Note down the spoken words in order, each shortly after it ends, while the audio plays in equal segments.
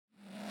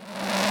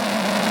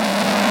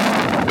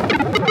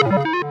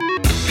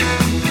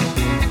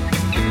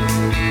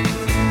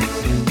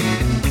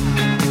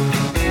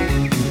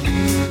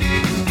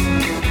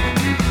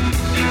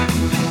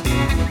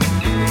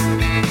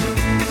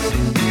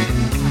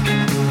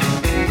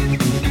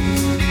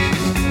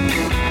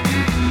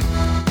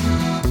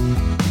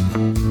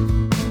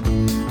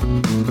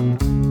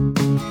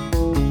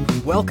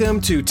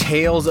Welcome to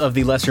Tales of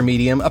the Lesser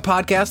Medium, a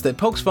podcast that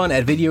pokes fun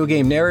at video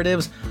game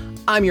narratives.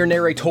 I'm your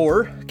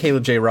narrator,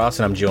 Caleb J. Ross,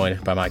 and I'm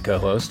joined by my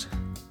co-host.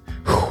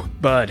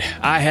 Bud,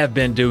 I have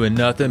been doing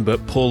nothing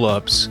but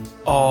pull-ups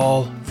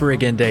all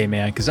friggin' day,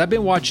 man, because I've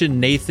been watching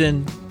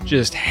Nathan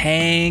just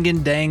hang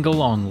and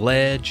dangle on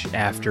ledge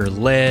after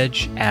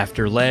ledge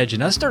after ledge,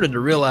 and I started to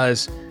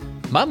realize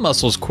my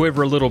muscles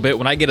quiver a little bit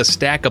when I get a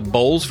stack of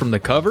bowls from the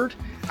cupboard.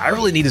 I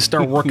really need to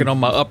start working on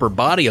my upper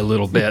body a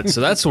little bit,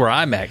 so that's where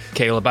I'm at,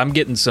 Caleb. I'm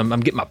getting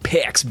my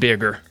pecs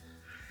bigger.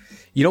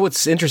 You know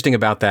what's interesting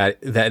about that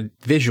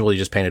visually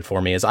just painted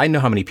for me is I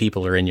know how many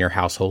people are in your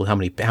household, how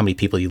many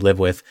people you live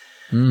with.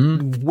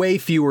 Mm-hmm. Way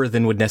fewer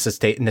than would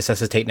necessitate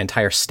an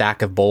entire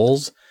stack of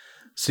bowls.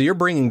 So you're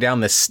bringing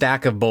down this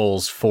stack of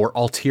bowls for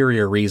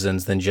ulterior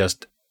reasons than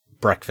just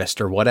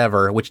breakfast or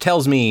whatever, which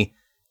tells me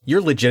you're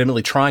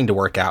legitimately trying to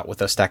work out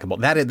with a stack of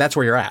bowls. That's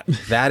where you're at.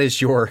 That's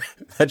your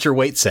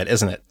weight set,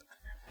 isn't it?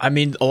 I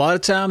mean, a lot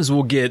of times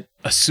we'll get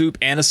a soup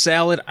and a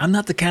salad. I'm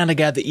not the kind of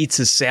guy that eats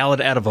his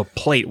salad out of a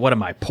plate. What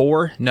am I,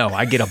 poor? No,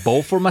 I get a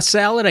bowl for my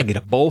salad. I get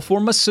a bowl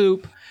for my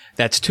soup.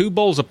 That's 2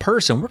 bowls a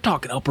person. We're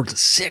talking upwards of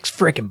 6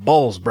 freaking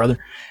bowls, brother.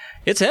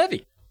 It's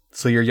heavy.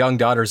 So your young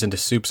daughter's into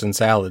soups and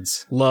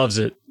salads. Loves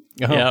it.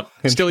 Oh, yep.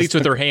 Still eats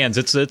with her hands.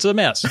 It's a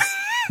mess.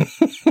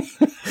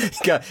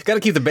 Got to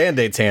keep the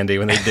Band-Aids handy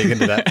when they dig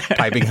into that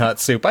piping hot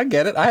soup. I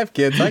get it. I have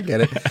kids. I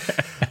get it.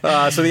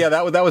 So yeah,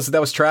 that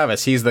was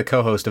Travis. He's the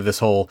co-host of this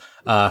whole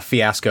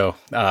fiasco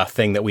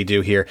thing that we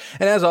do here.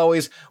 And as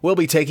always, we'll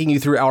be taking you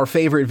through our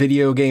favorite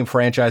video game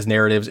franchise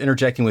narratives,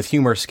 interjecting with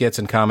humor, skits,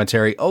 and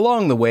commentary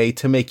along the way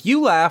to make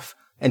you laugh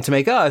and to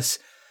make us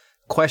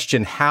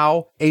question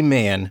how a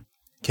man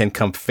can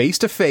come face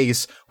to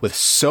face with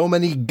so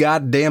many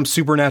goddamn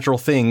supernatural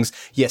things,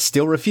 yet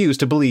still refuse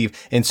to believe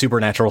in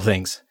supernatural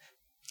things.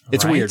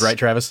 It's right. Weird, right,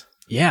 Travis?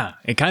 Yeah,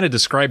 it kind of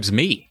describes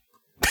me,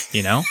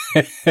 you know?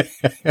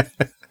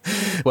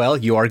 Well,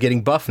 you are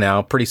getting buff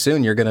now. Pretty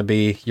soon you're going to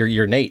be,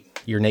 you're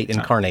Nate. You're Nate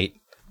incarnate.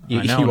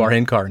 You are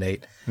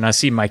incarnate. When I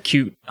see my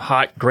cute,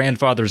 hot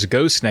grandfather's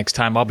ghost next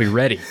time, I'll be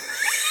ready.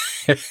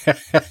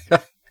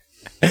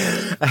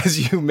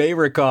 As you may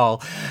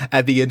recall,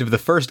 at the end of the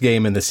first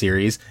game in the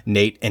series,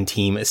 Nate and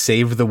team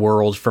saved the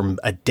world from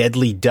a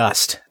deadly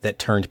dust that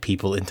turned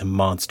people into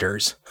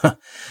monsters.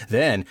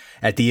 Then,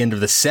 at the end of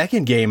the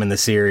second game in the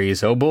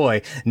series, oh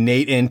boy,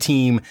 Nate and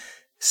team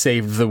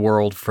saved the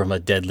world from a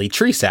deadly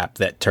tree sap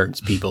that turns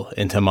people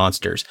into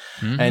monsters.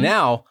 Mm-hmm. And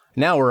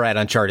now we're at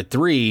Uncharted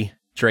 3,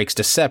 Drake's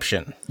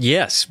Deception.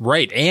 Yes,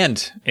 right.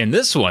 And in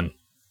this one,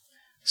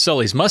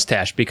 Sully's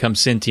mustache becomes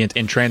sentient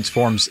and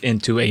transforms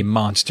into a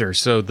monster.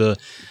 So the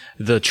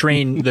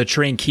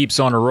train keeps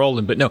on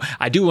rolling. But no,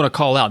 I do want to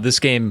call out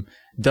this game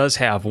does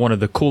have one of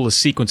the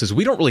coolest sequences.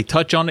 We don't really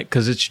touch on it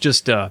because it's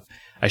just a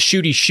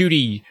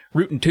shooty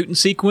rootin' tootin'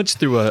 sequence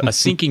through a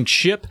sinking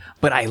ship.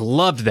 But I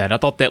loved that. I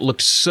thought that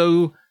looked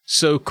so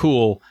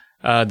cool.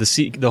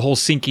 The whole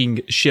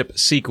sinking ship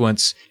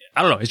sequence.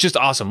 I don't know. It's just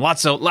awesome.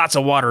 Lots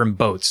of water and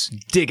boats.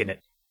 Digging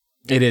it.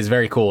 It is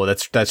very cool.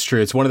 That's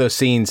true. It's one of those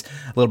scenes,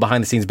 a little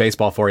behind the scenes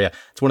baseball for you.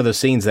 It's one of those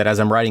scenes that as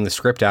I'm writing the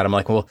script out, I'm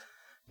like, well,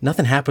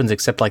 nothing happens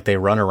except like they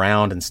run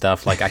around and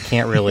stuff. Like I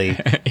can't really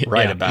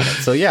write about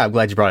it. So yeah, I'm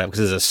glad you brought it up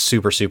because it's a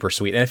super, super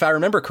sweet. And if I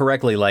remember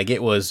correctly, like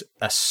it was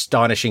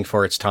astonishing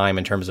for its time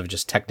in terms of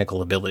just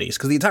technical abilities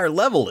because the entire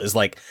level is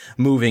like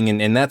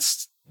moving and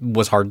that's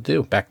was hard to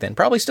do back then.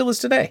 Probably still is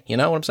today. You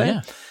know what I'm saying?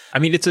 Yeah. I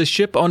mean, it's a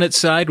ship on its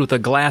side with a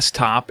glass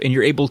top, and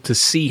you're able to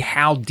see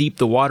how deep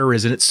the water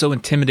is, and it's so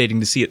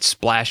intimidating to see it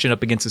splashing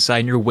up against the side,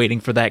 and you're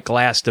waiting for that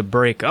glass to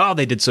break. Oh,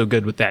 they did so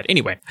good with that.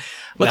 Anyway,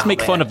 let's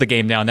make fun of the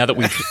game now that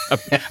we've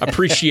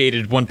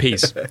appreciated One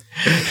Piece.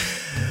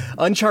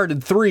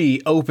 Uncharted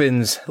 3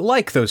 opens,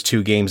 like those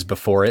 2 games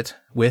before it,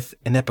 with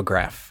an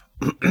epigraph.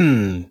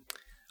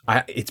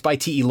 It's by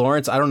T.E.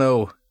 Lawrence. I don't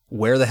know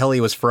where the hell he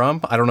was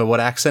from. I don't know what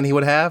accent he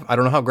would have. I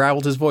don't know how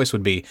graveled his voice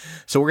would be.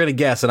 So we're going to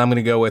guess, and I'm going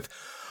to go with,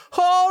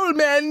 all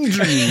men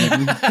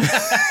dream,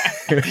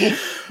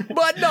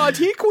 but not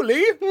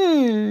equally.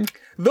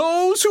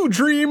 Those who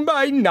dream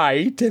by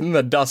night in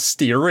the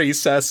dusty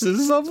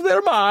recesses of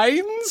their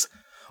minds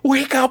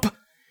wake up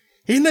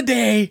in the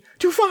day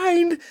to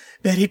find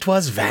that it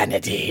was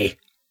vanity.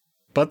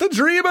 But the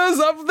dreamers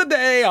of the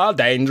day are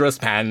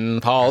dangerous men,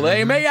 for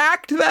they may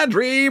act their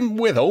dream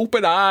with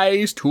open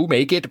eyes to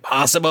make it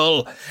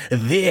possible.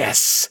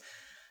 This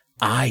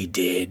I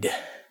did.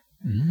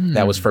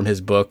 That was from his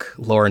book,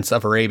 Lawrence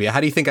of Arabia. How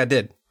do you think I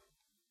did?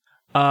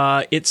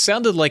 It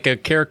sounded like a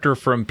character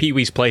from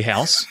Pee-wee's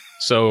Playhouse.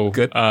 So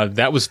good.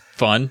 That was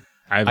fun.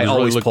 I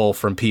always pull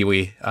from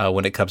Pee-wee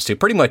when it comes to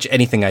pretty much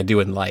anything I do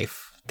in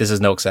life. This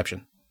is no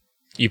exception.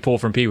 You pull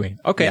from Pee-wee.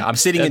 Okay. Yeah, I'm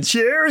sitting in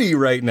Cherry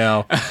right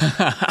now.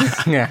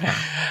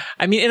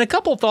 I mean, and a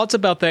couple thoughts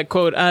about that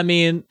quote. I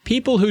mean,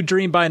 people who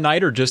dream by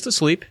night are just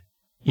asleep,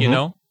 you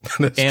know?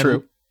 That's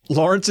true.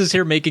 Lawrence is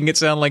here making it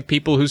sound like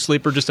people who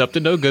sleep are just up to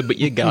no good, but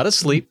you gotta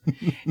sleep.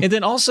 And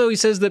then also he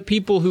says that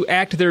people who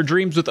act their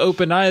dreams with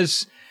open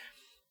eyes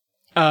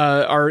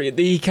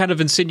he kind of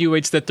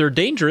insinuates that they're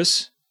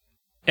dangerous.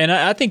 And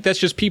I think that's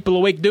just people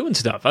awake doing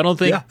stuff. I don't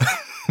think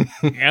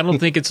I don't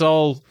think it's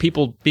all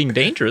people being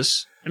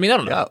dangerous. I mean, I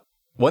don't know. Yeah.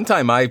 One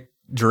time I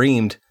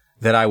dreamed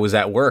that I was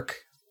at work,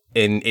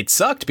 and it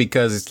sucked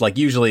because it's like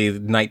usually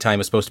nighttime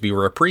is supposed to be a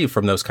reprieve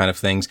from those kind of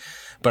things.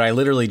 But I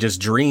literally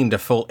just dreamed a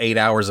full 8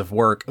 hours of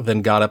work,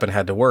 then got up and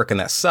had to work, and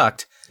that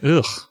sucked.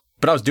 Ugh.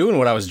 But I was doing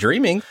what I was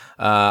dreaming.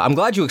 I'm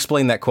glad you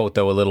explained that quote,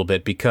 though, a little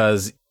bit,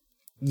 because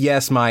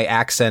yes, my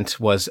accent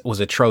was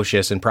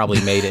atrocious and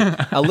probably made it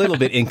a little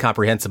bit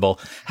incomprehensible.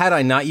 Had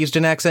I not used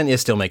an accent, it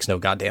still makes no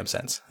goddamn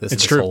sense.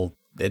 It's true.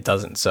 It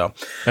doesn't, so.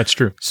 That's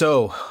true.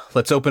 So,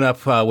 let's open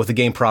up with the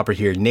game proper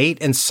here.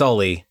 Nate and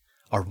Sully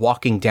are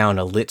walking down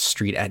a lit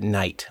street at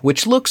night,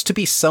 which looks to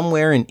be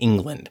somewhere in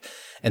England,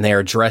 and they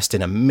are dressed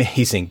in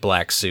amazing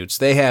black suits.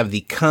 They have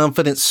the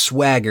confident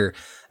swagger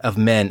of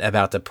men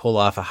about to pull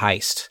off a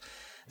heist.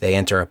 They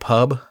enter a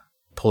pub,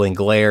 pulling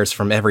glares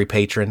from every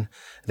patron.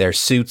 Their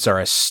suits are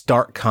a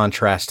stark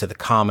contrast to the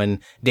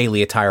common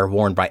daily attire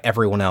worn by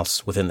everyone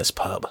else within this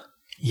pub.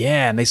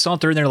 Yeah, and they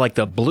saunter in there like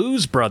the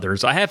Blues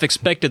Brothers. I half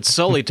expected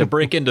Sully to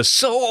break into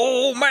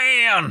Soul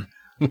Man,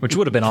 which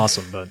would have been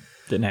awesome, but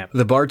didn't happen.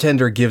 The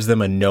bartender gives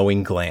them a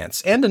knowing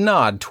glance and a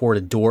nod toward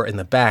a door in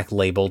the back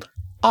labeled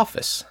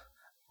Office.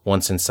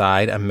 Once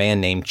inside, a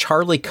man named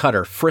Charlie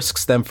Cutter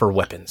frisks them for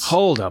weapons.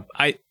 Hold up.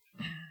 I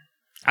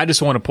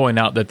just want to point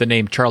out that the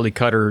name Charlie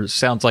Cutter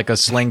sounds like a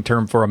slang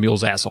term for a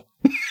mule's asshole.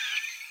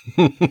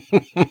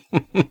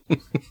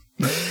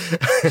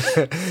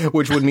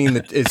 Which would mean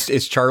that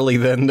is Charlie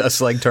then a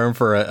slang term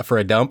for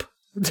a dump?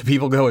 Do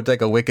people go and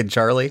take a wicked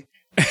Charlie?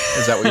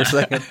 Is that what you're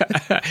saying?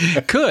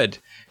 Could.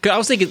 I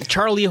was thinking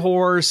Charlie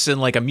horse and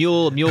like a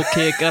mule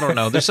kick. I don't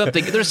know. There's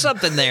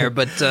something there,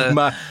 but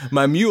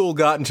my mule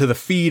got into the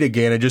feed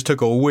again and just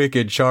took a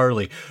wicked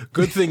Charlie.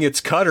 Good thing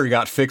its cutter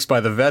got fixed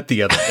by the vet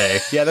the other day.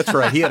 Yeah, that's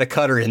right. He had a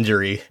cutter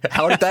injury.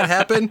 How did that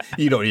happen?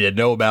 You don't need to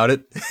know about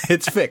it.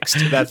 It's fixed.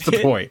 That's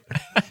the point.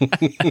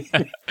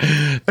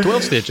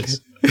 12 stitches.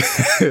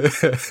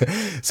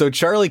 So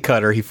Charlie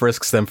Cutter, he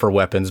frisks them for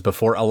weapons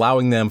before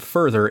allowing them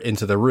further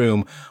into the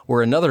room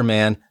where another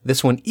man,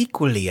 this one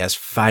equally as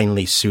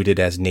finely suited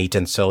as Nate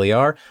and Sully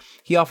are,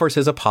 he offers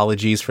his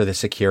apologies for the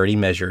security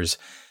measures.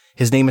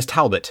 His name is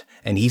Talbot,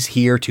 and he's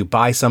here to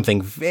buy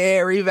something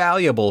very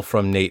valuable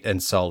from Nate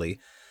and Sully.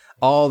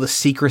 All the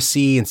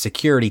secrecy and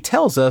security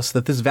tells us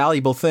that this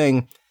valuable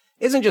thing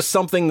isn't just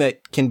something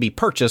that can be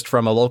purchased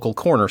from a local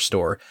corner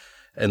store,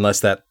 unless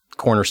that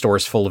corner store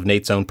is full of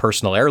Nate's own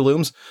personal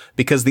heirlooms,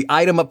 because the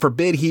item up for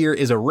bid here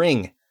is a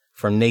ring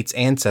from Nate's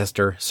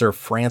ancestor, Sir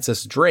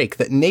Francis Drake,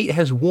 that Nate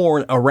has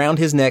worn around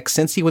his neck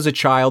since he was a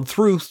child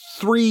through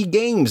 3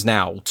 games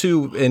now,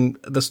 2 in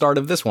the start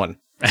of this one.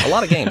 A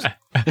lot of games.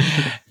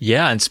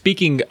 Yeah, and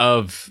speaking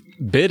of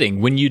bidding,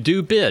 when you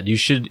do bid, you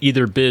should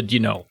either bid,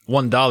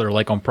 $1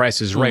 like on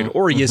Price is Right,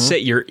 or you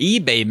set your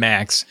eBay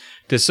max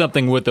to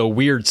something with a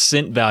weird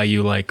cent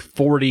value like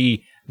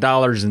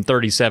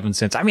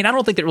 $40.37. I mean, I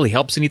don't think that really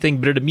helps anything,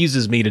 but it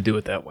amuses me to do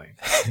it that way.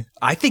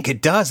 I think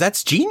it does.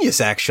 That's genius,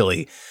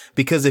 actually.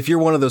 Because if you're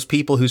one of those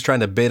people who's trying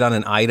to bid on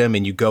an item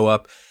and you go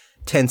up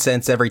 10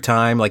 cents every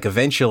time, like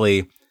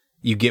eventually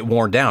you get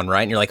worn down,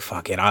 right? And you're like,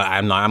 fuck it,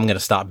 I'm going to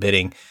stop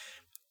bidding.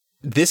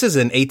 This is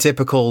an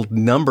atypical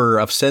number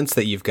of cents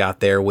that you've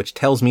got there, which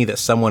tells me that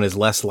someone is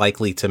less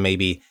likely to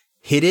maybe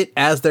hit it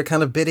as they're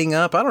kind of bidding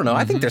up. I don't know.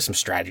 I think there's some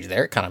strategy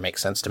there. It kind of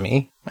makes sense to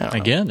me.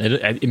 Again,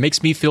 it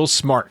makes me feel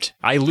smart.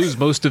 I lose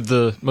most of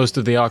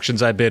the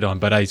auctions I bid on,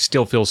 but I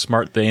still feel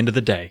smart at the end of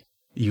the day.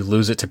 You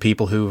lose it to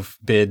people who've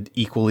bid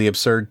equally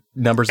absurd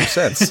numbers of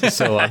cents.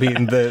 So I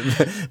mean,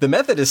 the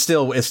method it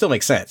still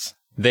makes sense.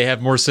 They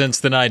have more sense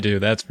than I do,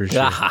 that's for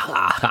sure.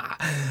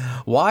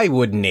 Why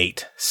would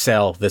Nate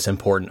sell this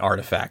important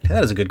artifact?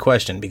 That is a good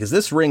question, because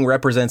this ring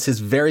represents his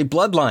very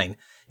bloodline,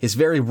 his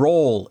very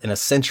role in a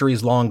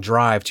centuries-long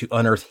drive to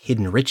unearth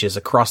hidden riches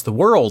across the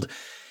world.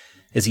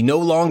 Is he no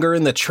longer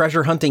in the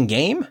treasure hunting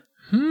game?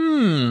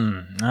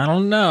 I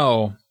don't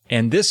know.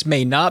 And this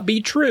may not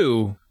be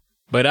true,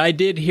 but I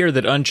did hear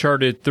that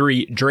Uncharted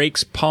 3,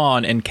 Drake's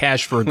Pawn and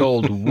Cash for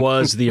Gold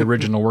was the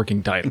original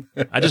working title.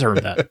 I just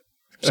heard that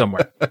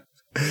somewhere.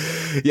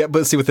 Yeah,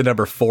 but see, with the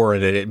number 4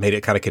 in it, it made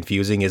it kind of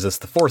confusing. Is this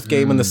the 4th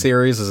game in the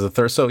series? Is it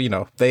the 3rd? So,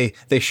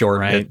 they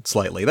shortened it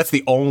slightly. That's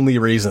the only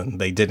reason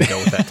they didn't go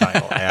with that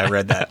title. I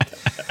read that.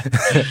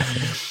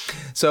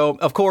 So,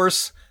 of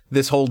course,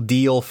 this whole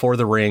deal for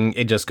the ring,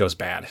 it just goes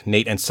bad.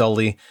 Nate and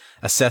Sully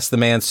assess the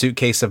man's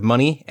suitcase of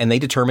money, and they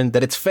determine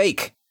that it's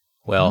fake.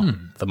 Well,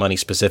 the money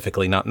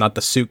specifically, not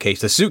the suitcase.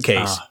 The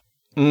suitcase,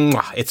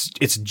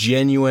 it's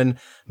genuine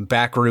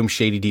backroom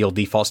shady deal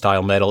default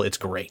style metal. It's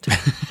great.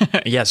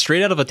 Yeah,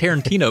 straight out of a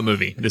Tarantino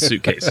movie, this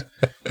suitcase.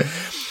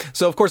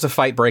 So, of course, a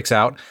fight breaks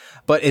out,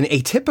 but in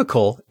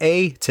atypical,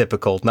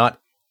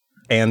 not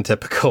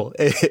antypical,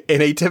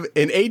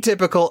 in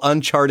atypical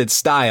Uncharted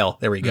style.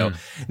 There we go.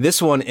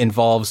 This one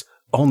involves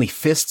only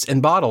fists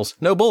and bottles,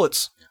 no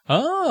bullets.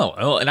 Oh,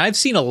 well, and I've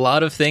seen a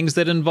lot of things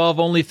that involve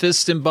only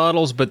fists and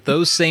bottles, but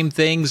those same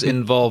things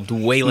involved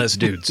way less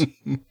dudes.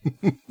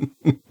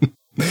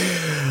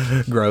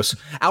 Gross.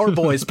 Our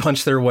boys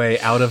punch their way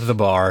out of the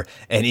bar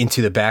and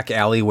into the back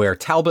alley where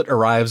Talbot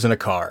arrives in a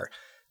car.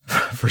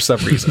 For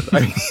some reason. I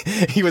mean,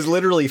 he was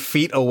literally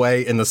feet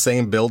away in the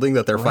same building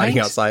that they're fighting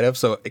outside of,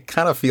 so it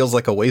kind of feels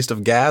like a waste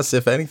of gas,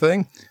 if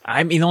anything.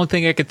 I mean, the only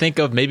thing I could think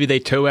of, maybe they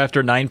tow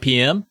after 9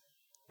 p.m.?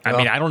 I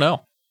mean, I don't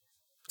know.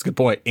 That's a good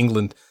point.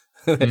 England.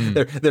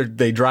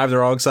 They drive the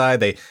wrong side.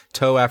 They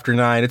tow after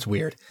 9. It's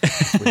weird.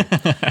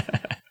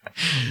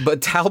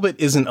 But Talbot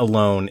isn't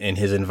alone in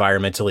his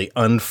environmentally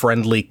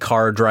unfriendly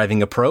car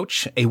driving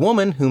approach. A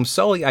woman whom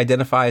Sully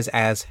identifies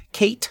as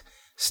Kate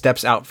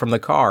steps out from the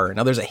car.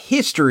 Now, there's a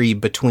history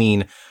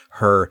between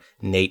her,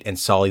 Nate, and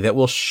Sully that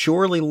we'll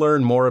surely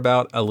learn more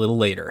about a little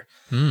later.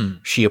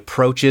 She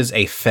approaches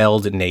a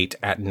felled Nate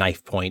at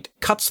knife point,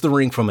 cuts the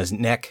ring from his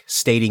neck,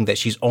 stating that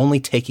she's only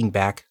taking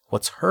back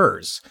what's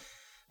hers.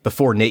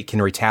 Before Nate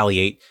can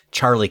retaliate,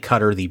 Charlie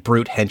Cutter, the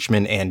brute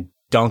henchman and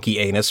donkey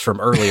anus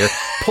from earlier,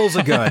 pulls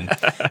a gun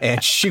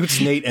and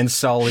shoots Nate and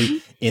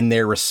Sully in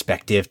their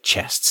respective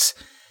chests.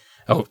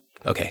 Oh,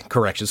 okay,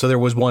 correction. So there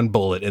was one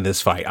bullet in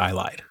this fight. I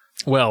lied.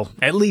 Well,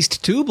 at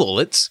least 2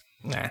 bullets.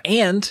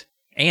 And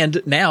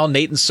now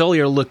Nate and Sully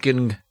are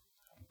looking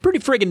pretty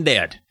friggin'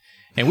 dead.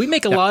 And we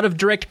make a lot of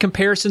direct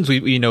comparisons.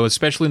 We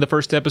especially in the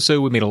first episode,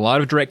 we made a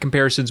lot of direct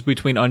comparisons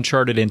between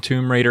Uncharted and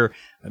Tomb Raider.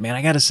 But man,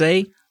 I gotta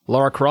say,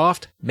 Lara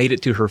Croft made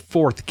it to her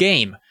 4th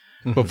game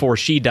before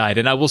she died.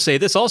 And I will say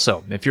this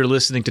also, if you're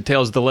listening to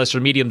Tales of the Lesser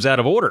Mediums out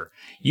of order,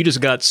 you just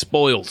got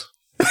spoiled.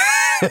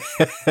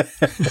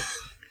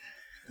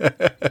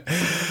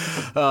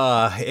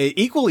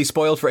 Equally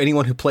spoiled for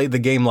anyone who played the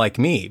game like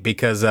me,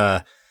 because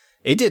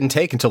it didn't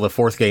take until the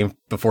 4th game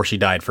before she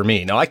died for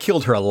me. Now, I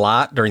killed her a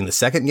lot during the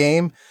 2nd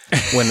game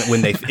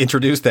when they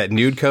introduced that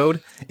nude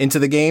code into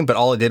the game, but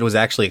all it did was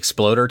actually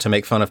explode her to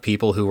make fun of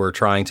people who were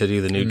trying to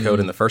do the nude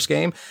code in the 1st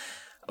game.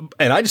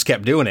 And I just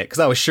kept doing it because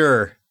I was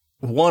sure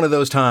one of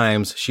those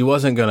times she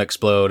wasn't going to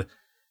explode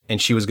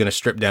and she was going to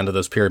strip down to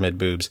those pyramid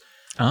boobs.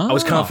 Oh. I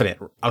was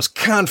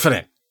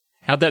confident.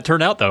 How'd that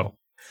turn out, though?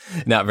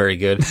 Not very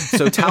good.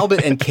 So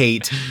Talbot and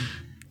Kate,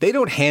 they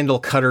don't handle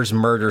Cutter's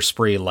murder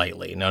spree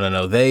lightly.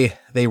 No.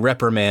 They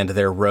reprimand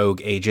their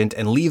rogue agent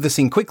and leave the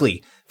scene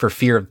quickly for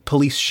fear of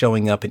police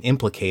showing up and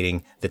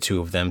implicating the two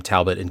of them,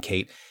 Talbot and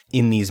Kate,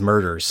 in these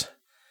murders.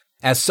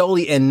 As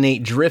Sully and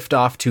Nate drift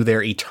off to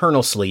their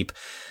eternal sleep,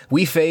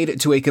 we fade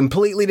to a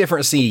completely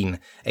different scene,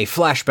 a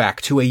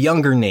flashback to a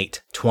younger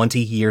Nate 20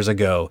 years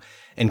ago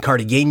in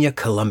Cartagena,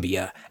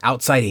 Colombia,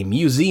 outside a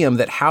museum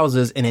that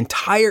houses an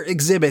entire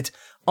exhibit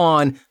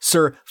on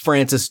Sir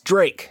Francis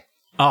Drake.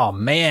 Oh,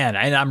 man,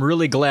 and I'm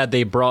really glad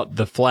they brought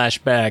the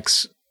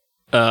flashbacks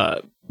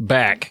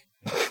back.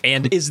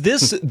 And is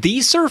this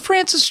the Sir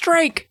Francis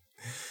Drake?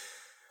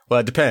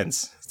 Well, it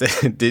depends.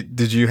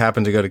 Did you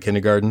happen to go to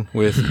kindergarten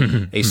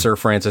with a Sir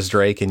Francis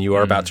Drake and you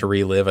are about to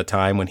relive a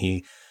time when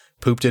he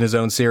pooped in his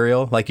own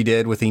cereal like you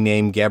did with the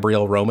name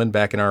Gabrielle Roman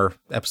back in our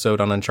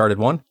episode on Uncharted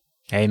 1?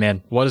 Hey,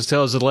 man, what is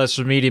Tales of the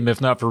Lesser Medium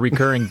if not for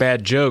recurring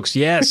bad jokes?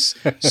 Yes,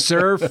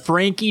 Sir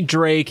Frankie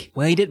Drake.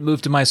 Well, he didn't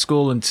move to my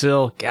school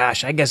until,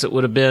 gosh, I guess it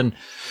would have been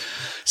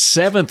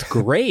 7th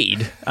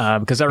grade,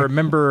 because I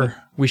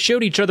remember we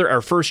showed each other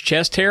our first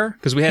chest hair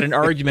because we had an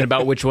argument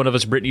about which one of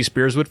us Britney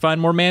Spears would find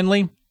more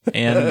manly,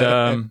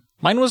 and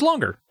mine was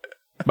longer,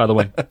 by the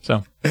way.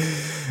 So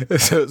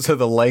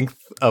the length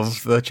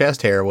of the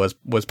chest hair was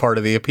part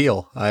of the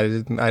appeal. I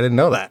didn't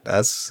know that.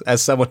 As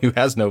someone who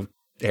has no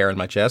hair in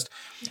my chest,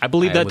 I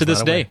believe that to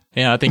this day.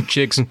 Yeah, I think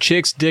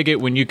chicks dig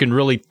it when you can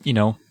really,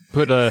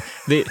 put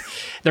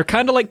they're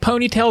kind of like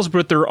ponytails,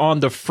 but they're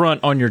on the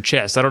front on your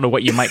chest. I don't know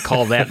what you might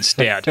call that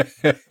instead.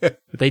 But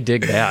they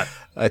dig that.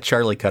 A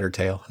Charlie Cutter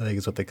tail, I think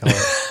is what they call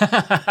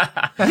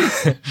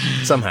it.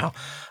 Somehow.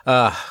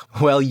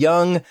 Well,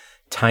 young,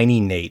 tiny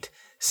Nate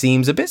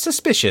seems a bit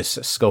suspicious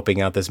scoping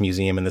out this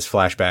museum in this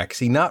flashback.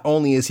 See, not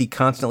only is he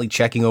constantly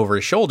checking over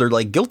his shoulder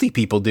like guilty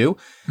people do,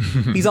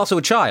 he's also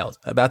a child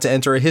about to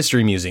enter a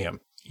history museum.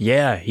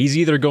 Yeah, he's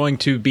either going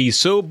to be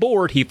so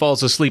bored he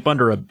falls asleep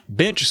under a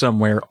bench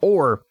somewhere,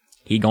 or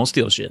he gonna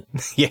steal shit.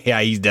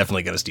 Yeah, he's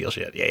definitely gonna steal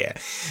shit. Yeah.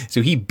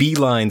 So he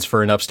beelines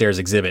for an upstairs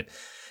exhibit.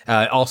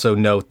 Also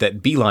note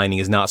that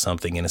beelining is not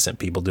something innocent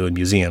people do in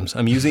museums.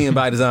 A museum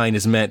by design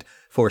is meant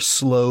for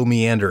slow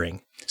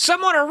meandering.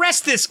 Someone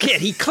arrest this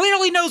kid. He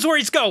clearly knows where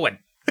he's going.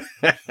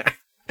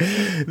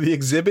 The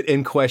exhibit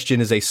in question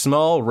is a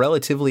small,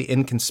 relatively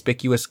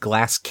inconspicuous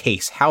glass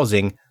case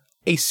housing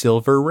a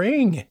silver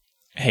ring.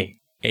 Hey,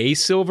 a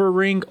silver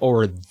ring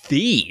or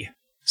the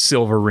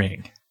silver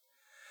ring?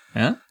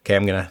 Huh? Okay,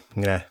 I'm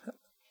gonna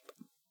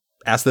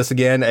ask this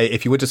again.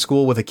 If you went to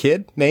school with a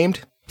kid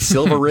named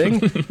Silver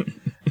Ring,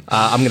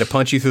 I'm gonna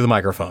punch you through the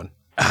microphone.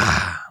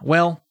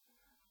 Well,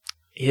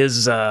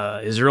 his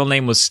real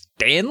name was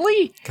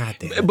Stanley. God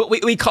damn. But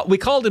we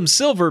called him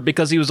Silver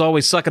because he was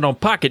always sucking on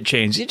pocket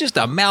change. He's just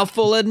a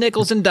mouthful of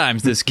nickels and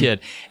dimes, this kid.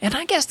 And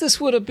I guess this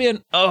would have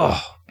been,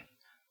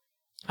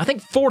 I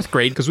think 4th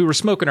grade, because we were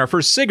smoking our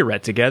first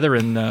cigarette together,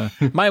 and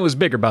mine was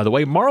bigger, by the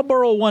way.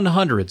 Marlboro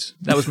 100s.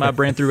 That was my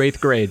brand through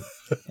 8th grade.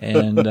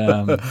 And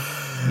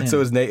So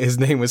his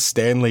name was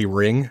Stanley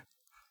Ring.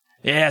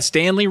 Yeah,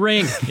 Stanley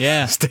Ring.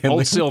 Yeah,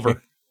 old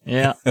Silver.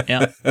 Yeah.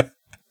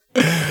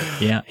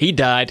 Yeah, he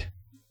died.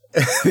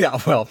 Yeah,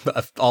 well,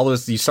 all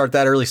those you start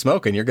that early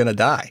smoking, you're gonna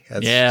die.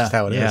 That's just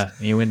how it is. Yeah,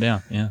 he went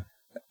down.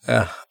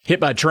 Yeah, hit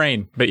by a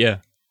train, but yeah,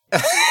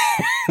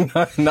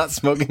 not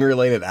smoking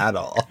related at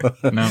all.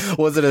 No.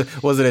 Was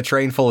it a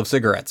train full of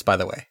cigarettes? By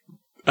the way,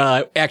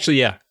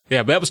 actually, yeah,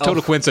 but that was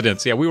total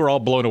coincidence. Yeah, we were all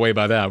blown away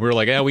by that. We were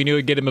like, yeah, we knew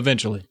we'd get him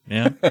eventually.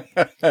 Yeah,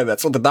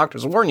 that's what the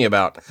doctors warn you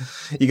about.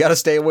 You got to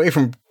stay away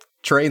from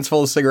trains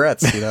full of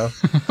cigarettes. You know,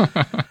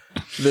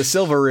 the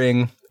Silver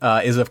Ring.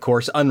 Is, of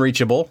course,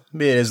 unreachable.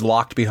 It is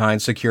locked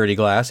behind security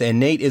glass, and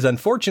Nate is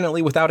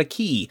unfortunately without a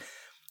key.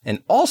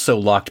 And also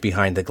locked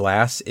behind the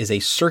glass is a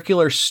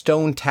circular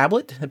stone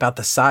tablet about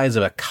the size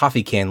of a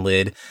coffee can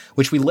lid,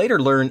 which we later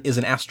learn is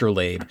an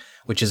astrolabe,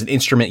 which is an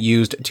instrument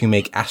used to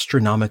make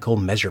astronomical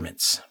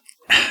measurements.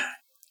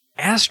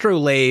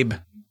 Astrolabe.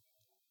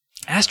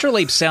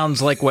 Astrolabe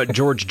sounds like what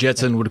George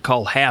Jetson would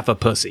call half a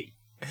pussy.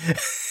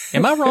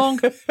 Am I wrong?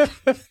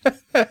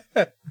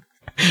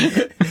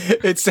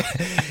 It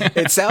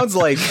sounds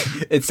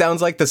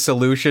like the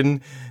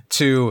solution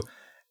to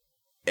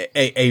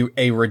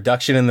a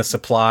reduction in the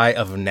supply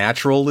of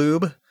natural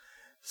lube.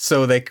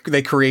 So they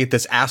create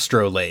this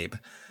astrolabe,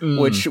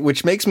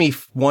 which makes me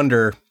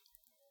wonder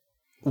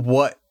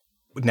what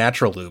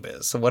natural lube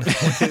is. What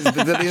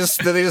is,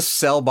 do they just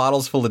sell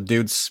bottles full of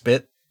dude's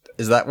spit?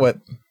 Is that what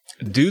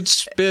dude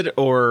spit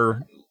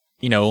or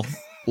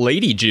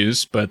lady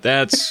juice? But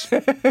that's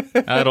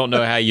I don't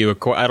know how you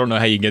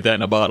get that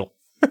in a bottle.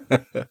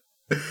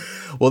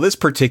 Well, this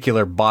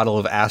particular bottle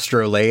of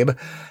astrolabe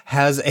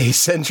has a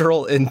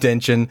central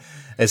indentation.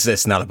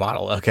 It's not a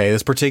bottle, okay?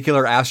 This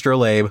particular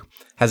astrolabe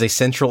has a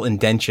central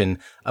indentation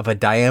of a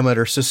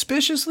diameter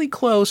suspiciously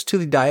close to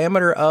the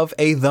diameter of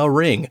the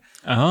ring.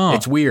 Oh.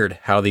 It's weird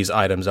how these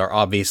items are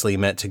obviously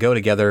meant to go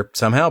together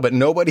somehow, but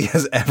nobody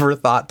has ever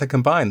thought to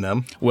combine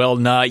them. Well,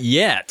 not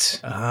yet.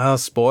 Oh,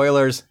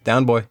 spoilers.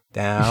 Down, boy.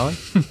 Down.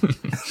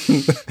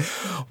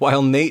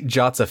 While Nate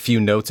jots a few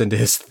notes into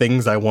his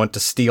Things I Want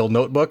to Steal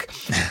notebook,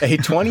 a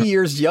 20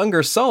 years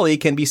younger Sully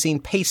can be seen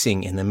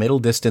pacing in the middle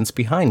distance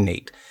behind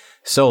Nate.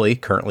 Sully,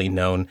 currently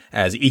known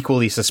as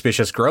equally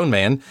suspicious grown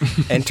man,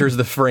 enters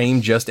the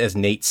frame just as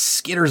Nate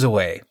skitters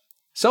away.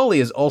 Sully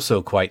is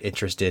also quite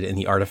interested in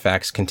the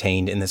artifacts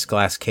contained in this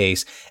glass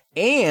case,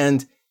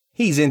 and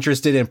he's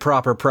interested in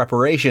proper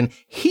preparation.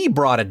 He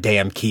brought a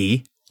damn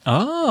key.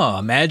 Oh,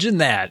 imagine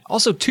that.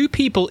 Also, two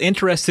people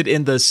interested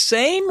in the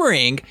same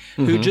ring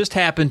who just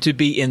happened to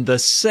be in the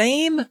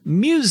same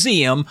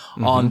museum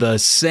on the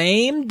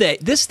same day.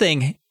 This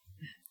thing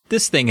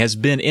has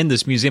been in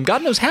this museum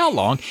God knows how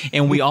long,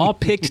 and we all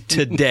picked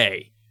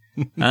today.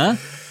 Huh?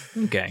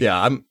 Okay.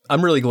 Yeah,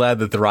 I'm really glad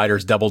that the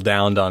writers doubled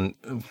down on,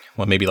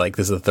 well, maybe like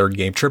this is the third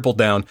game, tripled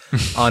down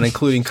on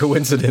including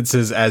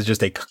coincidences as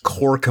just a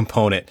core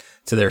component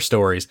to their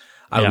stories.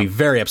 I would be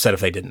very upset if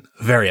they didn't.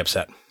 Very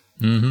upset.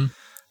 Mm-hmm.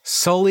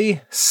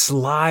 Sully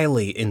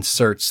slyly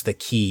inserts the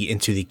key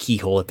into the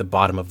keyhole at the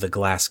bottom of the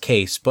glass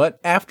case, but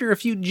after a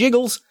few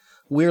jiggles,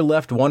 we're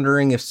left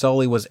wondering if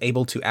Sully was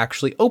able to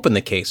actually open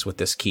the case with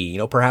this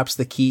key. Perhaps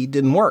the key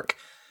didn't work.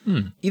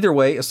 Either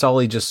way,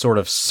 Sully just sort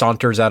of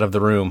saunters out of the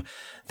room.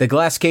 The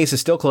glass case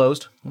is still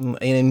closed,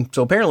 and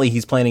so apparently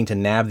he's planning to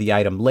nab the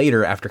item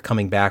later after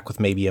coming back with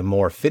maybe a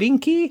more fitting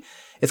key.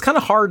 It's kind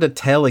of hard to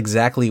tell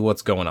exactly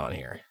what's going on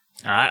here.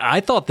 I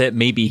thought that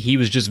maybe he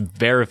was just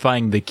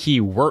verifying the key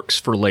works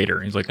for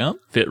later. He's like, oh,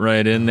 fit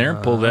right in there,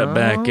 pull that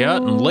back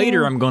out, and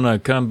later I'm going to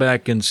come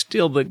back and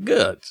steal the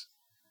goods.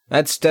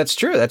 That's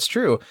true. That's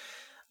true.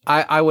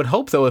 I would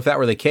hope, though, if that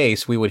were the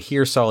case, we would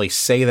hear Sully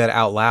say that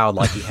out loud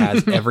like he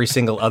has every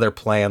single other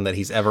plan that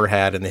he's ever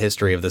had in the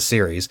history of the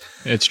series.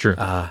 It's true.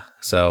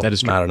 So that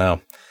is true. I don't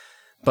know.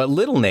 But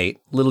little Nate,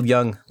 little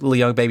young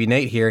baby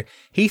Nate here,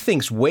 he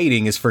thinks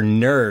waiting is for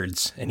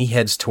nerds, and he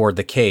heads toward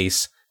the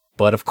case.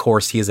 But of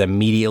course, he is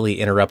immediately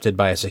interrupted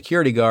by a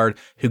security guard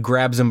who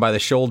grabs him by the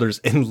shoulders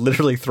and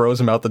literally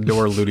throws him out the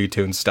door Looney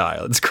Tunes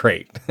style. It's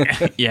great.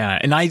 Yeah,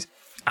 and I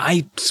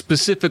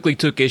specifically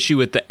took issue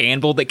with the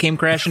anvil that came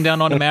crashing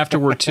down on him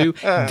afterward, too.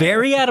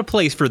 Very out of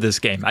place for this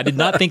game. I did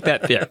not think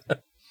that fit.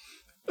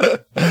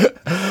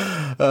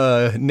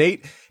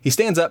 Nate, he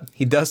stands up,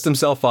 he dusts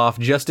himself off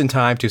just in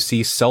time to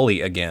see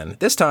Sully again.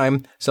 This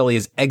time, Sully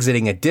is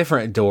exiting a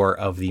different door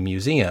of the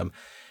museum.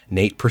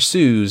 Nate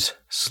pursues,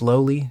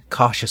 slowly,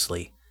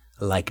 cautiously,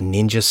 like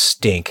ninja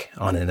stink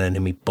on an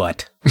enemy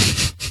butt.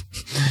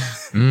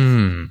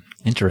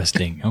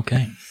 Interesting.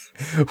 Okay.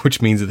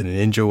 Which means that the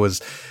ninja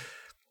was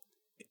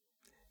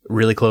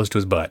really close to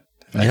his butt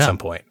at some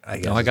point. I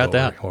guess. Oh, I got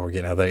that. What we're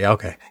getting out there. Yeah,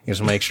 okay.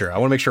 Just make sure. I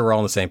want to make sure we're all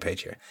on the same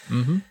page here.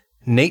 Mm-hmm.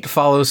 Nate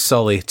follows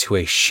Sully to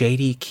a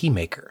shady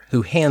keymaker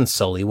who hands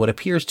Sully what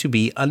appears to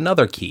be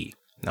another key.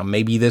 Now,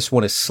 maybe this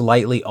one is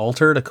slightly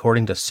altered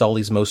according to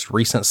Sully's most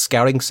recent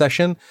scouting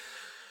session.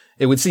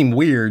 It would seem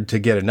weird to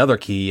get another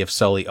key if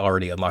Sully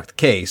already unlocked the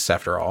case,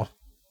 after all.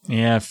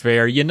 Yeah,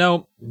 fair.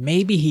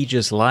 Maybe he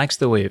just likes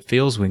the way it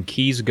feels when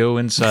keys go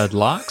inside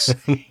locks.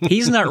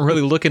 He's not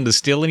really looking to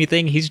steal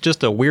anything. He's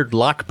just a weird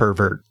lock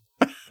pervert.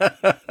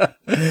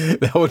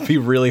 That would be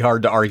really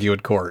hard to argue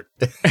in court.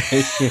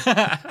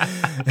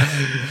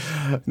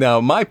 Now,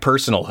 my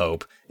personal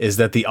hope is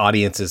that the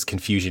audience's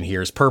confusion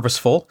here is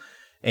purposeful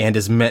and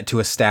is meant to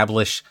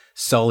establish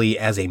Sully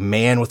as a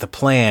man with a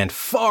plan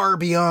far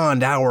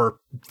beyond our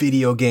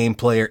video game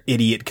player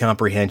idiot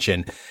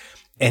comprehension.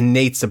 And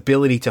Nate's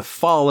ability to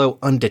follow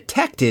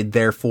undetected,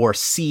 therefore,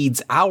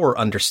 seeds our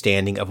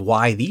understanding of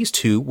why these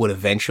two would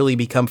eventually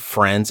become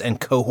friends and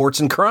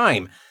cohorts in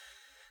crime.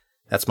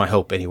 That's my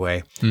hope,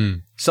 anyway.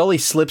 Sully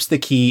slips the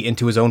key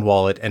into his own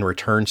wallet and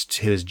returns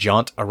to his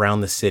jaunt around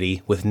the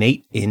city with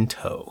Nate in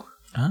tow.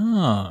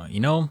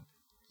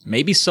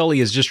 Maybe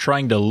Sully is just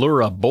trying to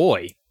lure a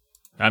boy.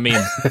 I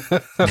mean,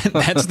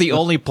 that's the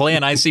only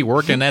plan I see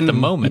working at the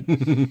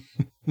moment.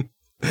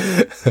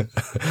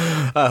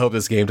 I hope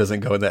this game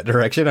doesn't go in that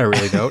direction. I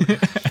really don't.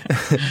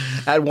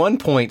 At one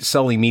point,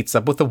 Sully meets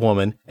up with a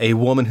woman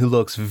who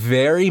looks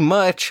very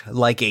much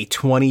like a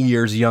 20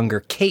 years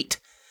younger Kate,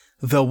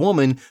 the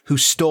woman who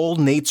stole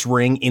Nate's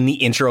ring in the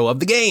intro of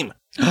the game.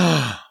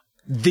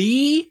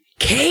 The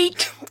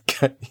Kate?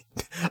 I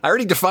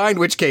already defined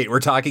which Kate we're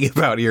talking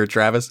about here,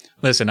 Travis.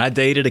 Listen, I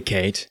dated a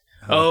Kate.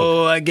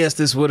 Oh, I guess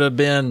this would have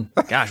been,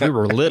 we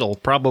were little,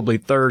 probably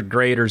third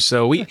grade or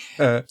so.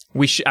 I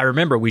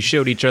remember we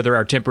showed each other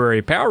our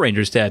temporary Power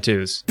Rangers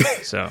tattoos.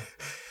 So,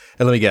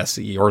 and let me guess,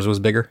 yours was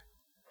bigger?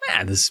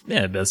 About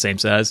the same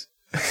size.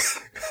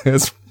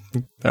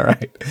 All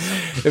right.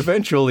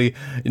 Eventually,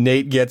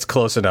 Nate gets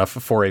close enough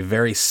for a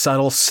very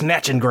subtle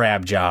snatch and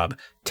grab job,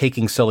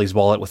 taking Sully's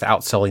wallet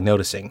without Sully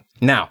noticing.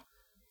 Now,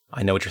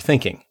 I know what you're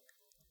thinking.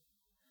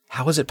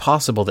 How is it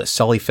possible that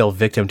Sully fell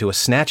victim to a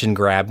snatch and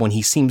grab when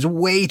he seems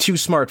way too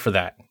smart for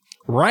that?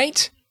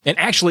 Right? And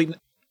actually,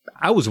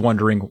 I was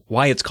wondering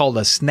why it's called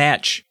a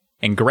snatch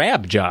and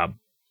grab job.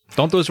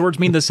 Don't those words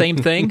mean the same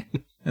thing?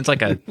 It's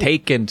like a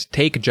take and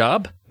take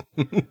job?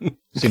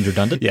 Seems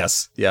redundant.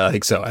 Yes. Yeah, I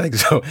think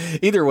so.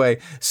 Either way,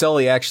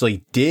 Sully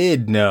actually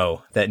did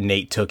know that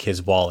Nate took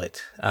his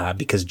wallet,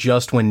 because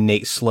just when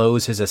Nate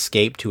slows his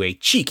escape to a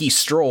cheeky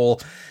stroll,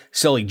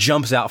 Sully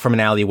jumps out from an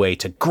alleyway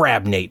to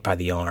grab Nate by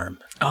the arm.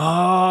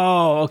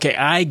 Oh, okay,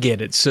 I get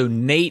it. So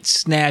Nate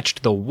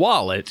snatched the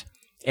wallet,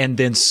 and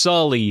then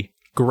Sully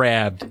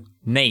grabbed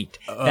Nate.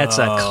 That's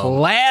a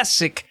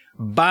classic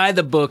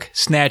by-the-book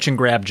snatch and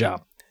grab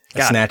job.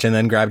 Snatch and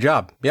then grab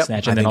job. Yep.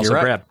 Snatch and then also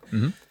grab.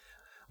 Mm-hmm.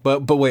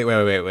 But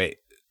wait.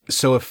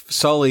 So if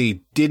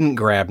Sully didn't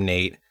grab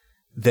Nate,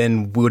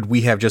 then would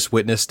we have just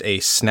witnessed a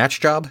snatch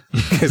job?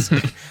 Because,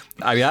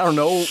 I don't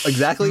know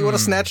exactly what a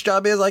snatch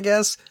job is, I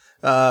guess,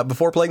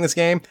 before playing this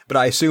game, but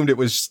I assumed it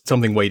was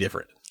something way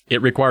different.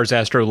 It requires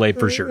astrolabe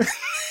for sure.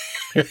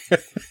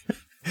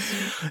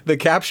 The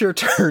capture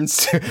turns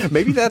to,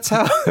 maybe that's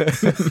how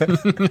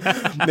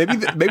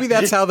maybe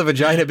that's how the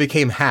vagina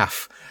became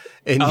half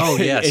in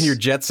your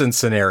Jetson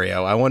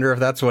scenario. I wonder if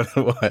that's what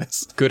it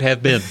was. Could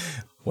have been.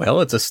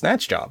 Well, it's a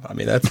snatch job. I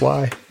mean, that's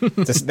why.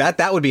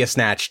 That would be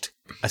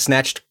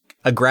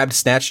a grabbed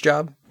snatch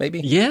job,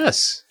 maybe?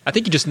 Yes. I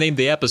think you just named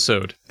the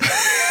episode.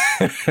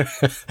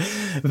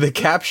 This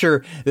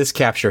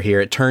capture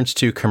here, it turns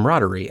to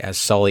camaraderie as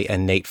Sully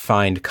and Nate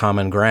find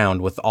common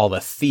ground with all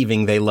the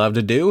thieving they love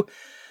to do.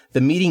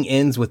 The meeting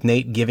ends with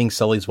Nate giving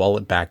Sully's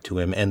wallet back to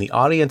him, and the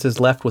audience is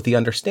left with the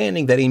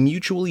understanding that a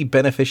mutually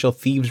beneficial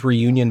thieves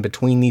reunion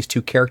between these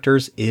two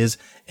characters is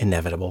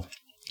inevitable.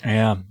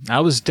 Yeah,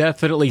 I was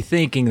definitely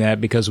thinking that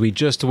because we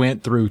just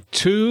went through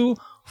two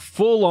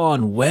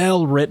full-on,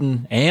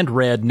 well-written and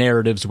read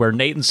narratives where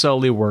Nate and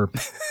Sully were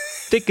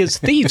thick as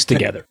thieves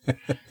together.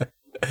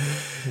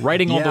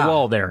 Writing on the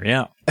wall there,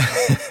 yeah.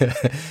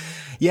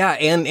 Yeah,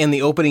 and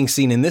the opening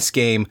scene in this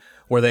game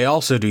where they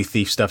also do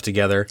thief stuff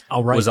together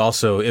was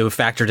also, it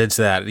factored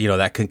into that,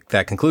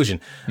 that conclusion.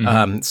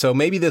 Mm-hmm. So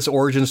maybe this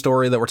origin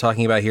story that we're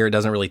talking about here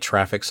doesn't really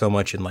traffic so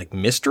much in like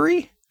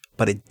mystery,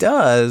 but it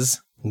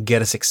does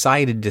get us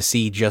excited to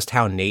see just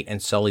how Nate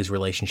and Sully's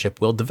relationship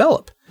will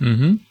develop.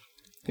 Mm-hmm.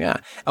 Yeah.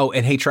 Oh,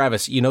 and hey,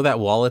 Travis, you know that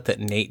wallet that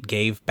Nate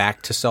gave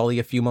back to Sully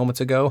a few moments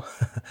ago?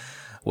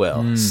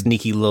 Well,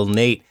 sneaky little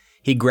Nate,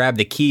 he grabbed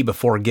the key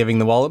before giving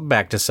the wallet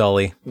back to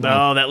Sully.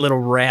 Oh, that little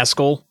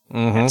rascal.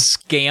 Mm-hmm. That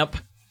scamp.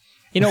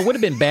 It would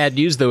have been bad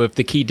news, though, if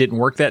the key didn't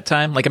work that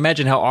time. Like,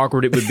 imagine how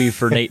awkward it would be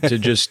for Nate to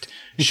just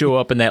show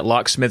up in that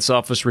locksmith's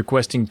office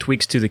requesting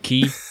tweaks to the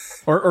key.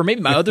 Or maybe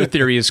my other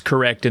theory is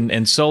correct,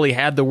 and Sully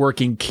had the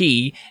working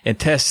key and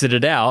tested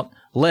it out,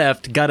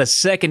 left, got a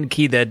second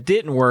key that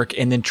didn't work,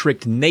 and then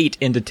tricked Nate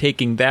into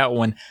taking that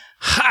one.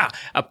 Ha!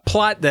 A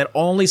plot that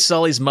only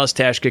Sully's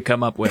mustache could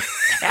come up with.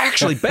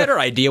 Actually, better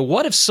idea.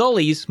 What if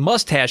Sully's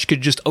mustache could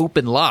just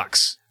open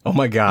locks? Oh,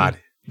 my God.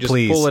 Just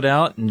Please. Pull it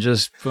out and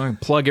just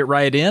plug it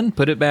right in,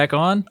 put it back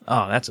on.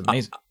 Oh, that's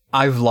amazing.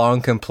 I've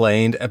long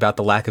complained about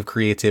the lack of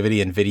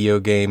creativity in video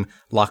game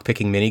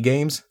lockpicking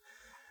minigames.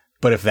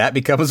 But if that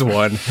becomes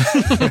one,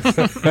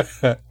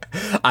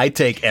 I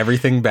take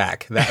everything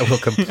back. That will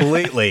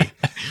completely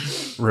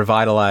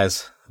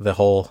revitalize the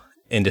whole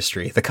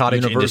industry, the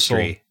cottage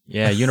industry.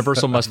 Yeah,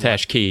 universal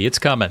mustache key. It's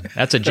coming.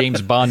 That's a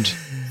James Bond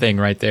thing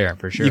right there,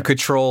 for sure. You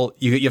control,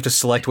 you have to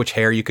select which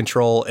hair you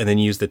control and then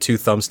use the 2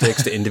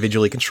 thumbsticks to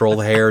individually control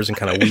the hairs and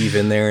kind of weave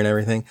in there and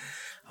everything.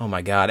 Oh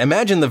my God.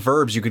 Imagine the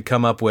verbs you could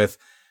come up with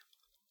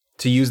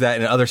to use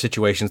that in other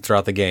situations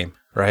throughout the game,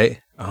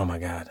 right? Oh my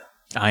God.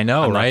 I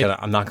know, right?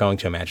 I'm not going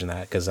to imagine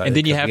that and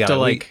then you have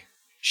to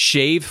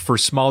shave for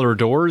smaller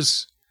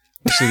doors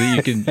so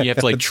that you have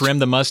to trim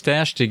the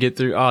mustache to get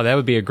through. Oh, that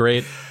would be a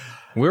great.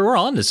 We're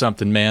on to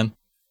something, man.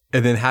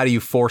 And then how do you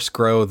force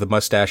grow the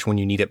mustache when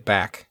you need it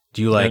back?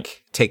 Do you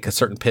take a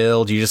certain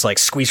pill? Do you just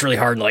squeeze really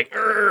hard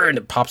and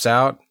it pops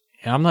out?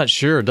 Yeah, I'm not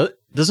sure.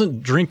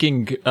 Doesn't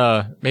drinking,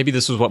 maybe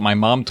this is what my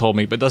mom told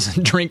me, but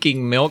doesn't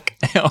drinking milk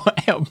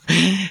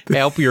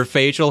help your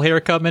facial hair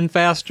come in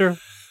faster?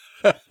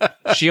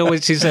 She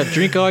said,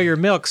 drink all your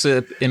milk.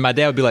 So, and my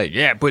dad would be like,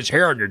 yeah, it puts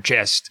hair on your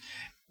chest.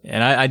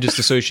 And I just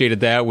associated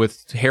that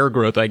with hair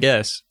growth, I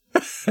guess.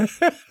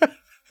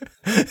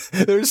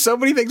 There's so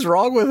many things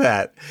wrong with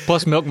that.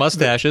 Plus milk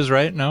mustaches,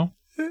 right? No?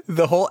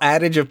 The whole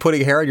adage of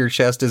putting hair on your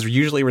chest is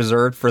usually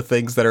reserved for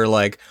things that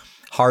are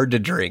hard to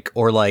drink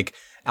or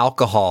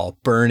alcohol,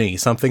 Bernie,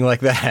 something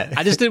like that.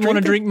 I just didn't want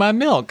to drink my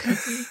milk.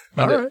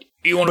 All right.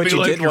 You want to but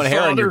you did want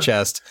hair on your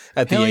chest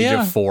at the age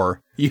of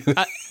 4.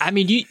 I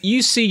mean,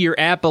 you see your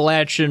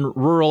Appalachian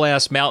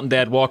rural-ass mountain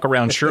dad walk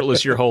around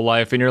shirtless your whole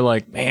life, and you're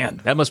like,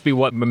 man, that must be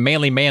what a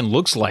manly man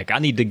looks like. I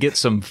need to get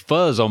some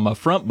fuzz on my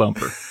front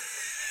bumper.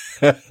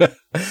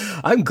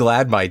 I'm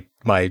glad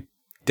my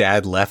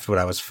dad left when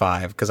I was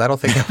 5, because I don't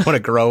think I want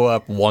to grow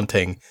up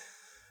wanting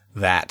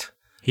that.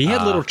 He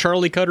had little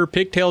Charlie Cutter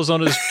pigtails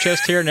on his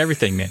chest hair and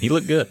everything, man. He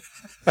looked good.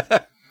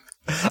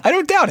 I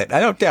don't doubt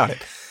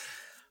it.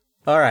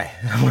 All right.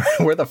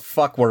 Where the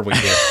fuck were we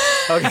here?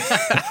 Okay.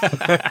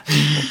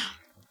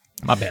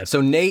 My bad.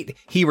 So Nate,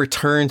 he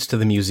returns to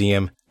the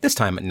museum, this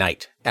time at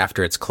night,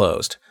 after it's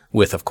closed,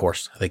 with, of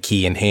course, the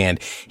key in hand.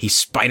 He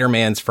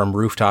Spider-Mans from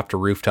rooftop to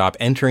rooftop,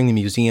 entering the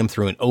museum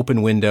through an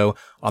open window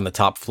on the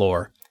top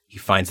floor. He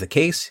finds the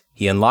case.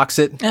 He unlocks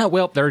it.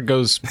 Well, there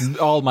goes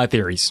all my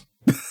theories.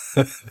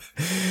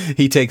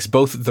 He takes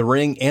both the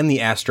ring and the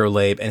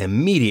astrolabe, and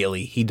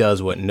immediately he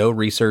does what no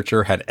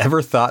researcher had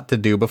ever thought to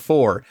do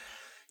before.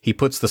 He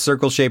puts the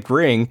circle-shaped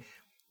ring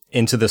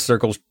into the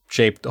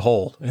circle-shaped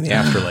hole in the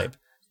astrolabe.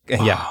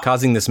 Yeah,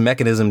 causing this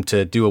mechanism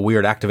to do a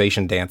weird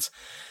activation dance.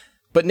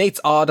 But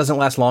Nate's awe doesn't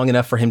last long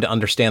enough for him to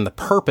understand the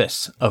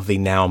purpose of the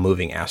now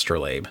moving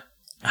astrolabe.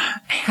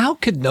 How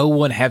could no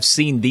one have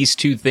seen these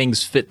two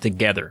things fit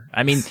together?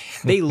 I mean,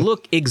 they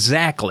look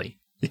exactly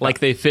like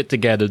they fit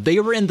together. They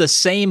were in the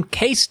same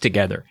case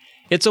together.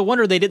 It's a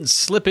wonder they didn't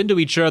slip into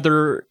each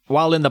other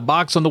while in the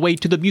box on the way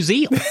to the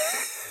museum.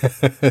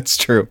 That's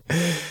true.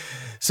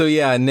 So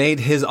yeah, Nate,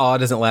 his awe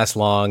doesn't last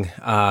long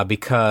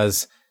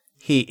because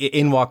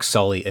in walks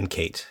Sully and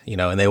Kate,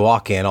 and they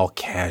walk in all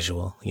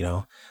casual,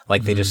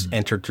 like they just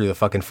entered through the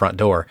fucking front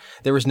door.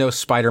 There was no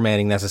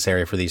Spider-Manning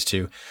necessary for these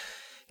two.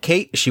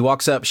 Kate, she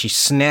walks up, she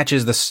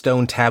snatches the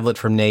stone tablet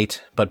from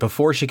Nate, but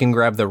before she can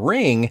grab the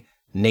ring,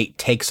 Nate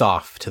takes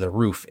off to the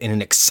roof in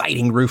an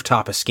exciting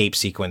rooftop escape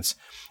sequence.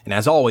 And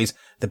as always,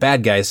 the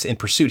bad guys in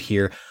pursuit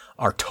here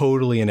are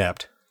totally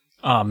inept.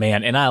 Oh,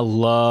 man, and I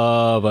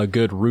love a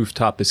good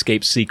rooftop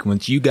escape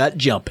sequence. You got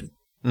jumping.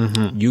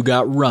 Mm-hmm. You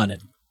got running.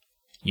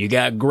 You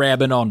got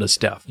grabbing onto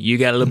stuff. You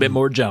got a little bit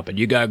more jumping.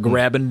 You got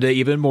grabbing to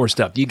even more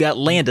stuff. You got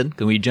landing.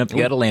 When you jump, you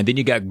got to land. Then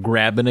you got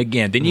grabbing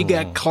again. Then you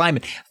got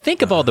climbing.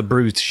 Think of all the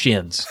bruised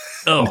shins.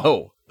 Oh.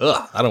 No.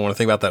 Ugh, I don't want to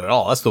think about that at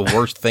all. That's the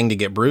worst thing to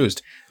get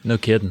bruised. No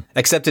kidding.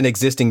 Except an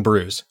existing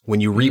bruise.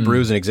 When you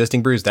re-bruise an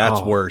existing bruise,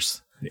 that's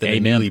worse than a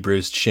newly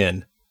bruised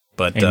shin.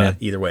 But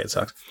either way, it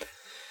sucks.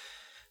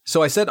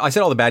 So I said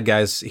all the bad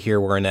guys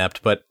here were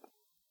inept, but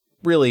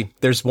really,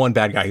 there's one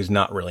bad guy who's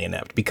not really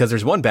inept, because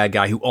there's one bad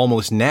guy who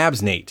almost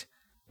nabs Nate,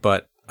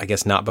 but I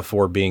guess not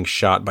before being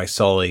shot by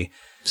Sully.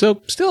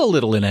 So still a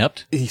little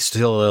inept. He's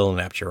still a little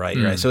inept, you're right,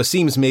 right. So it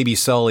seems maybe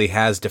Sully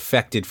has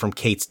defected from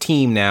Kate's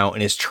team now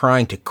and is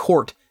trying to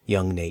court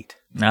young Nate.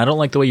 I don't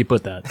like the way you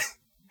put that.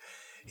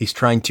 He's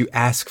trying to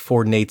ask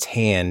for Nate's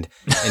hand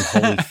in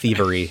holy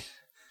thievery.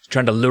 He's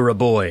trying to lure a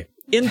boy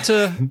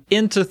into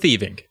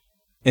thieving.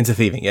 Into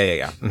thieving,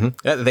 yeah.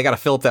 Mm-hmm. They got to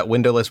fill up that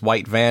windowless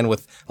white van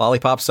with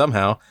lollipops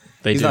somehow.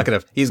 He's got to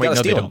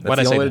steal them.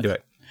 That's the only way to do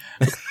it.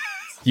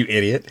 You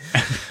idiot.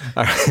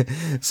 All right.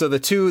 So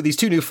these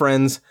two new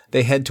friends,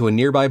 they head to a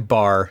nearby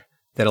bar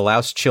that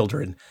allows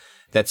children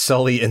that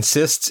Sully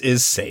insists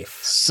is safe.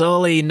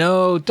 Sully,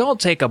 no, don't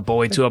take a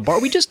boy to a bar.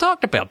 We just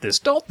talked about this.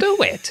 Don't do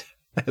it.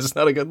 That's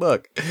not a good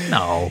look.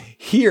 No.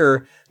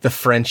 Here, the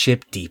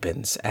friendship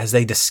deepens as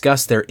they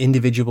discuss their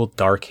individual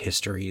dark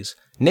histories.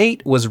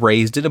 Nate was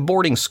raised in a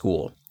boarding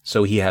school,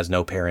 so he has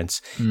no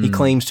parents. He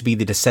claims to be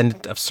the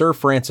descendant of Sir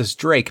Francis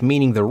Drake,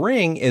 meaning the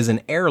ring is an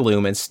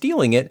heirloom and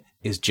stealing it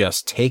is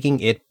just taking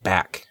it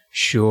back.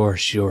 Sure.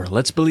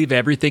 Let's believe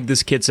everything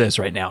this kid says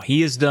right now.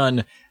 He has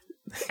done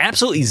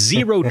absolutely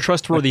zero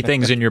trustworthy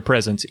things in your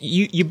presence.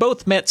 You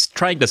both met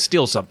trying to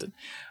steal something.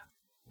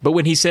 But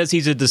when he says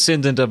he's a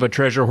descendant of a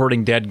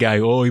treasure-hoarding dead guy,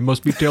 oh, he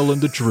must be telling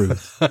the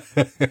truth.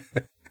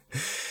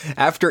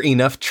 After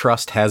enough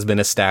trust has been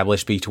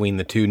established between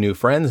the two new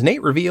friends,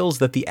 Nate reveals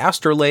that the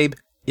astrolabe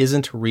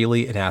isn't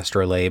really an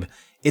astrolabe.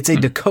 It's a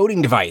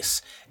decoding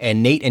device,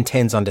 and Nate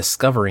intends on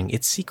discovering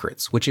its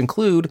secrets, which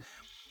include,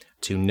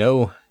 to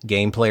no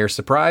game player's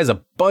surprise,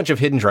 a bunch of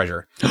hidden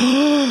treasure.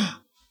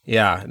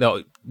 Yeah,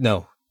 no,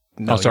 sorry.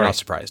 You're not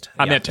surprised.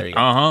 I meant to.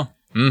 Uh-huh.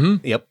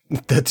 Mm-hmm. Yep.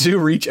 The two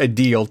reach a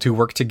deal to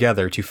work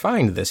together to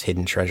find this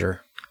hidden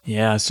treasure.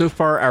 Yeah, so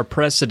far our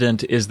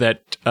precedent is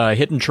that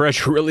hidden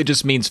treasure really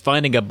just means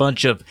finding a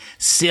bunch of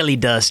silly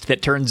dust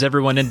that turns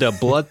everyone into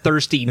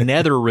bloodthirsty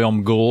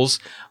Netherrealm ghouls.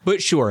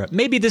 But sure,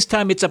 maybe this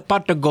time it's a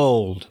pot of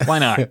gold. Why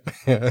not?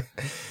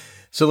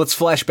 So let's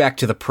flash back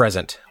to the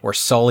present, where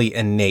Sully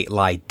and Nate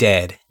lie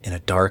dead in a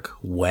dark,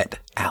 wet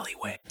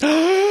alleyway.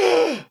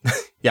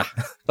 Yeah.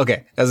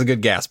 Okay, that's a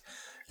good gasp.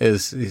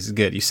 Is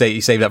good. You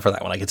saved up for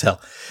that one. I can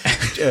tell.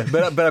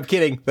 But I'm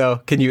kidding though.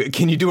 Can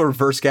you do a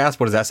reverse gasp?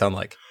 What does that sound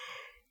like?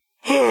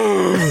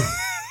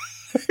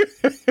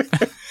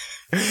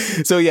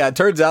 So yeah, it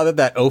turns out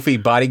that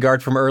Ophi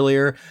bodyguard from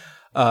earlier,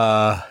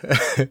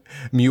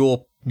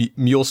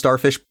 mule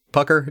starfish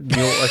pucker.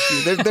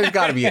 There's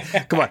got to be.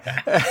 Come on.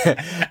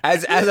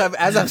 As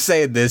I'm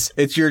saying this,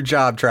 it's your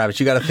job, Travis.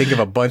 You got to think of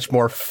a bunch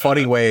more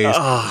funny ways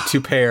to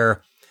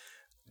pair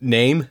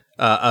name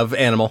of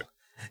animal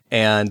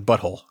and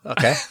butthole.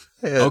 Okay.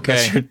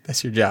 Okay.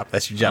 That's your job.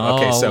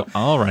 Okay. So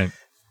all right.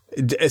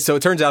 So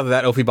it turns out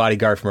that Ophi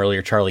bodyguard from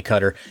earlier, Charlie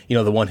Cutter,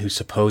 the one who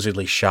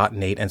supposedly shot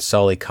Nate and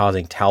Sully,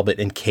 causing Talbot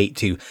and Kate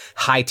to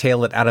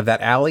hightail it out of that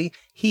alley,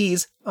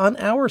 he's on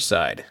our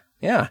side.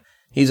 Yeah.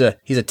 He's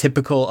a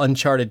typical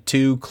Uncharted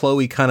 2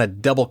 Chloe kind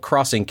of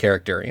double-crossing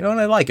character, and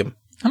I like him.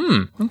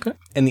 Okay.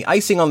 And the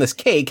icing on this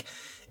cake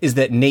is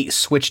that Nate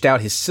switched out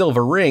his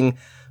silver ring,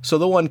 so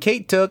the one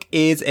Kate took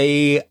is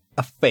a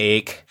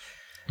fake.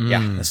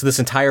 Yeah. So this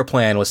entire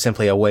plan was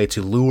simply a way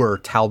to lure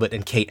Talbot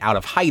and Kate out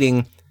of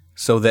hiding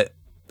so that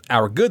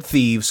our good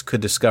thieves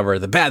could discover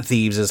the bad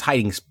thieves'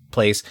 hiding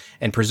place,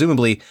 and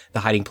presumably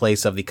the hiding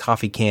place of the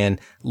coffee can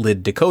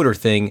lid decoder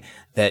thing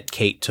that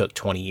Kate took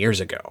 20 years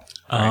ago.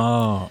 Right?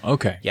 Oh,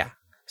 okay. Yeah.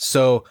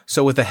 So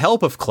with the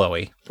help of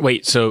Chloe.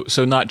 Wait, so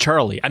not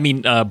Charlie. I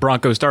mean,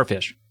 Bronco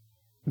Starfish.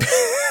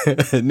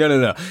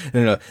 No.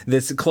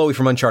 This is Chloe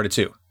from Uncharted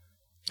 2.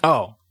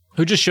 Oh,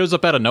 who just shows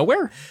up out of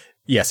nowhere?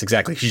 Yes,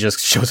 exactly. She just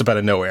shows up out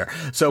of nowhere.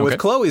 So with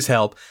Chloe's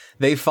help,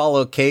 they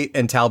follow Kate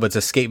and Talbot's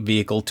escape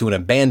vehicle to an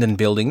abandoned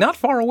building not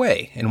far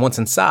away. And once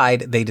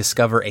inside, they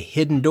discover a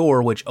hidden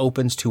door which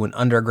opens to an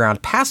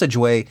underground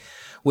passageway,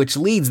 which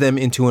leads them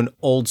into an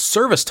old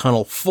service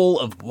tunnel full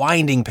of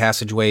winding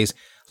passageways,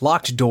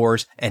 locked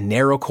doors, and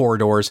narrow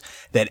corridors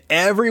that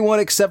everyone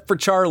except for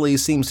Charlie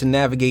seems to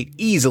navigate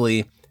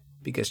easily,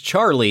 because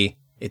Charlie,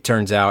 it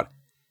turns out,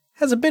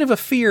 has a bit of a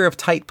fear of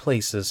tight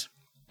places.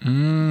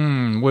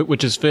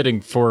 Which is fitting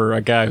for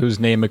a guy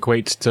whose name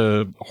equates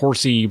to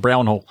horsey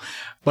brown hole.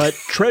 But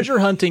treasure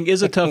hunting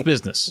is a tough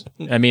business.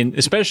 I mean,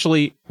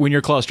 especially when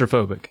you're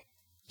claustrophobic.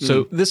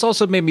 So this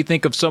also made me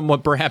think of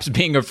someone perhaps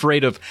being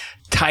afraid of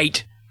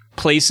tight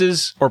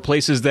places or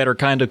places that are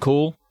kind of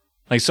cool.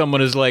 Like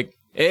someone is like,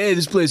 hey,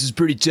 this place is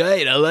pretty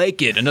tight. I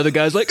like it. Another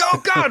guy's like,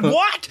 oh, God,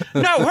 what?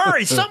 No,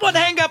 hurry. Someone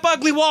hang up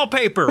ugly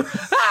wallpaper.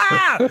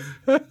 Ah!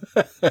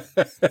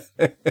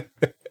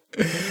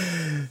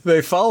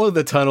 They follow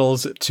the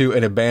tunnels to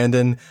an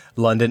abandoned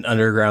London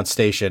Underground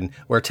station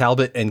where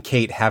Talbot and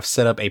Kate have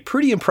set up a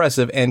pretty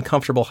impressive and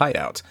comfortable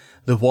hideout.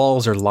 The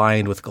walls are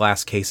lined with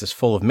glass cases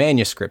full of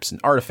manuscripts and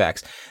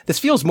artifacts. This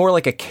feels more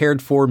like a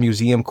cared-for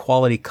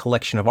museum-quality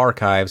collection of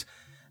archives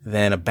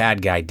than a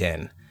bad guy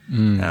den.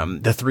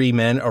 The three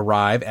men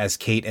arrive as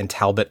Kate and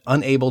Talbot,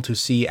 unable to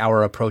see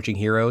our approaching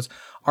heroes,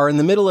 are in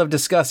the middle of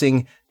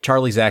discussing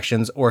Charlie's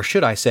actions, or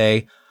should I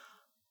say,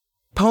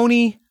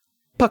 Pony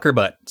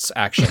Puckerbutts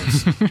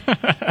actions.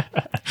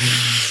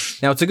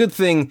 Now, it's a good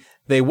thing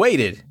they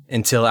waited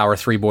until our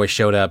three boys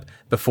showed up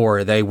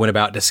before they went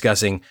about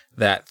discussing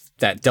that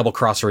double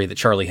crossery that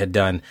Charlie had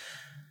done.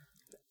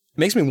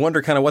 Makes me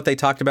wonder kind of what they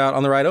talked about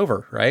on the ride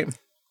over, right?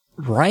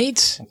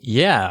 Right?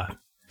 Yeah.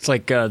 It's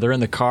like they're in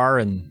the car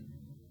and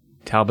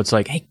Talbot's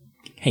like,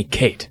 hey,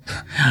 Kate,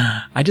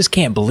 I just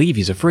can't believe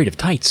he's afraid of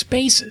tight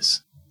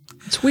spaces.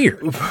 It's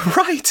weird.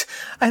 Right.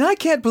 And I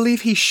can't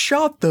believe he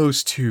shot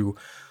those two.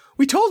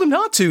 We told him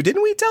not to,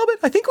 didn't we, Talbot?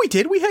 I think we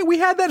did. We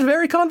had that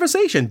very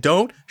conversation.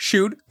 Don't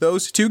shoot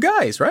those two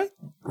guys, right?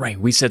 Right.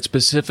 We said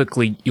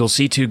specifically, you'll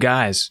see two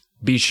guys.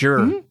 Be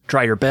sure.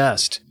 Try your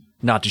best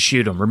not to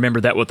shoot them.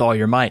 Remember that with all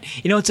your might.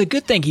 It's a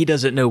good thing he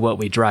doesn't know what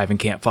we drive and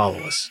can't follow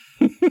us.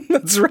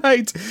 That's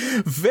right.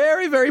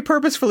 Very, very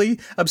purposefully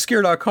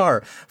obscured our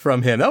car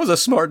from him. That was a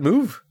smart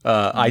move.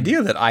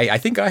 Idea that I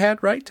think I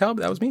had, right,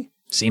 Talbot? That was me.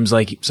 Seems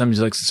like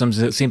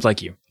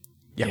you.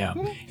 Yeah.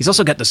 He's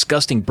also got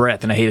disgusting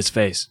breath, and I hate his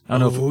face. I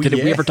don't know. Did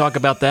we ever talk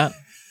about that?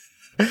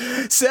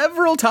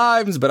 Several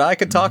times, but I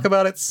could talk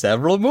about it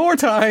several more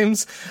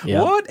times.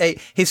 Yeah.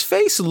 His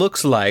face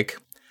looks like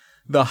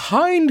the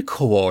hind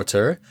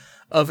quarter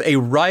of a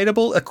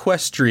rideable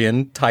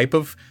equestrian type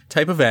of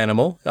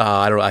animal.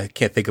 I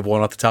can't think of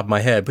one off the top of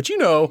my head, but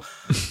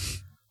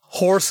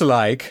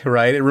horse-like,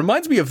 right? It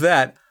reminds me of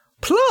that.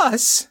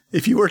 Plus,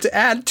 if you were to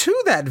add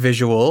to that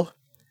visual,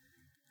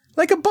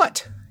 like a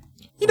butt,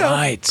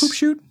 right. Poop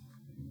shoot.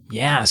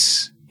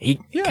 Yes, he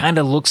kind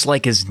of looks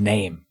like his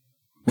name,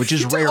 which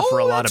is rare for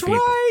a lot of people.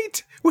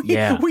 Right.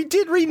 We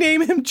did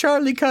rename him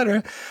Charlie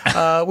Cutter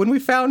when we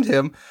found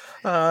him.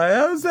 We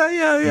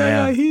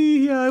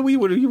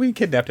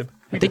kidnapped him.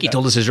 I think he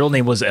told us his real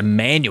name was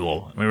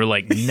Emmanuel. We were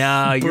like,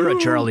 "Nah, you're a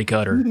Charlie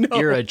Cutter. No,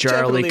 you're a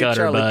Charlie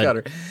Cutter, bud.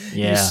 Cutter.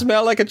 Yeah. You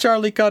smell like a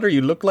Charlie Cutter.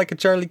 You look like a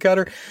Charlie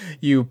Cutter.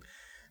 You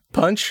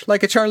punch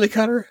like a Charlie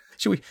Cutter."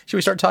 Should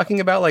we start talking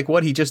about like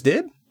what he just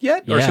did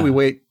yet, or should we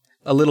wait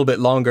a little bit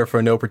longer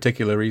for no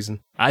particular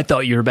reason? I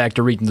thought you were back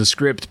to reading the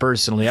script.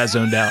 Personally, I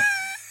zoned out.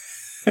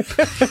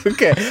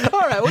 Okay, all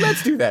right. Well,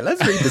 let's do that.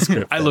 Let's read the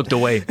script. I looked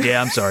away.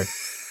 Yeah, I'm sorry.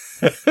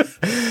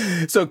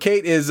 So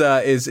Kate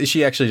is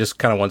she actually just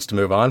kind of wants to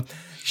move on.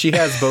 She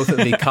has both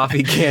the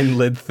coffee can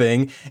lid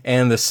thing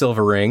and the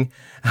silver ring.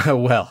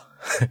 Well,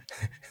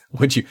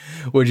 would you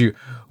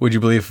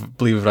believe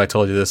if I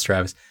told you this,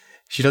 Travis?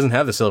 She doesn't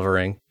have the silver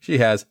ring. She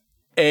has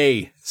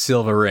a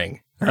silver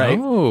ring, right?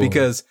 Oh.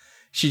 Because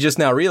she just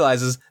now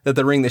realizes that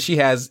the ring that she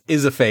has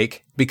is a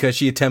fake because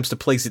she attempts to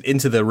place it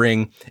into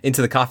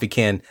the coffee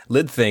can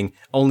lid thing,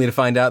 only to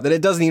find out that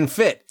it doesn't even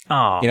fit.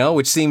 Oh.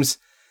 Which seems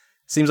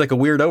like a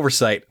weird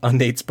oversight on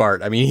Nate's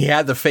part. I mean, he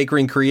had the fake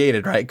ring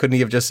created, right? Couldn't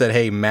he have just said,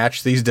 "Hey,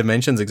 match these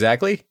dimensions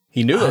exactly"?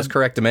 He knew those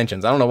correct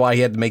dimensions. I don't know why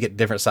he had to make it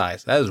different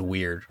size. That is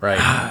weird,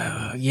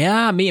 right?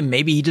 Yeah, I mean,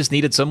 maybe he just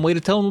needed some way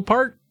to tell them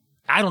apart.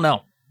 I don't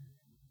know.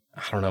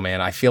 I don't know, man.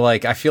 I feel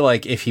like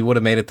if he would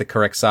have made it the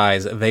correct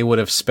size, they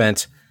wouldn't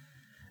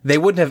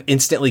have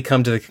instantly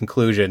come to the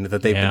conclusion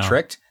that they've been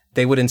tricked.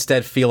 They would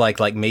instead feel like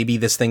maybe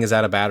this thing is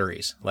out of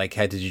batteries. Like,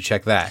 hey, did you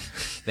check that?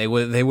 They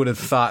would have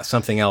thought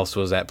something else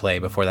was at play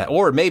before that.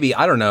 Or maybe,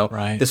 I don't know,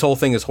 this whole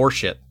thing is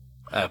horseshit.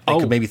 They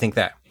could maybe think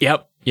that.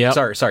 Yep.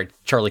 Sorry,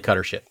 Charlie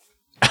Cutter shit.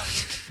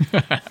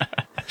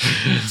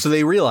 So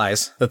they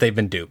realize that they've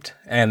been duped,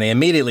 and they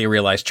immediately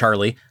realize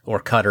Charlie, or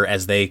Cutter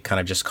as they kind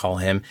of just call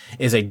him,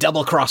 is a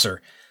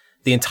double-crosser.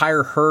 The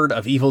entire herd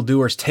of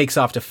evildoers takes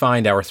off to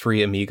find our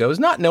three amigos,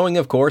 not knowing,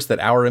 of course, that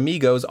our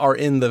amigos are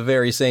in the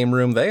very same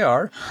room they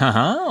are.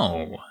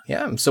 Oh.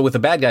 Yeah, so with the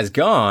bad guys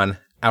gone,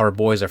 our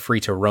boys are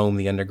free to roam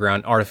the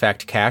underground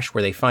artifact cache,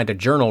 where they find a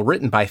journal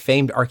written by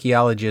famed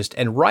archaeologist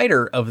and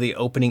writer of the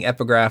opening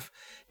epigraph,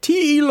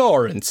 T.E.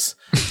 Lawrence,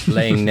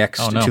 laying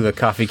next to the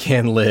coffee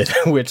can lid,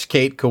 which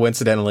Kate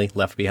coincidentally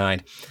left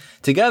behind.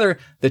 Together,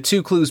 the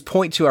two clues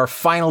point to our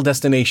final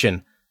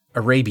destination,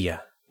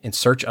 Arabia, in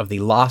search of the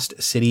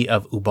lost city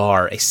of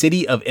Ubar, a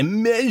city of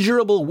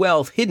immeasurable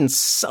wealth hidden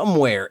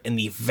somewhere in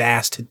the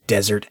vast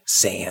desert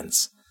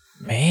sands.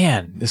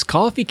 Man, this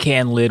coffee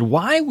can lid,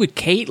 why would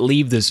Kate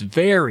leave this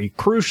very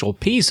crucial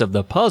piece of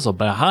the puzzle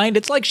behind?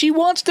 It's like she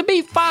wants to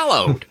be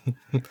followed.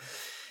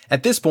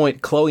 At this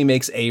point, Chloe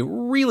makes a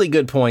really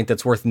good point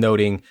that's worth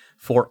noting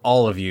for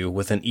all of you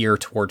with an ear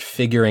toward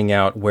figuring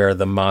out where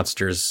the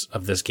monsters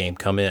of this game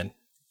come in.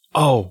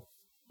 Oh,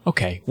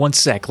 okay. 1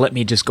 sec. Let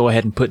me just go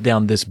ahead and put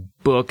down this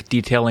book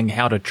detailing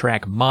how to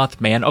track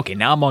Mothman. Okay,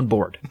 now I'm on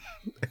board.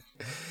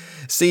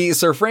 See,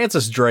 Sir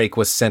Francis Drake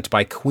was sent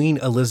by Queen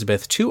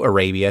Elizabeth to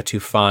Arabia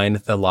to find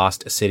the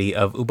lost city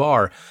of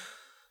Ubar.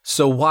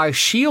 So why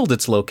shield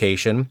its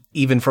location,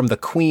 even from the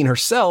Queen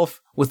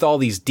herself, with all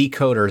these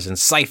decoders and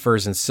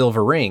ciphers and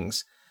silver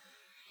rings?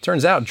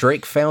 Turns out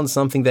Drake found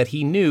something that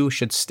he knew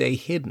should stay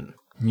hidden.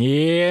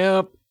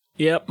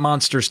 Yep,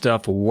 monster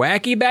stuff.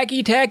 Wacky,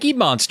 backy, tacky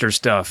monster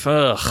stuff.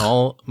 Ugh.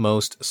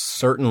 Almost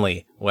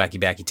certainly wacky,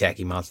 backy,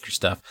 tacky monster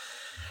stuff.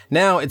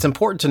 Now, it's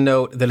important to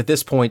note that at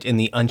this point in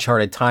the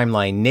Uncharted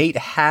timeline, Nate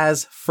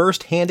has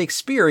first-hand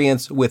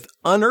experience with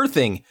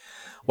unearthing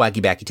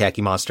wacky, backy,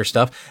 tacky monster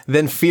stuff,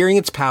 then fearing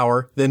its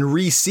power, then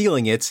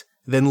resealing it,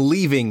 then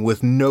leaving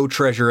with no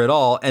treasure at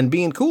all, and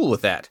being cool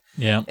with that.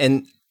 Yeah.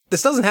 And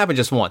this doesn't happen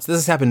just once. This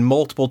has happened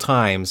multiple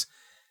times,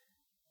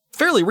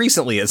 fairly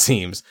recently, it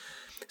seems.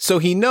 So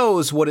he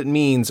knows what it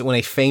means when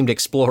a famed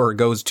explorer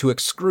goes to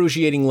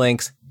excruciating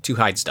lengths to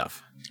hide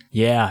stuff.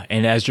 Yeah,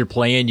 and as you're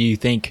playing, you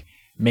think,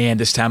 man,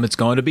 this time it's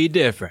going to be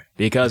different.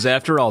 Because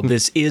after all,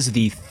 this is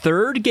the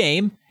third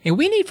game, and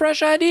we need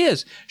fresh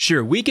ideas.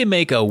 Sure, we can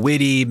make a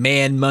witty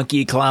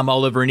man-monkey climb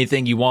all over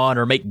anything you want,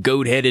 or make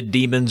goat-headed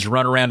demons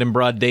run around in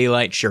broad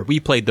daylight. Sure, we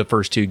played the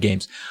first two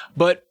games.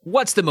 But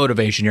what's the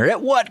motivation here?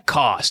 At what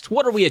cost?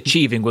 What are we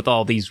achieving with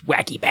all these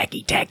wacky,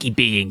 backy, tacky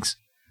beings?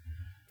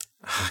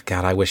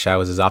 God, I wish I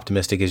was as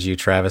optimistic as you,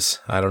 Travis.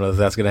 I don't know if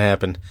that's going to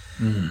happen.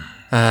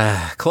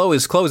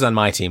 Chloe's on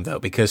my team, though,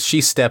 because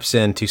she steps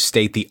in to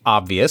state the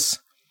obvious,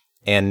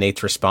 and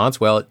Nate's response,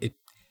 well, it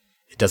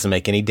doesn't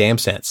make any damn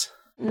sense.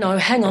 No,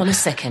 hang on a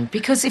second,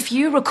 because if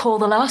you recall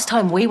the last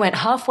time we went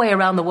halfway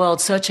around the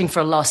world searching for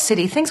a lost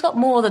city, things got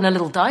more than a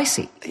little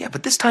dicey. Yeah,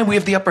 but this time we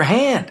have the upper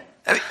hand.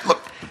 I mean,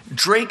 look,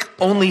 Drake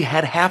only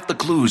had half the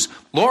clues.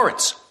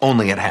 Lawrence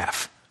only had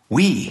half.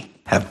 We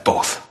have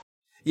both.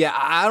 Yeah,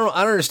 I don't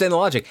understand the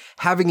logic.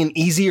 Having an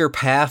easier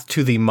path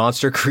to the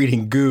monster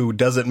creating goo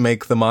doesn't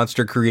make the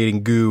monster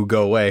creating goo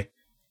go away.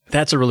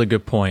 That's a really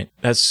good point.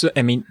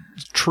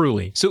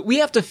 Truly. So we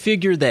have to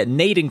figure that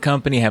Nate and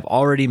company have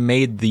already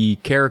made the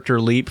character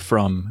leap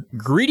from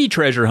greedy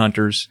treasure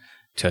hunters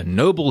to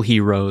noble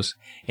heroes,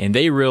 and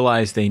they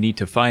realize they need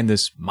to find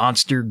this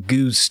monster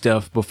goo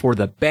stuff before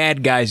the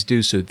bad guys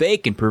do so they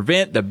can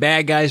prevent the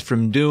bad guys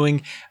from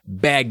doing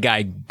bad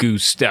guy goo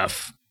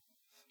stuff.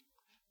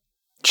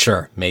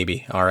 Sure,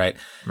 maybe. All right.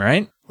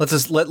 Right?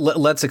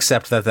 Let's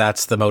accept that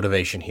that's the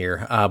motivation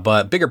here.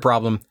 But bigger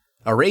problem,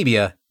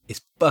 Arabia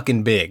is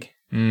fucking big.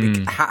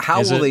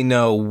 How will they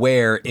know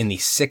where in the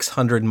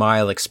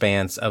 600-mile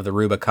expanse of the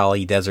Ruba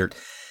Kali Desert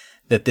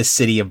that this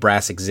city of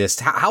brass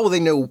exists? How will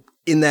they know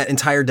in that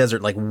entire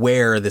desert, like,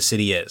 where the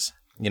city is?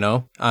 You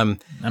know?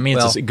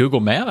 It's a Google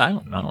map. I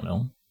don't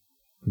know.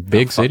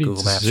 Big city.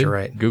 Google Maps, you're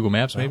right. Google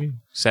Maps, maybe?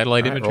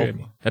 Satellite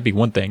imagery. That'd be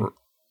one thing.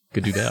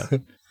 Could do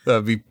that.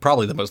 That'd be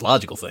probably the most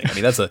logical thing. I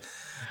mean,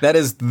 that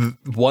is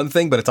one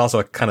thing, but it's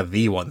also kind of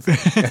the one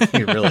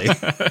thing. Really.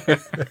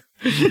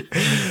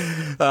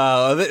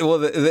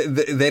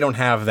 They don't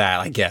have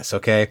that, I guess.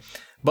 Okay.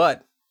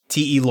 But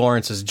T.E.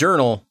 Lawrence's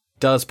journal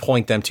does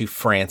point them to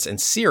France and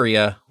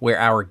Syria, where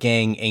our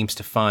gang aims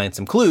to find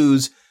some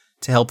clues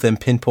to help them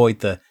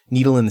pinpoint the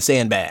needle in the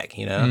sandbag,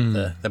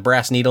 the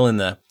brass needle in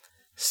the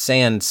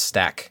sand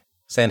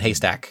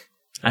haystack.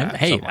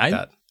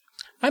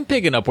 I'm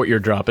picking up what you're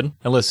dropping,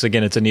 unless,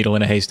 again, it's a needle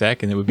in a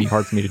haystack, and it would be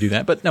hard for me to do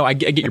that. But no, I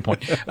get your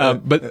point.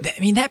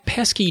 That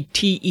pesky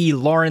T.E.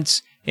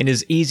 Lawrence and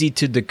his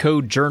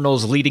easy-to-decode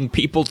journals leading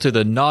people to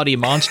the naughty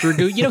monster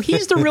goo,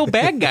 he's the real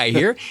bad guy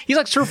here. He's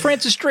like Sir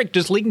Francis Drake,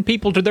 just leading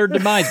people to their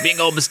demise,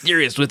 being all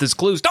mysterious with his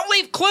clues. Don't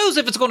leave clues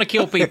if it's going to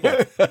kill people.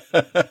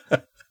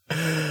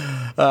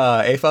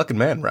 A fucking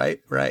man, right?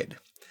 Right.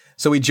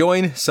 So we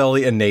join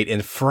Sully and Nate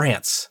in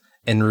France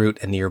en route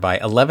a nearby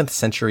 11th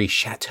century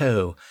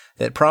chateau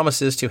that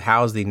promises to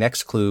house the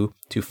next clue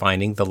to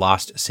finding the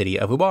lost city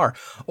of Ubar,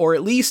 or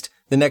at least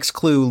the next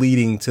clue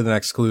leading to the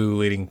next clue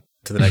leading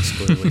to the next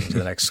clue leading to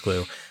the next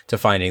clue to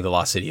finding the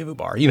lost city of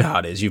Ubar. You know how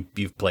it is.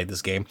 You've played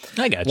this game.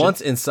 I got you.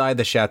 Once inside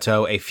the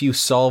chateau, a few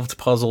solved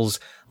puzzles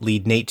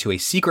lead Nate to a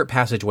secret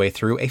passageway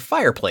through a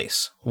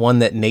fireplace, one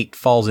that Nate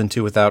falls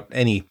into without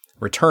any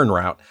return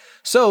route.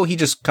 So he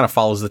just kind of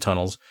follows the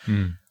tunnels.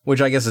 Which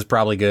I guess is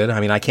probably good. I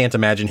mean, I can't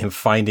imagine him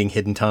finding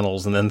hidden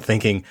tunnels and then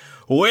thinking,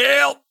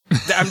 well,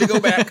 time to go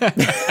back.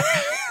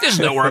 This is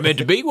not where I'm meant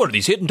to be. What are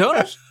these hidden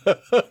tunnels?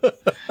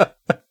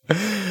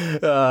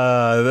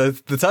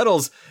 The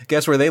tunnels,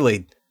 guess where they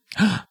lead?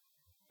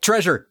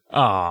 Treasure.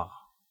 No,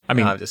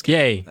 I'm just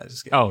kidding. Yay.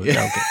 Oh,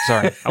 okay.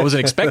 Sorry. I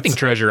wasn't expecting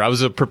treasure. I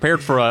was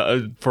prepared for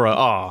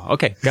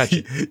okay.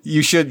 Gotcha.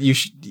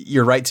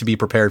 You're right to be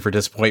prepared for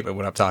disappointment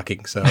when I'm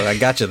talking. So I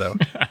got you though.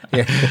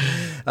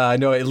 Yeah.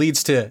 No, it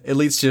leads to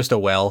just a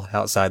well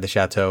outside the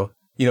chateau.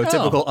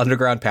 Typical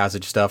underground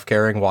passage stuff,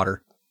 carrying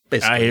water.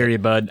 Basically. I hear you,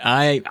 bud.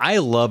 I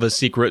love a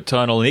secret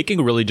tunnel, and it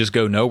can really just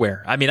go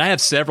nowhere. I mean, I have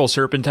several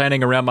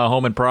serpentining around my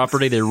home and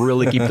property. They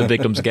really keep the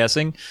victims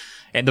guessing,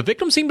 and the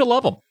victims seem to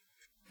love them.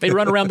 They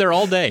run around there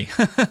all day.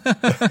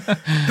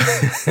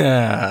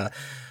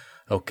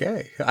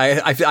 Okay.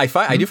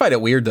 I do find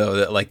it weird though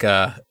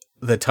that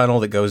the tunnel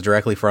that goes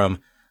directly from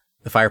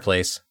the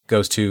fireplace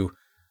goes to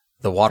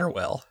the water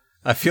well.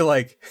 I feel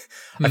like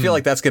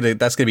that's gonna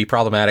be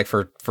problematic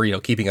for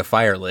keeping a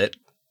fire lit.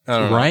 I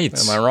don't know. Right.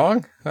 Am I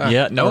wrong? Yeah. No.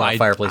 I don't know how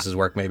fireplaces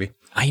work. Maybe.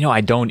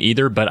 I don't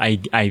either. But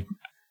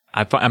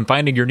I'm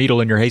finding your needle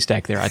in your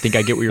haystack there. I think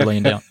I get what you're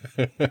laying down.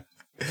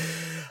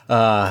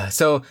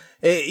 So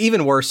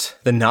even worse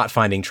than not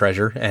finding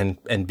treasure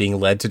and being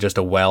led to just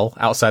a well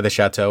outside the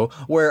chateau,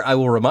 where I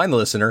will remind the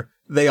listener,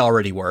 they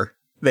already were.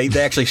 They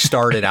actually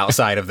started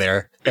outside of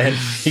there, and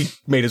he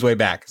made his way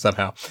back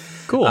somehow.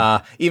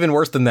 Cool. Even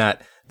worse than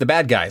that, the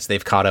bad guys,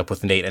 they've caught up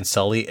with Nate and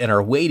Sully and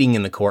are waiting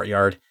in the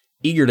courtyard,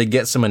 eager to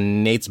get some of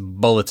Nate's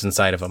bullets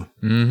inside of them.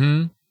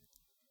 Mm-hmm.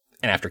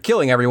 And after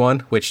killing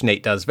everyone, which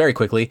Nate does very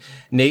quickly,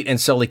 Nate and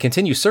Sully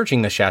continue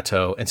searching the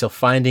chateau until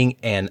finding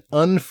an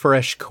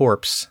unfresh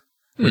corpse,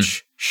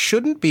 which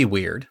shouldn't be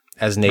weird,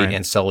 as Nate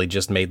and Sully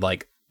just made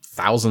like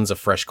thousands of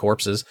fresh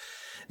corpses.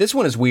 This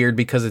one is weird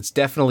because it's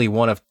definitely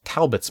one of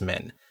Talbot's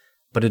men,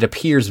 but it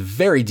appears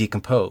very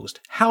decomposed.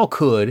 How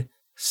could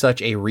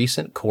such a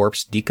recent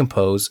corpse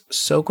decompose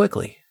so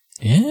quickly?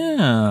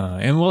 Yeah,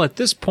 and well, at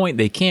this point,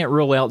 they can't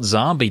rule out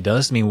zombie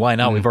dust. I mean, why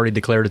not? We've already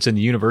declared it's in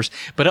the universe.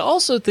 But I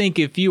also think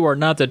if you are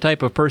not the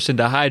type of person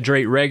to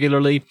hydrate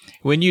regularly,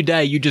 when you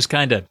die, you just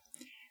kind of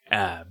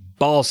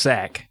ball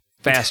sack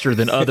faster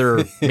than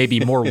other, maybe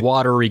more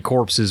watery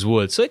corpses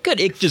would. So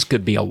it just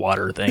could be a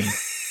water thing.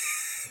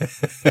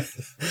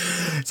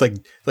 It's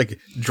like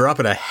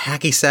dropping a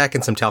hacky sack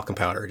and some talcum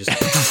powder.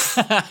 Just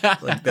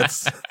like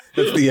that's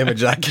the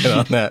image I get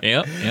on that.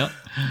 Yep.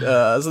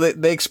 So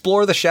they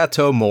explore the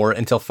chateau more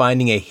until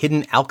finding a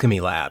hidden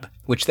alchemy lab,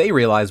 which they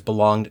realize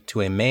belonged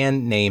to a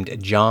man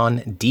named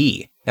John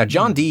Dee. Now,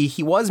 John Dee,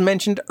 he was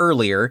mentioned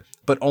earlier,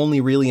 but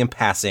only really in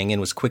passing and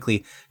was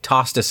quickly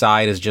tossed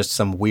aside as just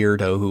some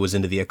weirdo who was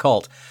into the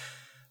occult.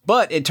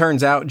 But it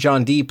turns out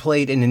John Dee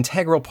played an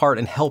integral part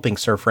in helping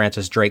Sir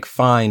Francis Drake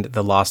find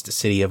the lost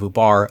city of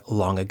Ubar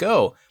long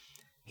ago.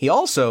 He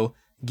also,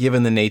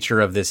 given the nature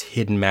of this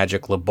hidden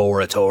magic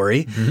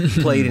laboratory,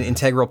 played an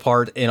integral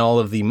part in all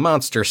of the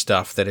monster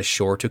stuff that is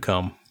sure to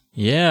come.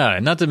 Yeah,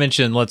 and not to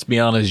mention, let's be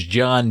honest,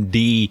 John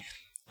Dee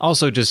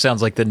also just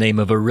sounds like the name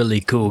of a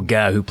really cool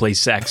guy who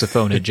plays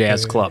saxophone at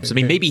jazz clubs. I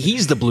mean, maybe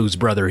he's the blues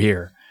brother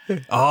here.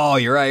 Oh,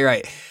 you're right, you're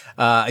right.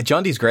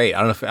 John Dee's great.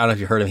 I don't know if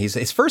you heard him.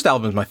 His first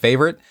album is my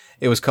favorite.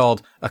 It was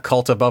called A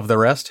Cult Above the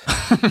Rest. Oh,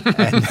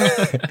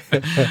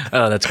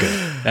 that's good.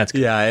 That's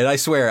good. Yeah, and I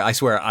swear,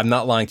 I'm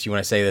not lying to you when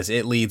I say this.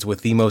 It leads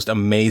with the most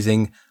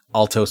amazing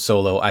alto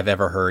solo I've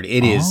ever heard.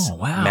 It is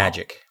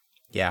magic.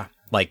 Yeah,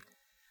 like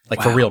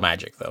for real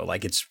magic though.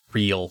 Like it's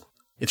real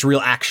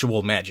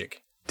actual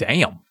magic.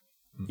 Damn.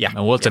 Yeah.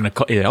 And what's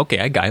okay,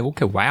 I got it.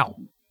 Okay, wow.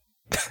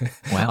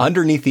 Wow.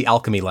 Underneath the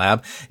alchemy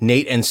lab,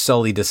 Nate and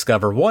Sully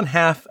discover one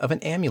half of an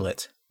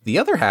amulet. The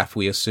other half,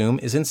 we assume,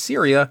 is in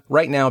Syria,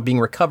 right now being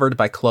recovered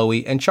by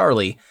Chloe and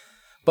Charlie.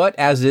 But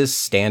as is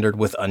standard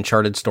with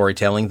Uncharted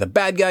storytelling, the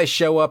bad guys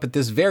show up at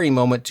this very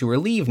moment to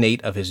relieve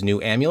Nate of his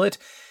new amulet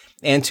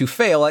and to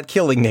fail at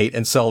killing Nate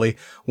and Sully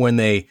when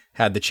they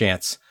had the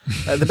chance.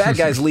 The bad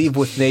guys leave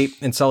with Nate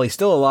and Sully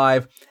still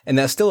alive, and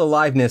that still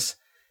aliveness,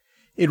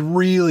 it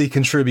really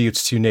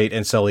contributes to Nate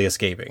and Sully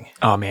escaping.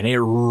 Oh, man, it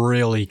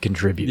really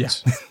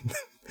contributes. Yeah.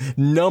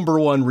 Number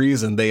one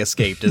reason they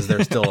escaped is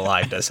they're still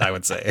aliveness, I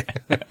would say.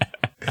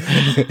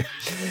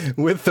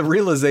 With the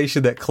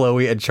realization that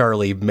Chloe and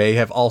Charlie may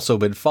have also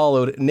been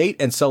followed, Nate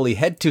and Sully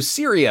head to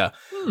Syria,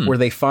 where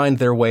they find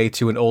their way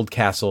to an old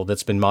castle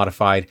that's been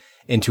modified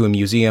into a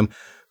museum.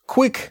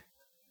 Quick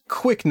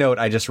note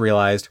I just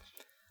realized.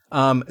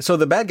 So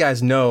the bad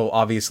guys know,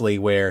 obviously,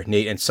 where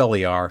Nate and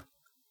Sully are.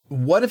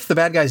 What if the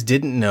bad guys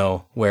didn't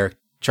know where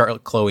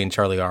Chloe and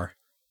Charlie are?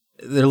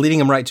 They're leading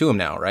them right to him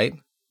now, right?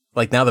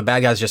 Like now the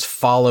bad guys just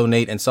follow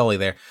Nate and Sully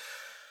there.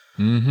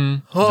 Mm-hmm.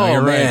 Oh,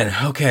 no, man.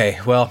 Right. Okay.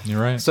 Well,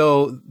 you're right.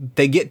 So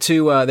they get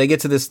to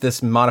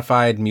this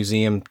modified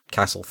museum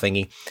castle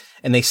thingy,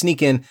 and they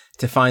sneak in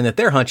to find that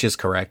their hunch is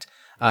correct.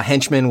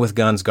 Henchmen with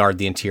guns guard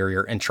the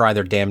interior and try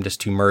their damnedest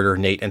to murder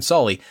Nate and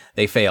Sully.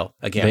 They fail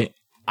again.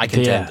 I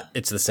contend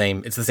it's the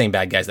same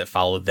bad guys that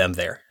followed them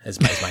there, is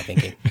my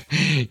thinking.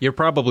 You're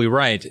probably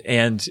right.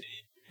 And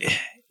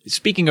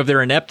speaking of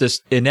their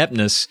ineptness, Nate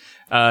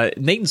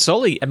and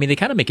Sully, I mean, they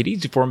kind of make it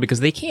easy for them because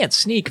they can't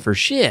sneak for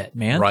shit,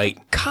 man. Right.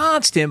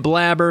 Constant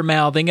blabber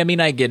mouthing. I mean,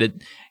 I get it.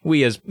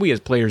 We as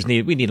players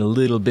need a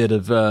little bit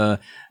of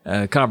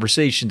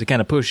conversation to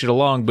kind of push it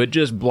along, but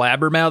just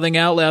blabber mouthing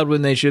out loud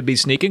when they should be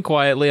sneaking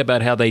quietly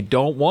about how they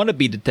don't want to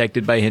be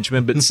detected by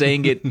henchmen, but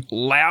saying it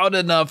loud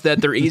enough that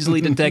they're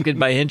easily detected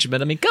by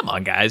henchmen. I mean, come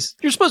on, guys.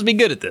 You're supposed to be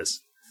good at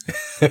this.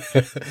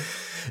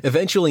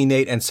 Eventually,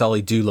 Nate and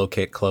Sully do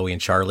locate Chloe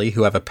and Charlie,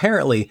 who have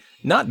apparently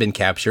not been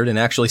captured and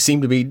actually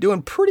seem to be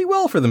doing pretty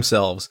well for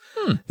themselves.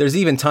 There's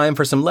even time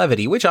for some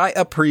levity, which I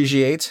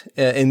appreciate.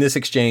 In this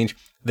exchange,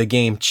 the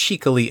game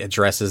cheekily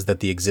addresses that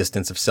the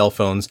existence of cell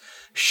phones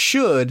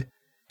should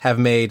have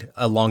made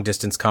a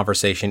long-distance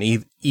conversation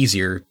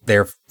easier,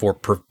 therefore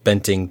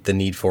preventing the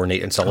need for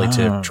Nate and Sully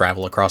to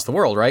travel across the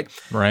world, right?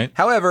 Right.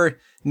 However,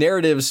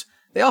 narratives,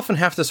 they often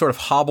have to sort of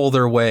hobble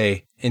their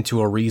way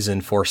into a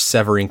reason for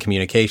severing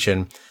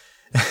communication.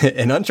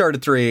 And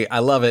Uncharted 3, I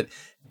love it,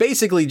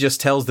 basically just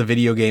tells the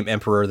video game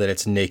emperor that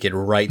it's naked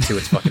right to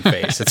its fucking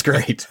face. It's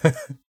great.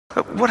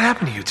 What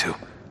happened to you two?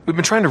 We've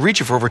been trying to reach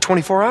you for over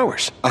 24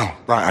 hours. Oh,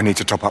 right, I need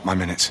to top up my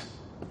minutes.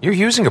 You're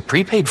using a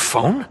prepaid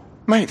phone?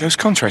 Mate, those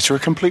contracts are a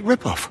complete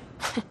rip-off.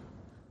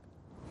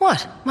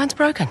 What? Mine's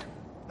broken.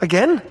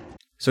 Again?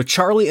 So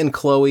Charlie and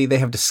Chloe, they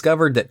have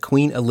discovered that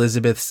Queen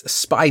Elizabeth's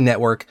spy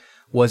network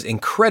was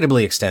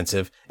incredibly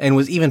extensive and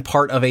was even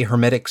part of a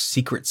hermetic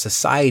secret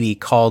society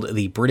called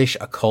the British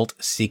Occult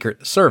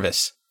Secret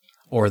Service,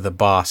 or the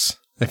BOSS.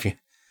 If you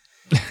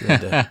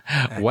had to,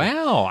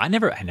 Wow, I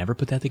never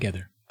put that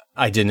together.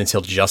 I didn't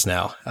until just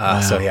now.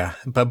 So yeah,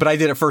 but I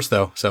did it first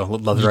though. So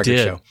love the record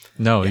show.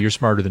 No, you're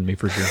smarter than me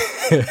for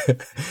sure.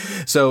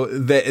 So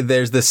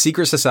there's the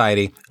secret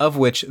society of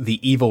which the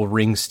evil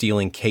ring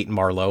stealing Kate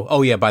Marlowe.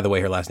 Oh yeah, by the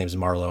way, her last name is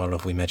Marlowe. I don't know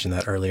if we mentioned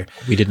that earlier.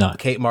 We did not.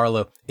 Kate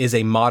Marlowe is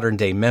a modern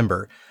day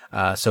member.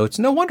 So it's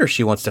no wonder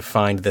she wants to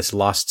find this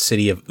lost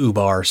city of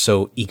Ubar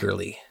so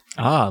eagerly.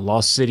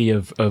 Lost city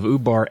of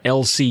Ubar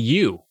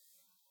LCU.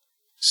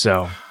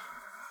 So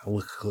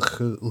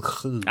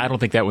I don't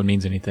think that one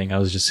means anything. I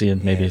was just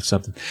seeing maybe it's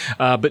something.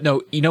 But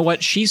no, you know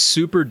what? She's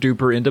super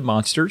duper into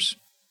monsters.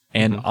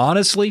 And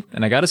honestly,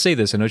 and I got to say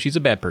this, I know she's a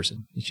bad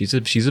person. She's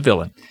a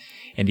villain.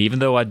 And even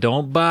though I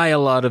don't buy a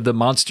lot of the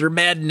monster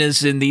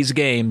madness in these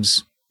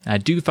games, I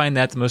do find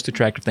that the most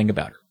attractive thing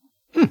about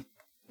her.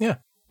 Yeah,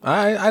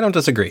 I don't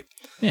disagree.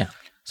 Yeah.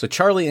 So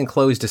Charlie and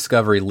Chloe's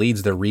discovery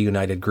leads the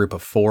reunited group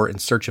of four in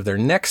search of their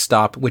next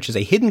stop, which is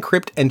a hidden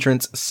crypt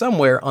entrance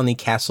somewhere on the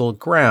castle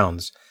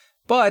grounds.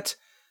 But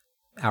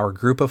our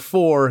group of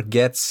 4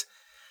 gets,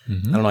 I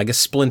don't know, I guess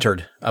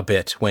splintered a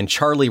bit when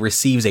Charlie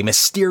receives a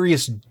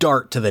mysterious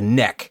dart to the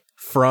neck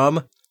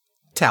from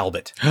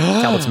Talbot.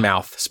 Talbot's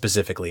mouth,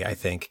 specifically, I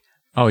think.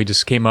 Oh, he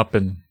just came up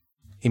and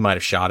He might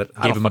have shot it.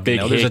 gave him a big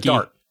There's a hickey?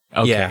 dart.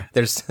 Okay. Yeah,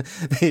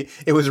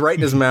 it was right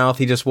in his mouth.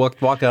 He just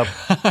walked up.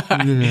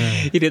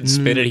 He didn't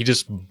spit it. He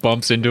just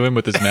bumps into him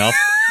with his mouth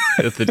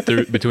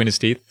between his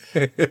teeth,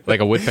 like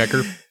a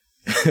woodpecker.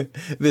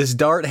 This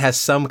dart has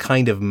some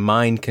kind of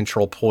mind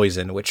control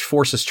poison, which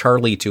forces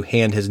Charlie to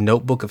hand his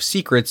notebook of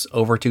secrets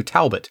over to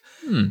Talbot.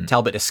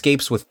 Talbot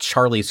escapes with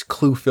Charlie's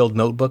clue-filled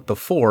notebook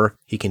before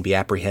he can be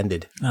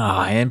apprehended.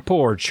 Ah, and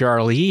poor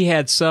Charlie. He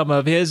had some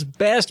of his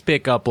best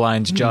pickup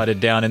lines jotted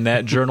down in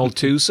that journal,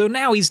 too, so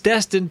now he's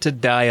destined to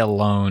die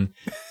alone.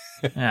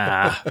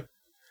 Ah.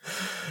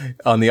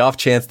 On the off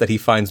chance that he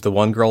finds the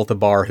one girl at the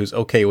bar who's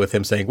okay with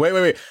him saying,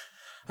 wait,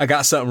 I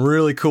got something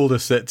really cool to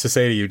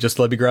say to you. Just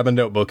let me grab a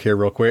notebook here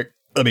real quick.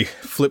 Let me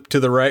flip to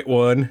the right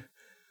one.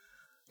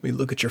 Let me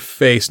look at your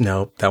face.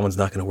 No, that one's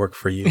not going to work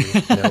for you.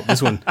 No,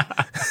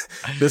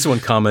 this one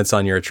comments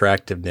on your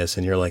attractiveness,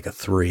 and you're like a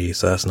 3,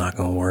 so that's not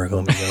going to work.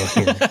 Let me go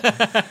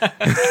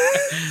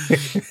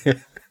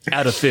here.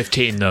 Out of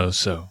 15, though,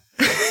 so.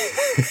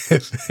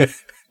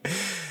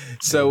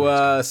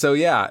 So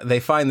yeah, they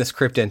find this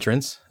crypt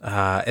entrance,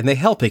 and they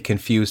help a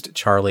confused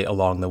Charlie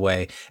along the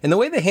way. And the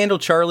way they handle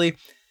Charlie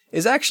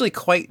is actually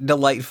quite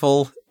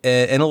delightful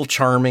and a little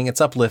charming.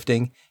 It's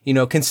uplifting,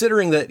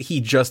 considering that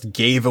he just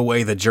gave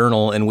away the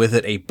journal and with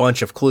it a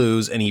bunch of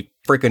clues, and he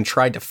freaking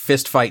tried to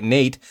fist fight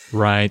Nate.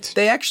 Right.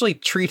 They actually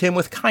treat him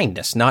with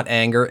kindness, not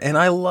anger, and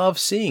I love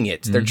seeing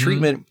it. Their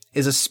treatment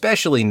is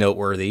especially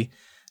noteworthy.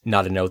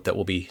 Not a note that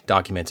will be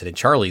documented in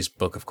Charlie's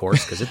book, of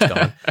course, because it's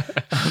gone.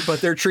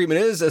 But their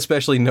treatment is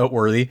especially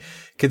noteworthy,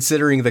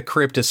 considering the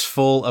crypt is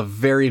full of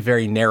very,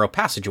 very narrow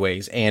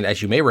passageways. And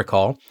as you may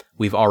recall,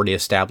 we've already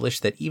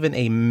established that even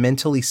a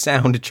mentally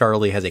sound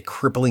Charlie has a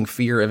crippling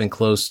fear of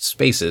enclosed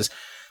spaces.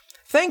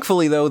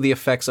 Thankfully, though, the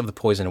effects of the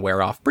poison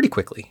wear off pretty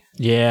quickly.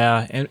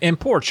 Yeah, and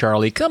poor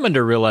Charlie, coming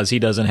to realize he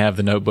doesn't have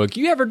the notebook.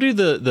 You ever do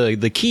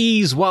the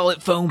keys,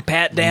 wallet, phone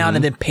pat down,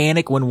 and then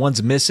panic when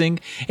one's missing?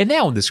 And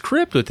now in this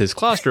crypt with his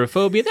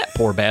claustrophobia, that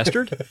poor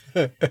bastard.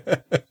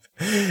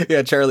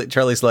 Yeah,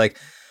 Charlie's like,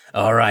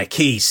 all right,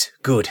 keys,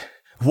 good.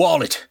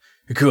 Wallet,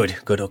 good.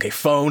 Okay,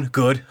 phone,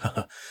 good.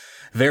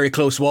 Very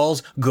close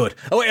walls, good.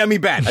 Oh, wait, I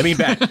mean bad.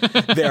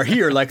 They're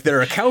here like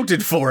they're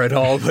accounted for it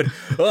all, but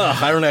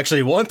I don't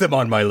actually want them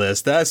on my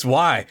list. That's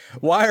why.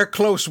 Why are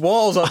close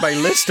walls on my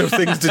list of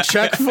things to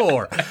check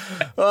for?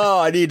 Oh,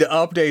 I need to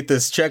update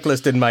this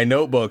checklist in my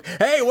notebook.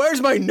 Hey, where's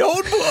my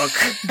notebook?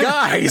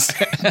 Guys,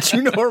 do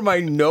you know where my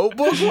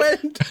notebook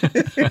went?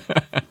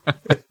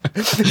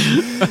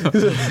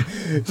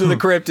 So the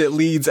crypt, it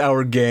leads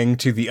our gang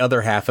to the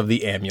other half of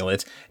the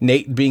amulet.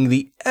 Nate, being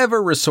the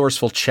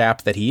ever-resourceful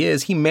chap that he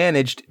is, he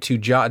managed to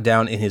jot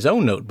down in his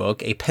own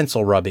notebook a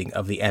pencil rubbing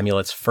of the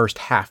amulet's first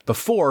half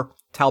before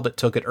Talbot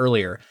took it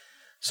earlier.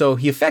 So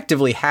he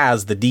effectively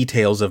has the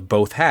details of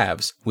both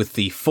halves. With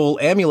the full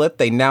amulet,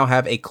 they now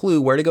have a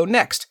clue where to go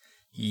next.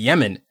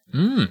 Yemen.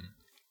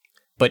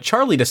 But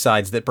Charlie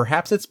decides that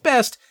perhaps it's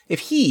best if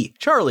he,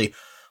 Charlie,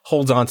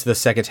 holds on to the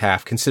second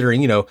half,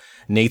 considering,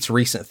 Nate's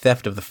recent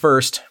theft of the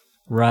first.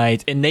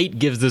 Right, and Nate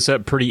gives this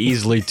up pretty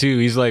easily, too.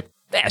 He's like,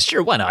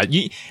 sure, why not?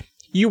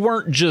 You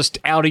weren't just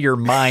out of your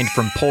mind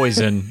from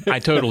poison. I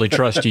totally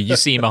trust you. You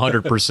seem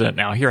 100%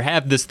 now. Here,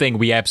 have this thing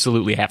we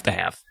absolutely have to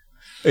have.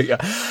 Yeah,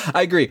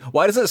 I agree.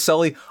 Why doesn't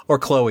Sully or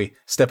Chloe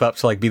step up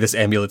to be this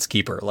amulet's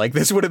keeper?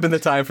 This would have been the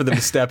time for them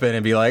to step in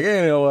and be like,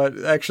 hey, you know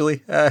what?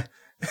 Actually, the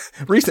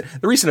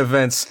recent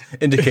events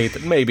indicate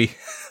that maybe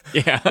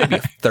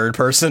a third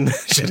person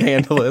should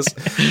handle this.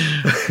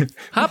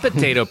 Hot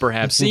potato,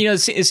 perhaps.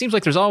 It seems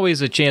like there's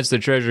always a chance the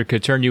treasure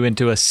could turn you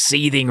into a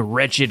seething,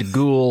 wretched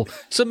ghoul.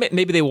 So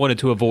maybe they wanted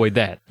to avoid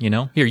that.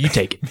 Here, you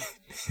take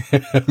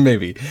it.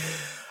 Maybe.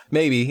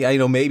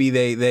 Maybe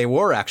they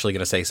were actually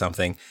going to say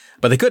something,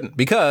 but they couldn't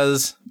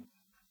because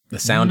the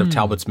sound of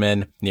Talbot's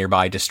men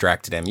nearby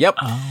distracted him. Yep,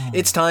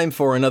 It's time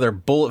for another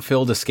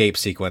bullet-filled escape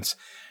sequence.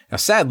 Now,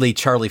 sadly,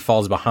 Charlie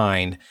falls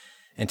behind,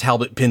 and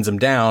Talbot pins him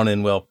down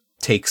and,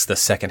 takes the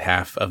second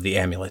half of the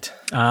amulet.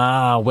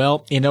 And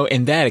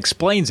that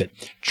explains it.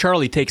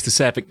 Charlie takes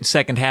the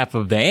second half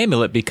of the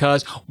amulet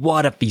because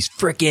what if he's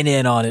freaking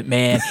in on it,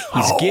 man?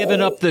 He's giving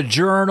up the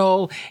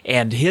journal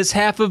and his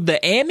half of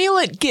the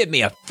amulet? Give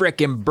me a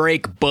freaking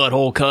break,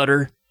 butthole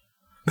cutter.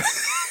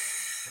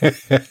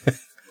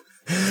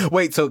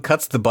 Wait, so it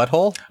cuts the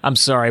butthole? I'm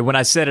sorry. When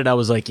I said it, I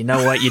was like, you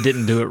know what? You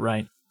didn't do it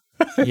right.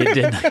 You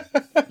did not.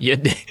 You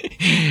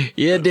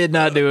did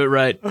not do it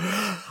right.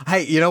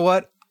 Hey, you know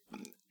what?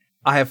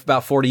 I have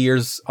about 40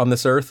 years on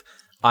this earth.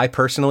 I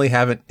personally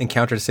haven't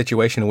encountered a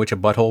situation in which a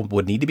butthole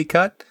would need to be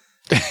cut,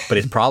 but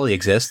it probably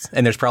exists,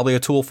 and there's probably a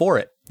tool for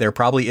it. There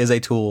probably is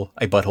a tool,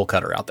 a butthole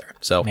cutter out there.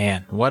 So,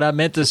 man, what I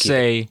meant to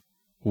say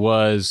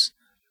was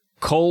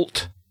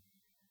Colt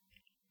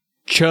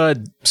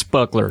Chud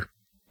Spuckler.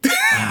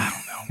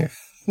 I don't know.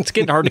 It's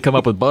getting hard to come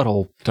up with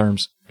butthole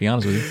terms, to be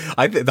honest with you.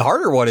 The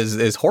harder one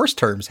is horse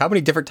terms. How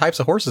many different types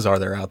of horses are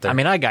there out there? I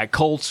mean, I got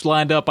colts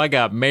lined up. I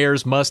got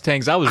mares,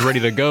 Mustangs. I was ready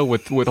to go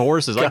with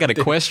horses. I got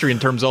equestrian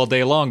terms all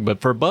day long.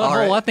 But for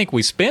butthole, I think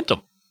we spent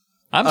them.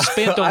 I'm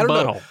spent on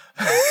butthole.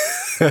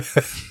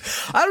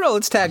 I don't know.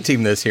 Let's tag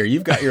team this here.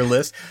 You've got your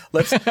list.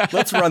 Let's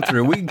run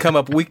through. We can come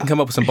up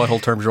with some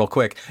butthole terms real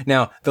quick.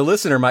 Now, the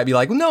listener might be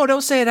like, "No,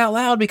 don't say it out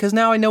loud because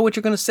now I know what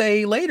you're going to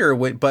say later."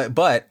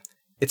 But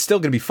it's still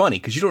going to be funny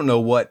because you don't know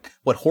what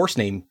horse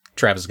name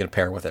Travis is going to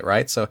pair with it,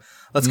 right? So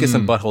let's get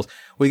some buttholes.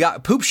 We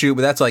got poop shoot,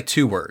 but that's like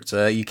 2 words.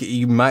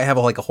 You might have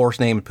a horse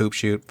name and poop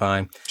shoot.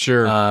 Fine.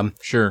 Sure.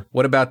 Sure.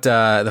 What about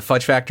the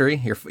fudge factory?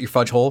 Your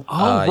fudge hole?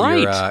 Oh,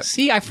 right.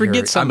 See, I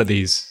forget some of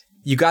these.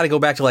 You got to go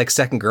back to like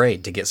 2nd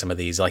grade to get some of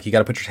these. Like you got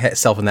to put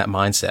yourself in that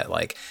mindset.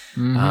 Like,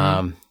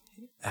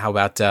 how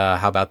about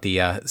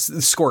the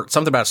squirt?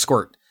 Something about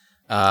squirt.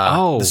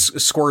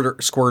 The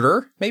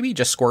squirter, maybe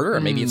just squirter,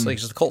 or maybe it's like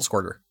just a Colt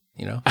squirter.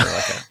 You know,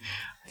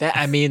 that.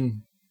 I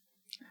mean,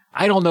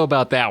 I don't know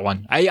about that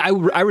one.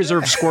 I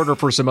reserve squirter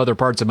for some other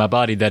parts of my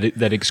body that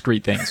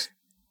excrete things.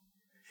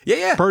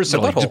 Yeah.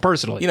 Personally, just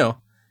personally, you know,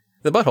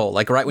 the butthole,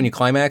 like right when you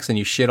climax and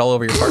you shit all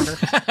over your partner.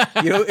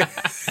 You know.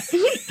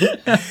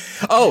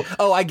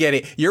 Oh, I get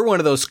it. You're one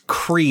of those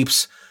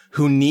creeps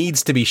who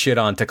needs to be shit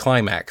on to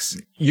climax.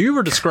 You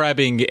were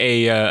describing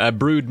a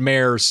brood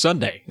mare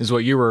sundae, is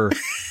what you were,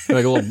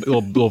 like a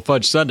little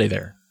fudge sundae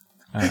there.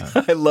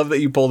 I love that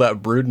you pulled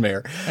out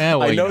broodmare.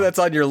 I know that's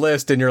on your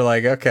list, and you're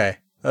like, okay,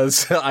 I'm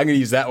going to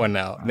use that one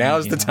now.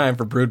 Now's the time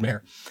for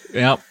broodmare.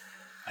 Yep.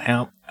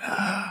 All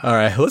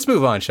right, let's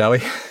move on, shall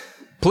we?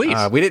 Please.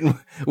 Just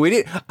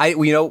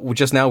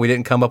now we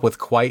didn't come up with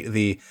quite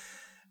the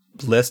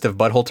list of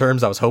butthole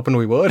terms I was hoping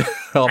we would.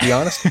 I'll be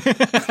honest.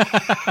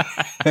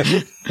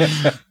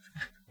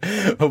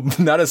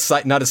 Not as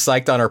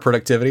psyched on our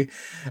productivity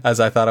as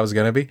I thought I was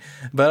going to be,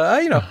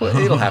 but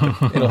it'll happen.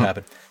 It'll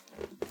happen.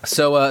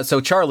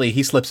 So Charlie,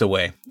 he slips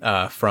away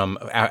from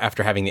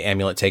after having the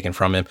amulet taken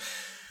from him,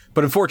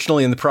 but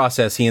unfortunately in the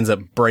process he ends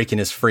up breaking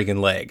his freaking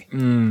leg.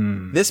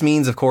 This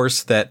means, of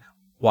course, that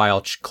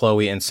while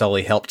Chloe and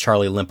Sully help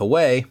Charlie limp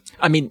away,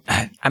 I mean,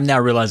 I'm now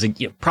realizing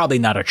probably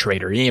not a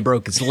traitor. He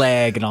broke his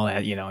leg and all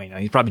that. You know,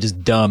 he's probably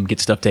just dumb,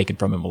 get stuff taken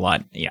from him a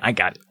lot. Yeah, I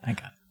got it.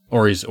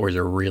 Or he's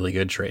a really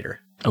good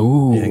traitor.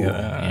 Ooh, you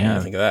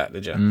didn't think of that,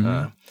 did you?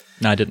 No,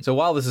 I didn't. So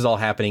while this is all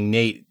happening,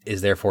 Nate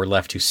is therefore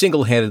left to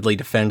single-handedly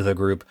defend the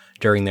group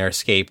during their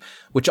escape,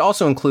 which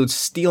also includes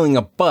stealing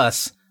a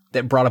bus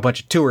that brought a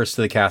bunch of tourists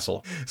to the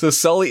castle. So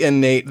Sully and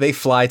Nate, they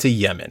fly to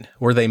Yemen,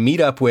 where they meet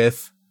up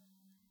with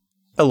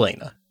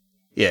Elena.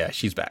 Yeah,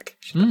 she's back.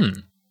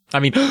 I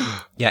mean,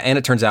 yeah, and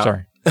it turns out,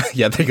 sorry.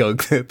 Yeah, there you go.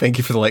 Thank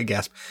you for the late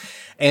gasp.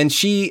 And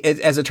she,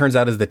 as it turns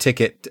out, is the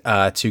ticket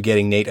to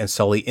getting Nate and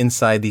Sully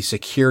inside the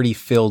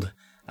security-filled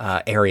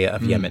area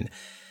of Yemen.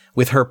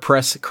 With her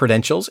press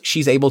credentials,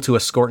 she's able to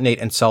escort Nate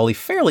and Sully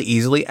fairly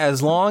easily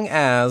as long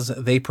as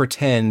they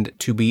pretend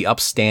to be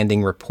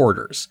upstanding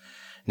reporters.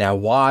 Now,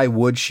 why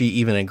would she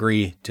even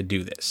agree to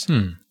do this?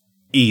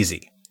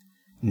 Easy.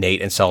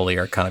 Nate and Sully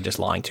are kind of just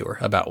lying to her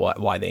about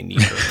why they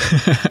need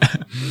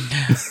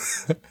her.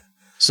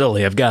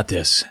 Sully, I've got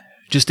this.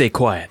 Just stay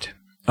quiet.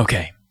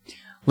 Okay.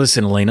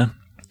 Listen, Elena.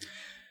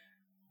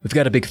 We've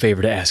got a big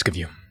favor to ask of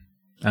you.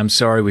 I'm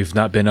sorry we've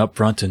not been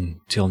upfront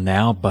until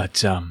now,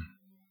 but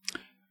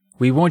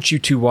we want you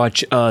to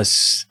watch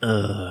us,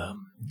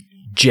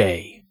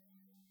 J.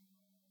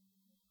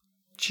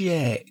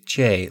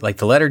 J. Like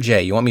the letter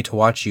J. You want me to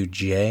watch you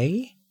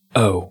J?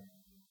 O.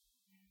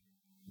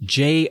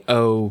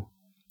 J-O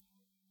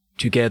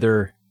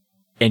together,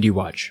 and you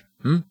watch.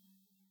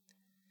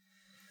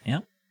 Yeah.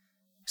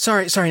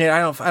 Sorry, Nate. I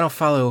don't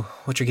follow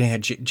what you're getting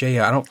at. J.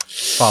 I don't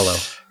follow.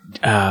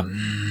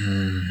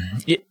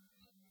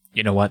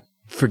 You know what?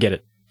 Forget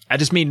it. I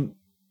just mean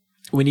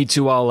we need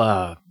to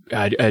all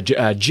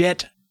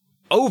jet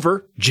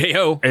over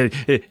J-O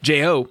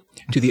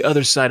to the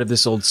other side of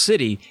this old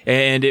city,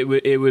 and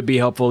it would be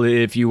helpful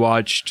if you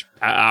watched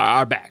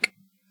our back.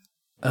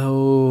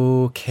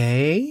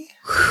 Okay.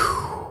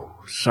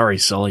 Sorry,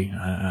 Sully.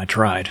 I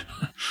tried.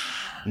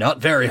 Not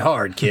very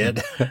hard,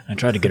 kid. I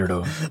tried to get her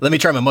to. Let me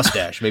try my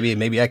mustache.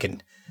 Maybe I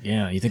can.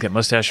 Yeah, you think that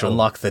mustache will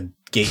unlock the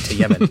gate to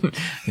Yemen? You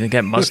think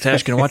that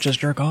mustache can watch us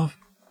jerk off?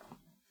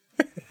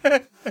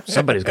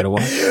 Somebody's got to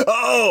watch.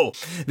 Oh,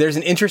 there's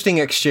an interesting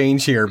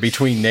exchange here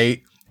between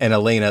Nate and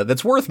Elena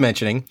that's worth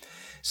mentioning.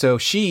 So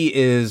she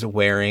is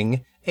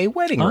wearing a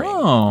wedding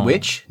ring,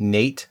 which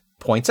Nate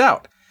points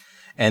out.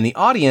 And the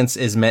audience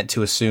is meant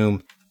to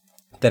assume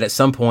that at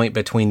some point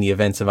between the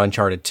events of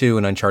Uncharted 2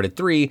 and Uncharted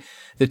 3,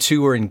 the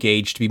two were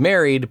engaged to be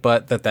married,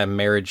 but that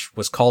marriage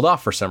was called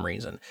off for some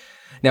reason.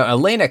 Now,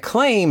 Elena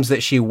claims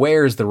that she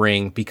wears the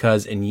ring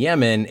because in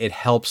Yemen, it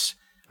helps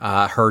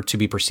her to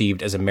be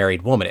perceived as a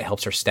married woman. It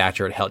helps her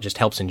stature. It just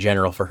helps in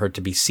general for her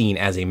to be seen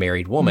as a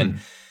married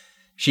woman.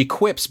 She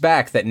quips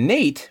back that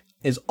Nate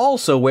is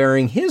also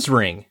wearing his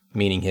ring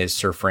meaning his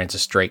Sir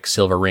Francis Drake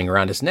silver ring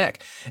around his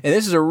neck. And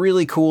this is a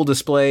really cool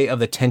display of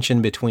the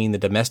tension between the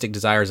domestic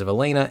desires of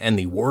Elena and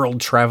the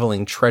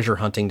world-traveling,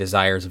 treasure-hunting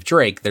desires of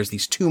Drake. There's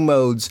these two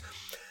modes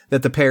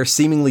that the pair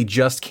seemingly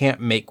just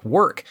can't make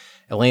work.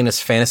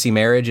 Elena's fantasy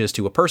marriage is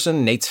to a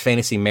person, Nate's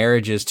fantasy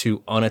marriage is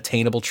to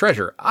unattainable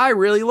treasure. I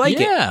really like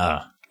it.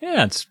 Yeah,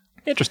 it's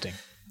interesting.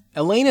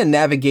 Elena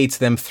navigates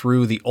them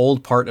through the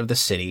old part of the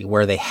city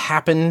where they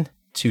happen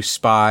to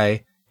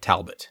spy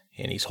Talbot,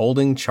 and he's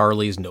holding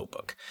Charlie's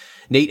notebook.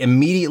 Nate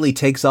immediately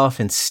takes off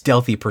in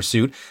stealthy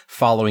pursuit,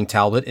 following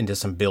Talbot into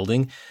some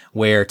building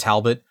where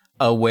Talbot,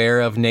 aware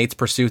of Nate's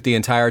pursuit the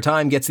entire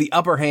time, gets the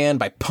upper hand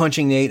by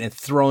punching Nate and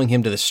throwing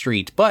him to the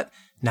street, but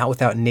not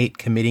without Nate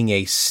committing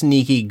a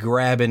sneaky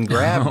grab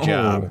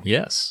job.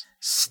 Yes.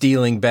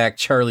 Stealing back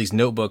Charlie's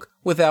notebook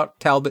without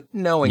Talbot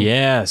knowing.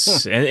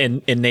 Yes.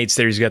 And Nate's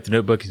there. He's got the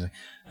notebook. He's like,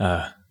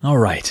 all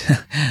right.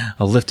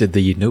 I lifted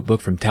the notebook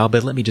from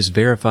Talbot. Let me just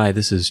verify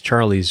this is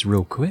Charlie's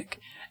real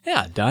quick.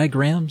 Yeah.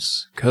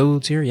 Diagrams,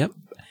 codes here. Yep.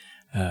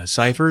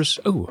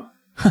 Ciphers. Oh,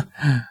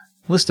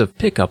 list of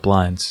pickup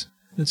lines.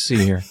 Let's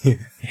see here.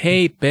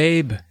 Hey,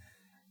 babe.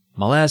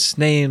 My last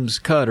name's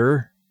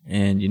Cutter.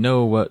 And you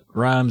know what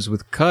rhymes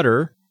with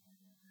cutter?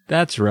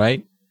 That's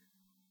right.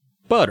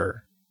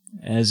 Butter.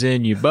 As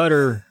in, you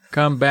butter,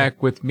 come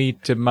back with me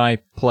to my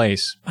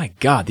place. My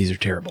God, these are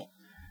terrible.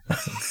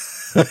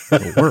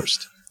 The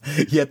worst.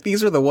 Yet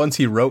these are the ones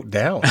he wrote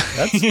down.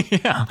 That's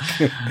Yeah.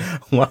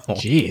 wow.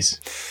 Jeez.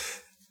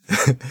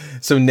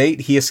 So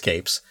Nate, he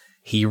escapes.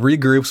 He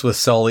regroups with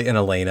Sully and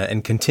Elena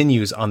and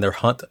continues on their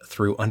hunt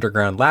through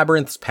underground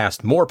labyrinths,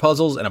 past more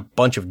puzzles and a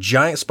bunch of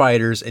giant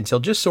spiders until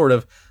just sort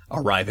of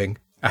arriving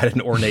at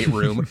an ornate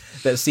room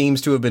that seems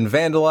to have been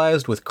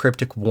vandalized with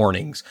cryptic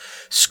warnings.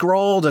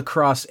 Scrawled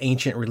across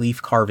ancient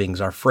relief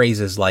carvings are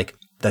phrases like,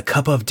 "The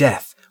cup of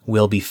death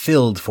will be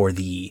filled for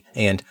thee,"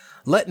 and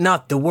 "Let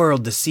not the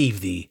world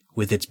deceive thee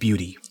with its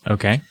beauty."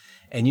 Okay.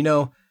 And you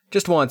know,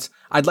 just once,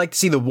 I'd like to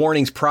see the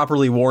warnings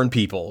properly warn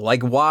people.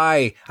 Like,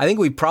 why? I think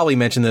we probably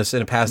mentioned this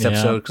in a past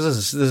episode,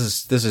 because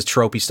this is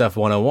tropey stuff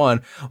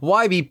 101.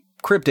 Why be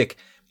cryptic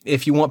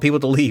if you want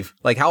people to leave?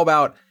 Like, how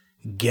about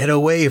get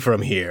away from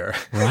here?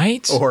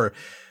 Right? or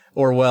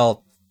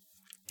well,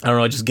 I don't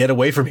know, just get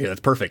away from here.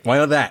 That's perfect. Why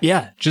not that?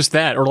 Yeah, just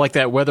that. Or like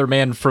that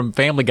weatherman from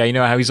Family Guy. You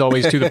know how he's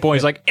always to the point.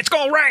 He's like, it's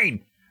going to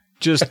rain.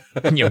 Just,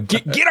 get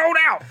on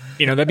out.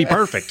 That'd be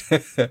perfect.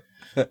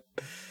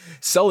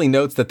 Sully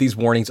notes that these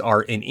warnings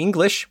are in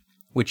English,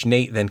 which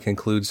Nate then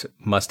concludes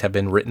must have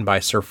been written by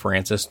Sir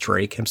Francis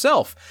Drake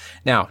himself.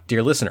 Now,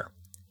 dear listener,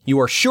 you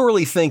are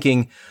surely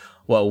thinking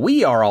what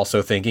we are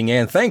also thinking,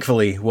 and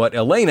thankfully what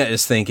Elena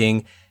is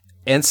thinking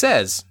and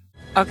says.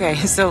 Okay,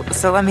 so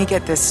let me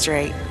get this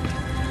straight.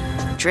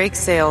 Drake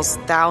sails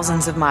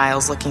thousands of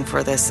miles looking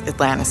for this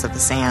Atlantis of the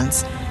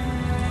Sands.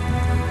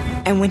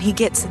 And when he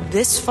gets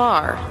this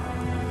far,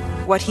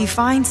 what he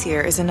finds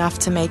here is enough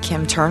to make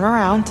him turn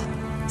around,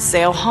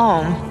 sail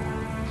home,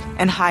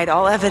 and hide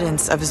all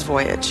evidence of his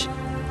voyage.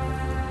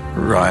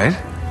 Right.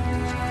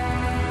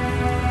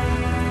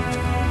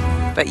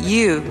 But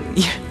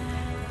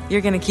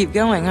you're gonna keep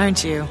going,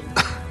 aren't you?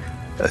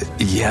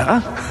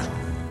 Yeah?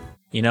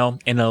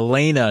 And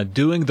Elena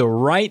doing the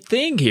right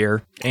thing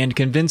here and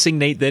convincing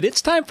Nate that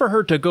it's time for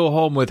her to go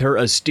home with her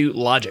astute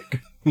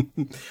logic.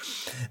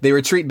 They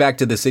retreat back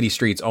to the city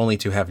streets only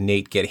to have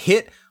Nate get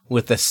hit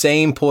with the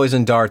same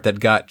poison dart that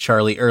got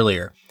Charlie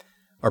earlier.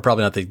 Or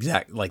probably not the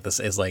exact, like this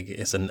is like,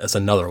 it's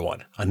another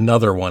one.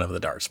 Another one of the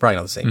darts. Probably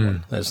not the same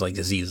one. There's like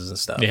diseases and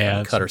stuff. Yeah.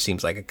 And Cutter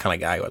seems like a kind of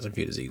guy who has a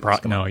few diseases.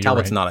 No, you're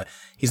Talbot's right.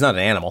 He's not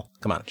an animal.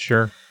 Come on.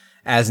 Sure.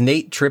 As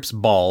Nate trips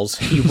balls,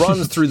 he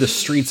runs through the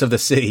streets of the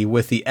city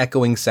with the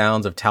echoing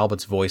sounds of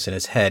Talbot's voice in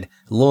his head,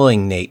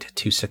 lulling Nate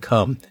to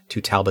succumb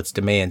to Talbot's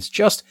demands,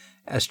 just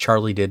as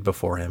Charlie did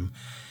before him.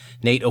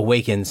 Nate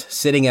awakens,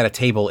 sitting at a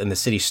table in the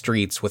city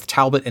streets with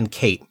Talbot and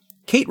Kate.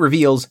 Kate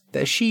reveals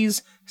that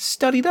she's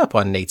studied up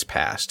on Nate's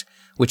past,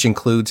 which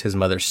includes his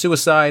mother's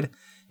suicide,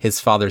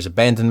 his father's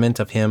abandonment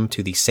of him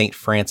to the St.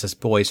 Francis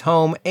boys'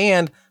 home,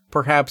 and,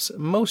 perhaps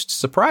most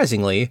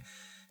surprisingly,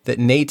 that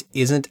Nate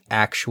isn't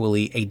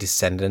actually a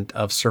descendant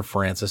of Sir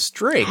Francis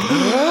Drake.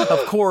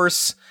 Of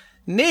course,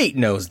 Nate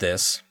knows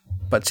this,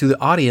 but to the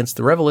audience,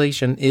 the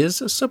revelation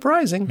is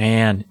surprising.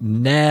 Man,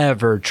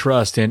 never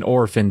trust an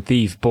orphan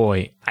thief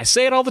boy. I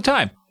say it all the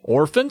time.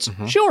 Orphans?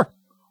 Sure.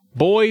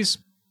 Boys?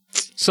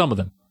 Some of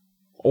them.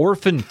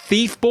 Orphan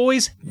thief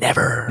boys?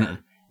 Never.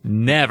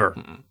 Never.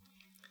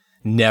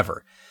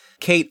 Never.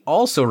 Kate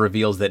also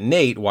reveals that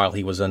Nate, while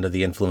he was under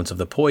the influence of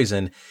the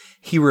poison,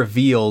 he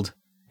revealed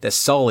that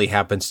Sully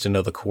happens to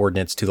know the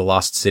coordinates to the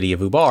lost city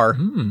of Ubar.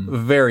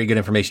 Very good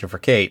information for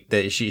Kate.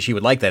 That she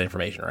would like that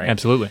information, right?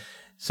 Absolutely.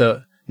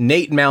 So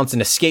Nate mounts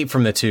an escape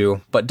from the two,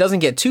 but doesn't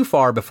get too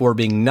far before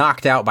being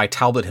knocked out by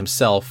Talbot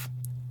himself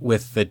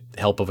with the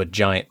help of a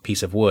giant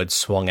piece of wood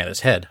swung at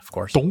his head, of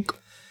course. Donk.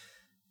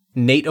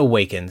 Nate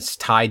awakens,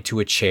 tied to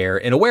a chair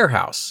in a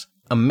warehouse.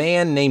 A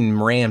man named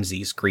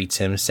Ramses greets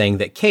him, saying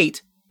that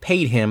Kate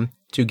paid him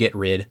to get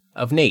rid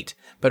of Nate.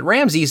 But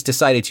Ramses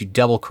decided to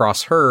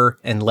double-cross her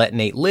and let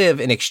Nate live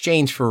in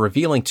exchange for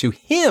revealing to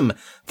him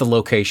the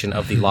location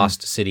of the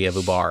lost city of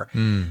Ubar.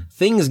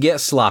 Things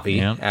get sloppy,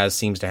 as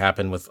seems to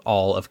happen with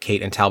all of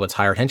Kate and Talbot's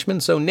hired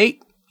henchmen, so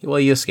Nate, well,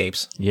 he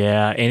escapes.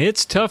 Yeah, and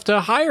it's tough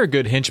to hire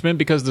good henchmen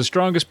because the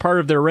strongest part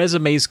of their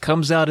resumes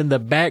comes out in the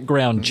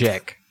background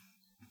check.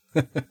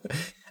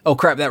 Oh,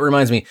 crap, that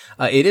reminds me.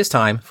 It is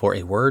time for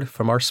a word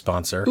from our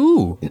sponsor.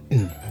 Ooh.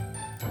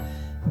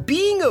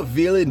 Being a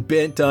villain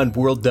bent on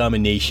world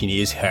domination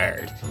is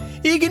hard.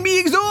 It can be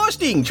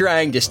exhausting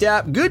trying to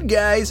stop good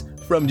guys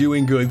from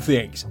doing good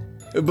things.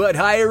 But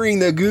hiring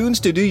the goons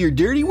to do your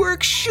dirty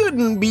work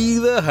shouldn't be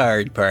the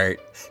hard part.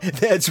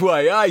 That's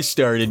why I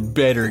started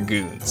Better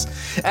Goons.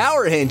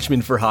 Our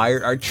henchmen for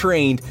hire are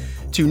trained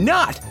to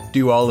not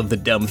do all of the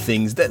dumb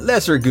things that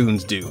lesser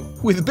goons do.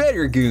 With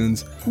Better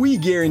Goons, we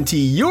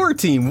guarantee your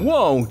team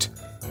won't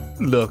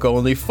look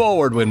only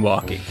forward when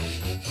walking,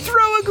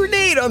 throw a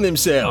grenade on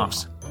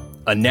themselves,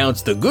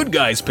 announce the good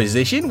guy's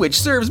position,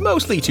 which serves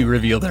mostly to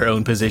reveal their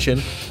own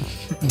position,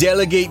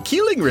 delegate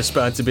killing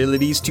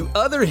responsibilities to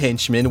other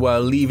henchmen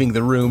while leaving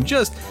the room,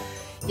 just,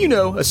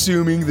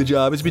 assuming the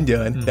job has been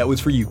done. That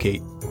was for you,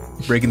 Kate.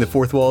 Breaking the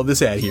fourth wall of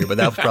this ad here, but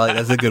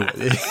that's a good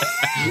one.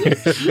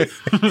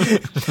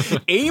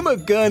 Aim a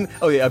gun.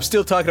 Oh yeah, I'm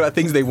still talking about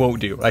things they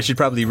won't do. I should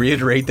probably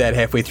reiterate that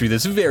halfway through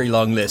this very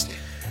long list.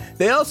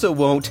 They also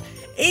won't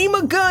aim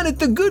a gun at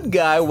the good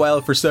guy while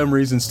for some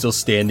reason still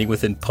standing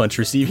within punch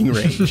receiving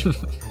range.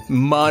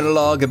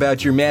 Monologue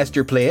about your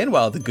master plan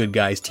while the good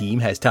guy's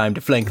team has time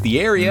to flank the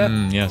area.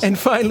 Yes. And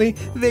finally,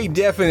 they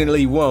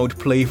definitely won't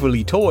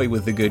playfully toy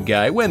with the good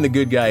guy when the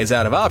good guy is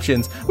out of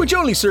options, which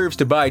only serves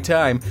to buy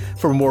time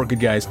for more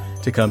good guys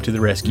to come to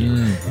the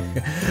rescue.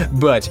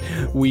 But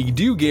we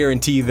do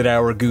guarantee that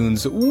our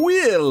goons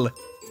will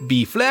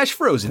be flash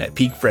frozen at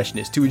peak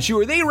freshness to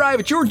ensure they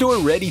arrive at your door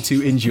ready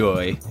to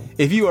enjoy.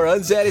 If you are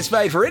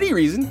unsatisfied for any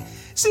reason,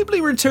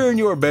 simply return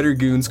your Better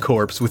Goon's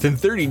corpse within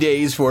 30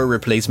 days for a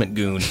replacement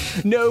goon.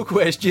 No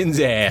questions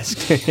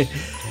asked.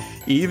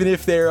 Even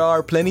if there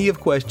are plenty of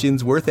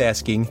questions worth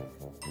asking,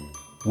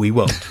 we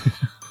won't.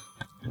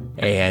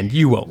 And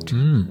you won't.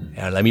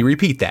 Now let me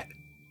repeat that.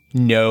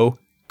 No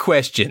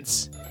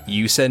questions.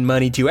 You send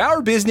money to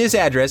our business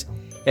address,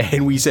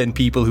 and we send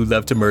people who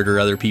love to murder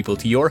other people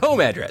to your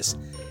home address.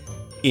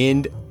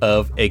 End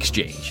of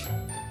exchange.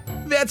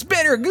 That's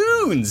Better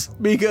Goons,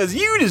 because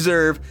you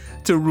deserve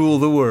to rule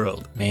the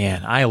world.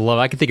 Man,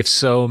 I can think of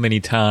so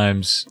many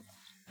times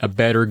a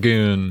Better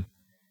Goon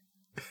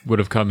would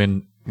have come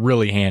in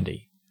really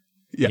handy.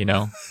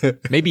 Yeah.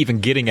 Maybe even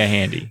getting a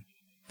handy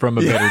from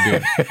a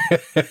Better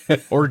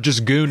Goon. Or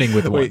just gooning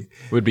with one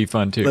would be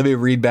fun too. Let me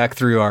read back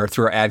through our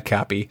ad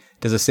copy.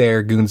 Does it say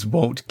our goons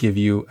won't give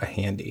you a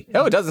handy?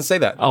 Oh, it doesn't say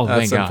that. Oh,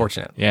 that's thank God.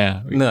 Unfortunate.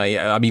 Yeah. No,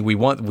 yeah. I mean, we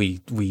want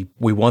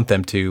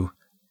them to.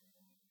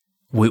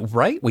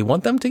 Right? We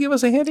want them to give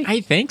us a handy?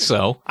 I think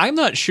so. I'm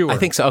not sure. I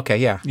think so. Okay,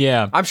 yeah.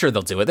 Yeah. I'm sure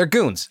they'll do it. They're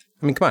goons.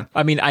 I mean, come on.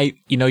 I mean,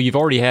 you've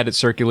already had it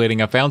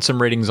circulating. I found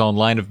some ratings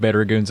online of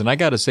Better Goons, and I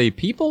got to say,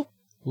 people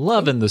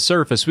loving the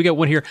surface. We got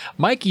one here.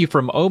 Mikey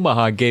from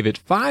Omaha gave it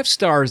 5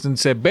 stars and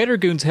said Better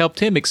Goons helped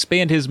him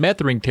expand his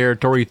methering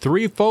territory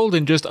 3-fold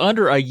in just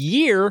under a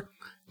year.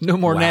 No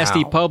more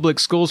nasty public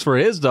schools for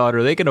his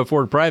daughter. They can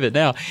afford private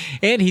now.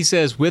 And he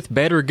says with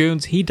Better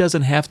Goons, he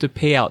doesn't have to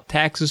pay out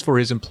taxes for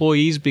his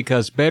employees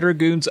because Better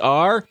Goons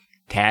are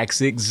tax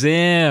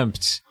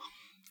exempt.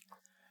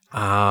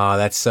 Ah,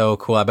 that's so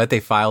cool. I bet they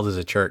filed as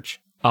a church.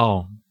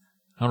 Oh,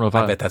 I don't know if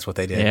I bet that's what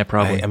they did. Yeah,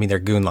 probably. I mean, they're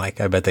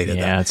goon-like. I bet they did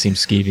that. Yeah, it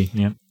seems skeevy.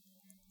 Yeah.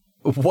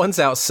 Once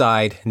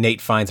outside,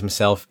 Nate finds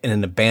himself in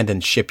an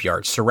abandoned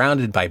shipyard,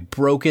 surrounded by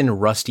broken,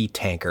 rusty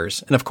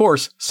tankers, and of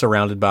course,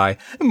 surrounded by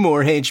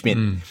more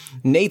henchmen.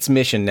 Nate's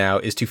mission now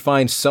is to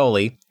find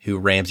Sully, who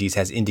Ramses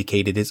has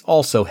indicated is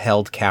also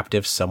held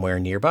captive somewhere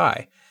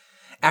nearby.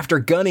 After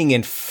gunning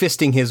and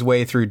fisting his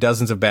way through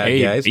dozens of bad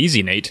guys...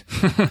 Easy, Nate.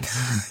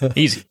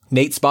 Easy.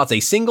 Nate spots a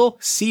single,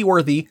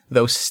 seaworthy,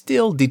 though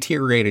still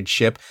deteriorated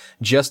ship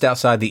just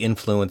outside the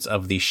influence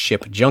of the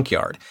ship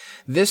junkyard.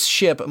 This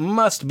ship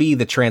must be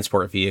the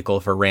transport vehicle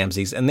for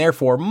Ramses, and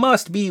therefore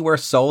must be where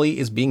Sully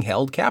is being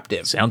held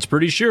captive. Sounds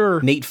pretty sure.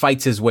 Nate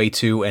fights his way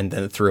to and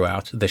then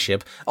throughout the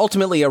ship,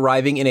 ultimately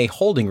arriving in a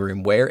holding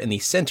room where, in the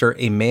center,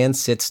 a man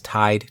sits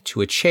tied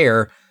to a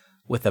chair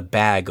with a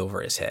bag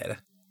over his head.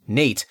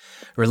 Nate,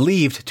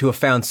 relieved to have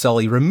found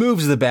Sully,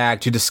 removes the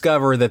bag to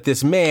discover that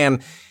this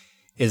man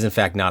is in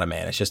fact not a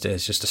man. It's just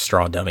a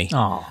straw dummy.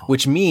 Aww.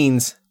 Which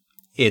means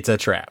it's a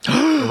trap.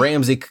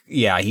 Ramsey,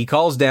 he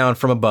calls down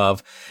from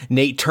above.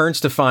 Nate turns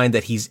to find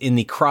that he's in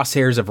the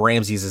crosshairs of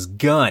Ramses'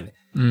 gun.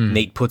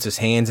 Nate puts his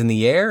hands in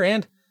the air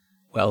and,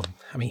 well,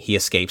 I mean, he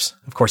escapes.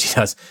 Of course he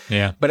does.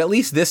 Yeah. But at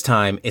least this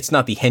time, it's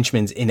not the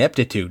henchman's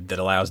ineptitude that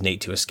allows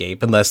Nate to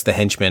escape, unless the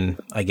henchmen,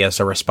 I guess,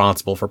 are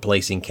responsible for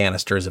placing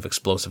canisters of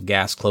explosive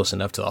gas close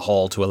enough to the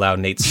hull to allow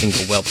Nate's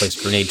single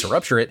well-placed grenade to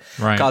rupture it,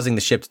 right, causing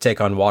the ship to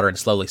take on water and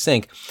slowly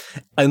sink.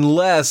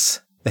 Unless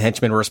the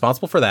henchmen were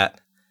responsible for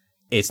that,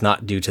 it's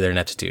not due to their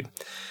ineptitude.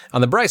 On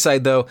the bright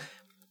side, though,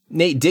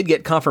 Nate did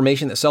get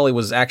confirmation that Sully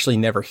was actually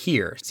never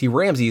here. See,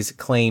 Ramses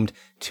claimed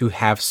to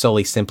have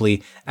Sully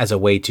simply as a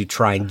way to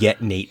try and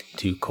get Nate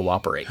to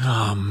cooperate.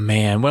 Oh,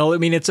 man. Well, I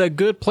mean, it's a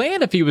good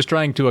plan if he was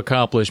trying to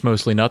accomplish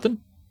mostly nothing.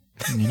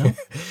 You know?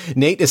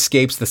 Nate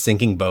escapes the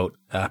sinking boat,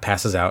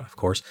 passes out, of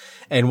course,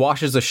 and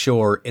washes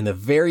ashore in the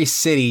very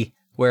city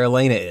where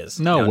Elena is.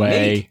 No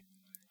way.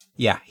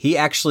 Nate, he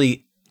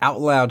actually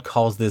out loud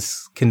calls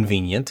this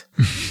convenient,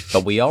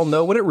 but we all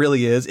know what it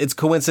really is. It's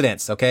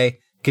coincidence, okay?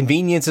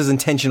 Convenience is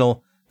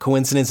intentional.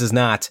 Coincidence is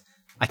not.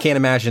 I can't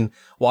imagine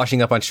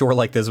washing up on shore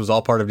like this was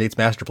all part of Nate's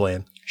master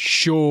plan.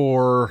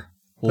 Surely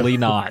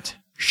not.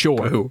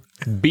 Shore.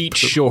 Beach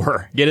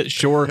shore. Get it?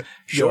 Shore.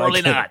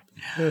 Surely not.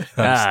 Go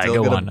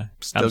on.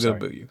 Still going to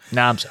boo you.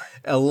 No, I'm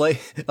sorry.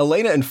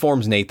 Elena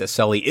informs Nate that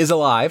Sully is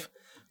alive,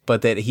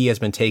 but that he has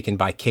been taken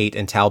by Kate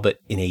and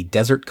Talbot in a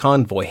desert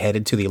convoy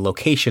headed to the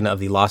location of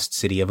the lost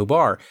city of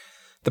Ubar.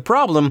 The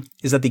problem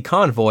is that the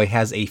convoy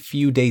has a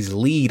few days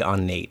lead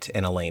on Nate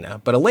and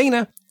Elena, but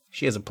Elena,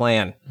 she has a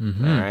plan.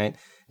 Mm-hmm. All right.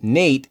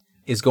 Nate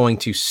is going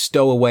to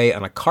stow away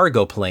on a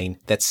cargo plane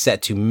that's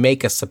set to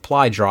make a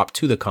supply drop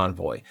to the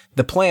convoy.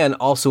 The plan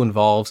also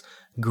involves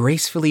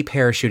gracefully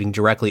parachuting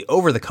directly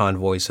over the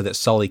convoy so that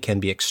Sully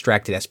can be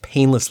extracted as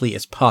painlessly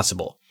as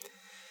possible.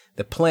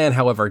 The plan,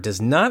 however,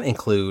 does not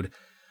include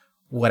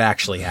what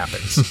actually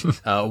happens.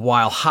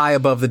 While high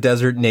above the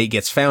desert, Nate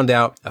gets found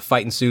out. A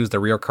fight ensues. The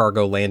rear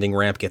cargo landing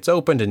ramp gets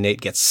opened, and Nate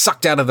gets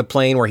sucked out of the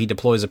plane where he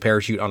deploys a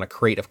parachute on a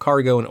crate of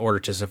cargo in order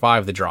to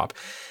survive the drop.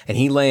 And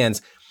he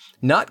lands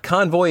not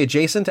convoy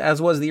adjacent,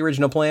 as was the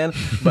original plan,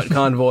 but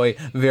convoy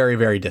very,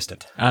 very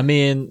distant. I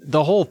mean,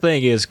 the whole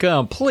thing is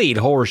complete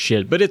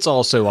horseshit, but it's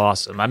also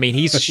awesome. I mean,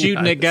 he's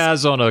shooting at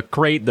guys on a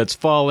crate that's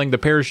falling. The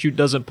parachute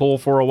doesn't pull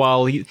for a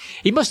while. He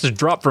must have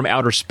dropped from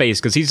outer space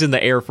because he's in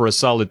the air for a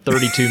solid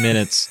 32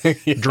 minutes,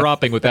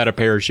 dropping without a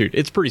parachute.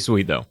 It's pretty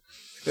sweet, though.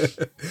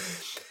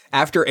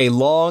 After a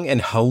long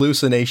and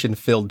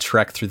hallucination-filled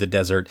trek through the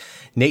desert,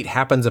 Nate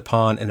happens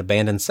upon an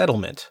abandoned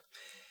settlement.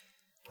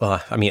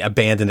 Well, I mean,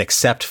 abandoned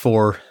except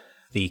for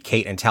the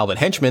Kate and Talbot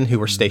henchmen who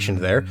were stationed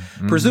there,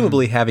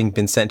 presumably having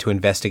been sent to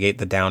investigate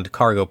the downed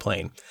cargo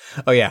plane.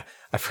 Oh yeah,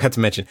 I forgot to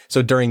mention.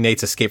 So during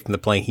Nate's escape from the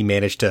plane, he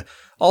managed to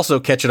also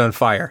catch it on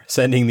fire,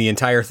 sending the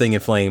entire thing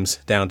in flames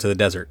down to the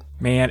desert.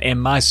 Man, and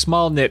my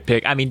small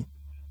nitpick, I mean,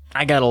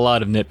 I got a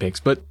lot of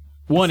nitpicks, but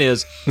one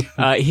is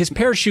his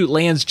parachute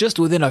lands just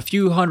within a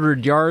few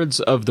hundred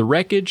yards of the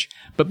wreckage.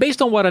 But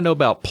based on what I know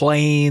about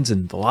planes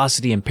and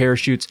velocity and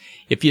parachutes,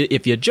 if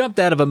you jumped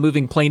out of a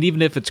moving plane,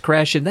 even if it's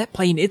crashing, that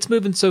plane, it's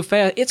moving so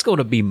fast, it's going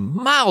to be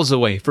miles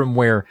away from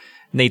where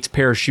Nate's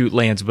parachute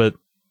lands. But,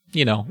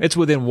 you know, it's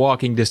within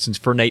walking distance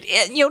for Nate.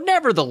 And, you know,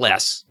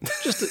 nevertheless,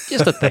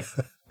 just a thing.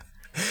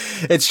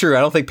 It's true. I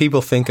don't think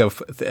people think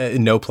of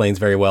know planes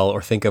very well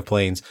or think of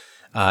planes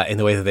in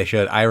the way that they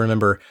should. I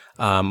remember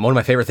one of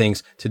my favorite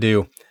things to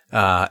do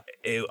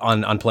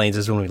on planes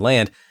is when we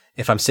land,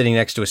 if I'm sitting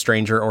next to a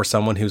stranger or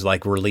someone who's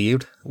like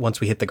relieved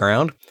once we hit the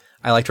ground,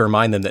 I like to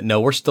remind them that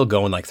no, we're still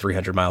going like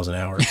 300 miles an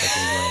hour.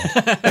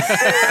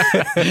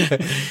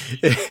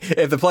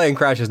 If the plane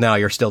crashes now,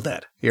 you're still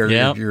dead. You're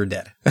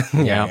dead.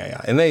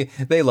 Yeah. And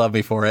they love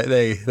me for it.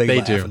 They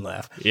laugh do. And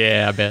laugh.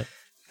 Yeah, I bet.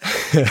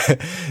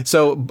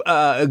 So,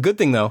 a good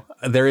thing though,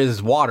 there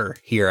is water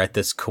here at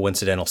this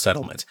coincidental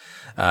settlement.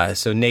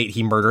 So Nate,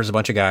 he murders a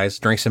bunch of guys,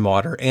 drinks some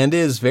water, and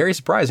is very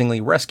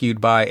surprisingly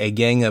rescued by a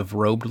gang of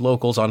robed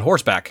locals on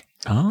horseback,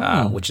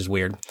 which is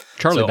weird.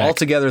 So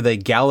altogether, they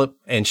gallop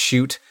and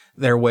shoot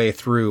their way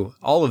through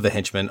all of the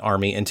henchman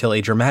army until a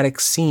dramatic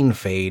scene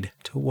fade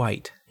to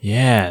white.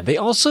 Yeah, they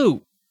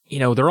also, you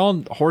know, they're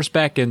on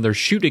horseback and they're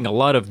shooting a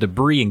lot of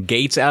debris and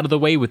gates out of the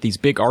way with these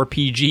big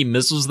RPG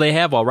missiles they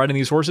have while riding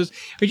these horses.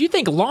 But you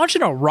think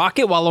launching a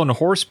rocket while on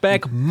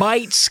horseback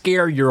might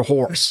scare your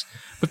horse.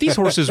 But these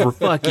horses were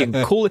fucking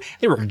cool.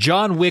 They were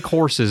John Wick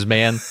horses,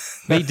 man.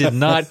 They did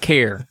not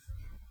care.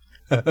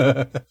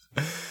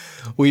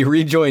 We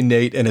rejoin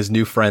Nate and his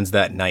new friends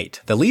that night.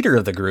 The leader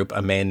of the group,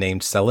 a man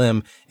named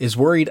Salim, is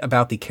worried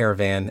about the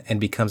caravan and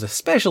becomes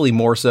especially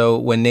more so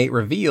when Nate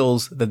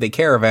reveals that the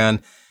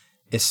caravan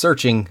is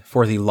searching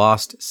for the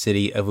lost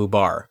city of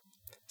Ubar.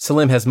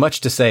 Salim has much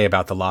to say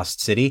about the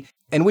lost city,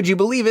 and would you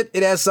believe it,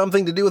 it has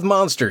something to do with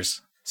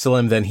monsters.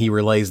 Salim then he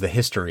relays the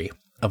history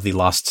of the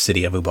lost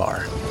city of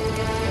Ubar.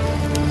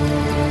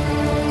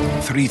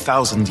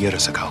 3,000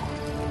 years ago,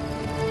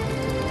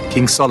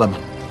 King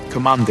Solomon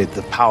commanded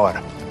the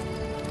power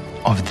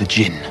of the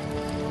jinn,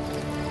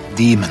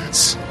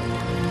 demons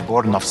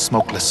born of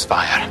smokeless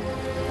fire,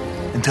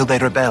 until they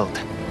rebelled.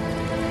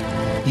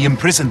 He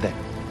imprisoned them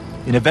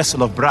in a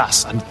vessel of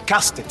brass and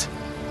cast it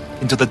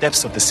into the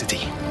depths of the city.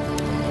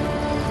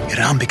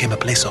 Iran became a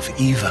place of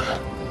evil,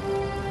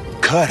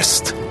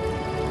 cursed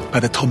by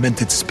the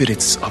tormented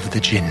spirits of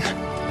the jinn.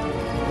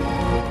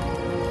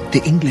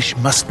 The English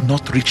must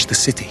not reach the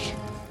city.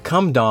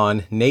 Come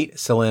dawn, Nate,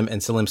 Salim,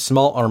 and Salim's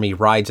small army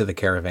ride to the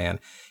caravan.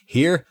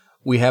 Here,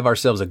 we have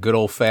ourselves a good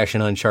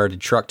old-fashioned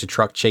Uncharted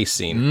truck-to-truck chase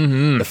scene.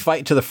 Mm-hmm. The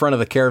fight to the front of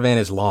the caravan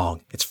is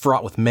long. It's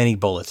fraught with many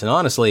bullets, and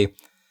honestly,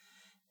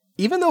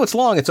 even though it's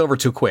long, it's over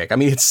too quick. I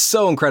mean, it's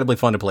so incredibly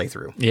fun to play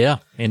through. Yeah,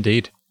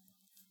 indeed.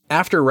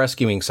 After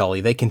rescuing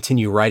Sully, they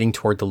continue riding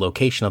toward the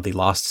location of the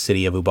lost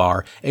city of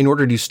Ubar in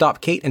order to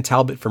stop Kate and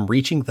Talbot from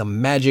reaching the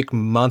magic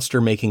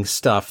monster-making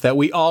stuff that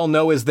we all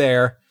know is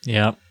there.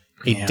 Yeah.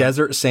 A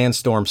desert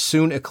sandstorm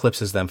soon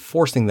eclipses them,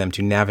 forcing them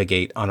to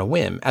navigate on a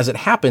whim. As it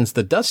happens,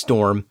 the dust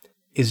storm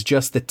is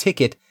just the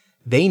ticket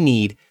they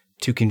need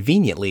to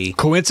conveniently...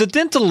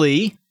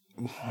 Coincidentally...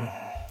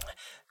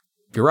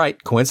 You're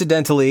right.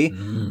 Coincidentally,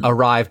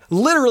 arrive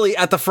literally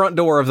at the front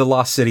door of the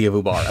lost city of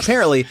Ubar.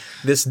 Apparently,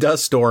 this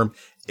dust storm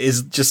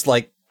is just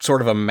like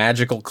sort of a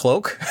magical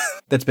cloak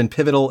that's been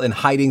pivotal in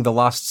hiding the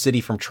lost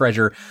city from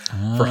treasure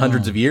for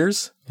hundreds of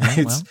years.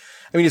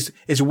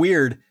 It's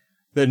weird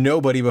that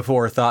nobody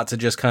before thought to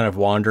just kind of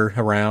wander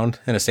around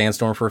in a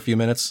sandstorm for a few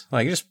minutes.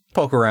 Like, just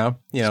poke around,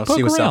 see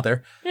what's out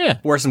there. Yeah.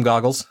 Wear some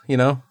goggles,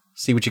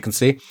 see what you can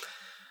see.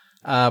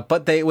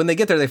 But when they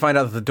get there, they find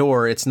out that the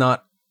door, it's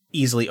not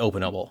easily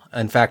openable.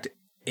 In fact,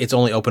 it's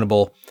only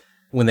openable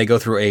when they go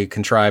through a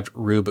contrived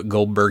Rube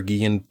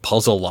Goldbergian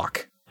puzzle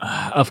lock.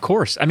 Of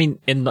course. I mean,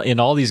 in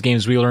all these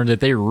games, we learned that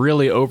they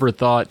really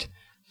overthought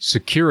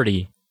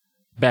security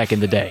back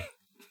in the day.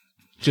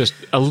 Just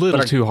a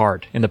little too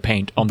hard in the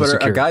paint on the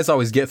security. But guys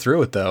always get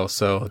through it, though,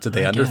 so did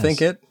they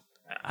underthink it?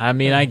 I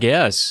mean, I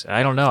guess.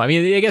 I don't know. I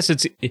mean, I guess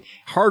it's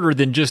harder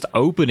than just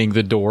opening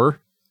the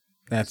door.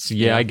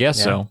 I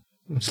guess so.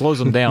 It slows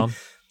them down.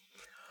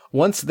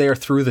 Once they are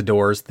through the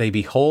doors, they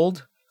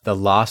behold the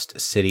lost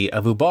city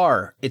of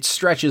Ubar. It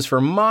stretches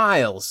for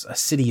miles, a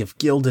city of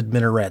gilded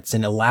minarets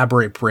and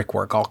elaborate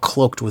brickwork, all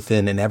cloaked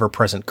within an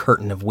ever-present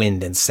curtain of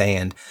wind and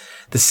sand.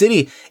 The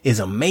city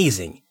is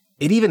amazing.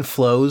 It even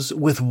flows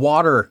with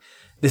water.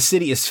 The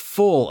city is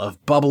full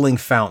of bubbling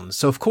fountains.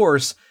 So, of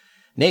course,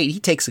 Nate, he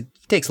takes a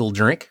little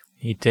drink.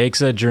 He takes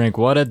a drink.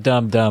 What a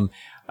dum-dum.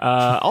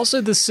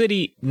 Also, the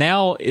city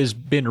now has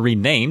been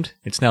renamed.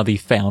 It's now the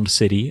found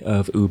city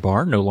of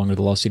Ubar, no longer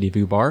the lost city of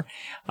Ubar.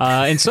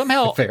 And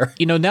somehow,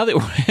 now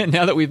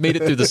that we've made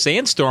it through the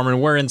sandstorm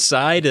and we're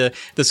inside,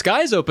 the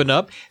skies open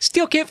up,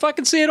 still can't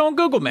fucking see it on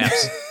Google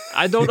Maps.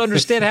 I don't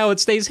understand how it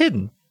stays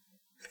hidden.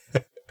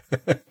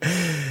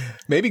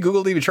 Maybe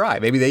Google didn't even try.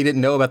 Maybe they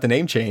didn't know about the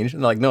name change.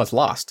 And they're like, no, it's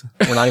lost.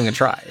 We're not even going to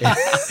try.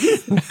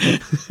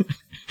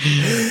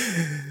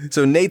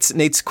 So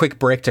Nate's quick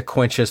break to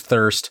quench his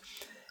thirst.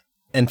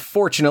 And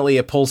fortunately,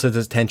 it pulls his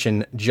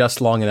attention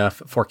just long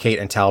enough for Kate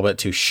and Talbot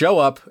to show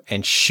up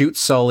and shoot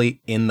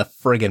Sully in the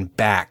friggin'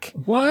 back.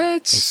 What?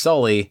 And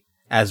Sully,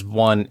 as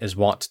one is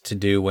wont to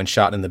do when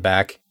shot in the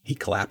back, he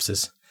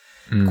collapses.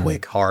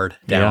 Quick, hard,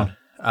 down.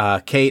 Yeah.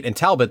 Kate and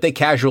Talbot, they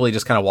casually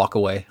just kind of walk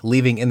away,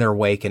 leaving in their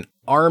wake an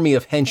army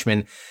of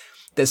henchmen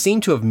that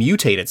seem to have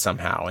mutated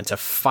somehow into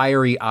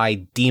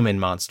fiery-eyed demon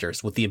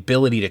monsters with the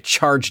ability to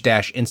charge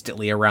dash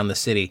instantly around the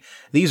city.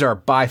 These are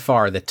by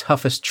far the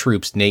toughest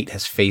troops Nate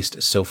has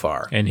faced so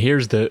far. And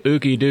here's the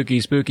ookie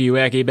dookie spooky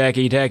wacky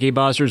backy tacky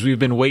monsters we've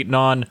been waiting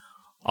on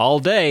all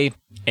day.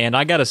 And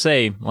I gotta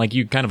say, like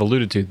you kind of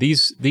alluded to,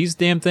 these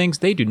damn things,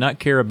 they do not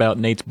care about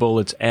Nate's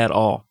bullets at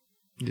all.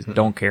 They just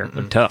don't care.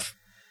 They're tough.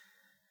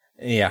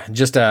 Yeah,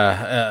 just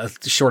a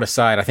short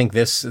aside. I think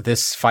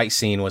this fight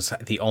scene was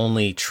the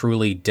only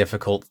truly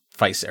difficult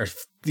fight, or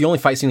the only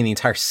fight scene in the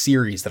entire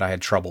series that I had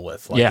trouble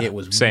with. It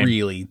was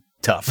really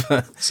tough.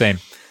 Same.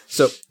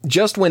 So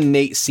just when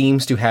Nate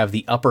seems to have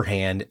the upper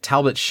hand,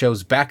 Talbot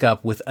shows back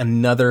up with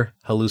another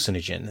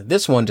hallucinogen.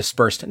 This one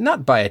dispersed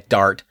not by a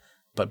dart,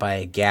 but by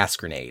a gas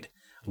grenade.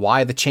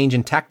 Why the change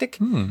in tactic?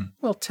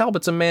 Well,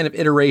 Talbot's a man of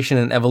iteration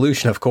and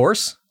evolution, of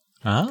course.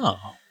 Oh.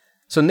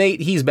 So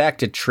Nate, he's back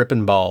to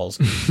tripping balls,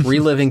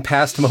 reliving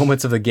past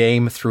moments of the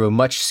game through a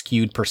much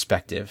skewed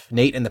perspective.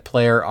 Nate and the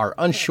player are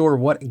unsure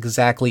what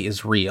exactly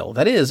is real.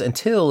 That is,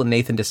 until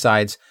Nathan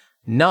decides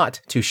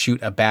not to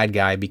shoot a bad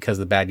guy because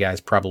the bad guy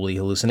is probably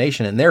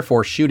hallucination, and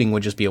therefore shooting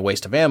would just be a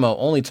waste of ammo,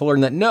 only to learn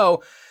that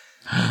no,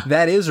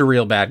 that is a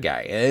real bad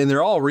guy, and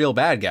they're all real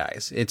bad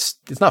guys. It's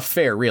not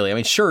fair, really. I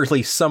mean,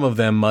 surely some of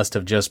them must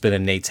have just been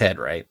in Nate's head,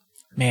 right?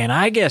 Man,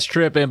 I guess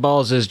tripping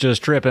balls is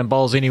just tripping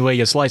balls any way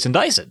you slice and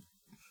dice it.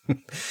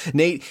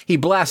 Nate, he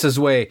blasts his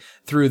way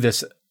through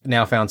this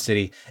now found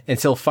city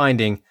until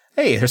finding,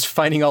 hey, there's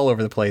fighting all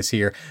over the place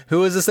here.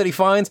 Who is this that he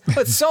finds?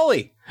 Oh, it's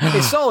Sully.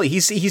 Hey, Sully,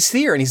 he's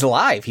here and he's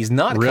alive. He's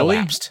not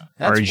collapsed.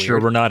 That's Are you sure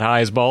we're not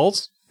high as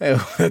balls?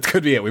 Oh, that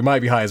could be it. We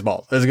might be high as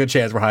balls. There's a good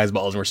chance we're high as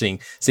balls and we're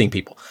seeing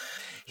people.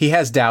 He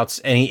has doubts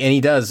and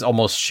he does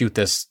almost shoot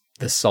this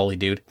Sully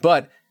dude,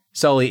 but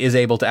Sully is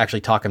able to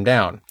actually talk him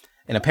down.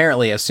 And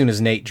apparently, as soon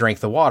as Nate drank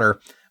the water,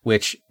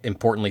 which,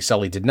 importantly,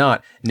 Sully did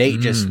not,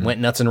 Nate just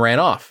went nuts and ran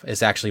off,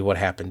 is actually what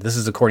happened. This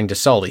is according to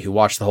Sully, who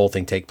watched the whole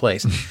thing take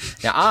place.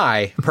 Now,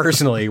 I,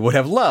 personally, would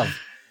have loved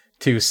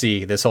to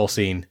see this whole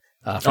scene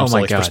from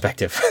Sully's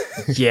perspective.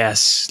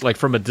 Yes. Like,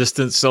 from a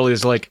distance, Sully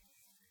is like,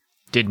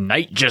 did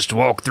Nate just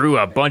walk through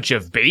a bunch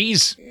of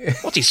bees?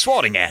 What's he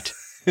swatting at?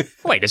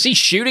 Wait, is he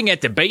shooting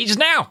at the bees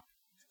now?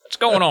 What's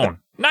going on?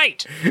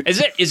 Nate! Is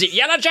it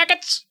Yellow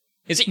Jackets?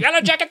 Is it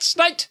Yellow Jackets,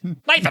 Nate?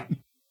 Nathan!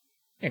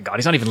 Oh, God,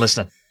 he's not even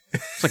listening.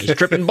 It's like he's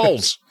tripping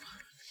balls.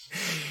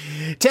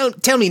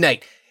 Tell me,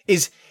 Nate,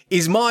 is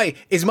my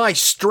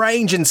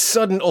strange and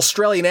sudden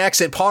Australian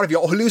accent part of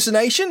your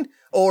hallucination?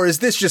 Or is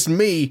this just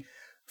me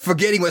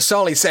forgetting what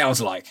Sully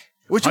sounds like?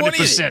 Which 100%. one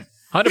is it?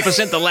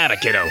 100% the latter,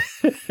 kiddo.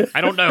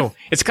 I don't know.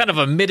 It's kind of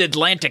a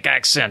mid-Atlantic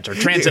accent or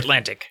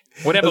transatlantic.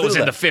 Whatever was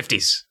in the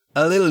 50s.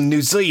 A little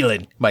New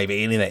Zealand,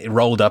 maybe, isn't it?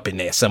 Rolled up in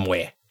there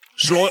somewhere.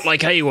 Slight like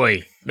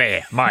Kiwi.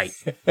 There, mate.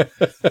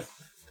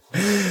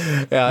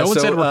 No one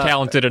said we're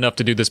talented enough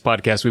to do this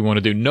podcast we want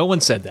to do. No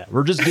one said that.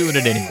 We're just doing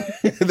it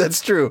anyway.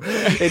 That's true.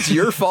 It's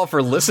your fault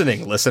for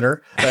listening,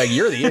 listener.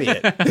 You're the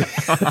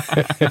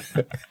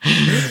idiot.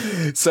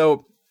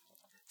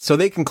 So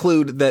they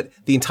conclude that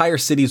the entire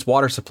city's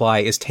water supply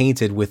is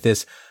tainted with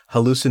this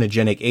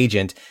hallucinogenic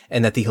agent,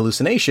 and that the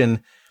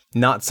hallucination,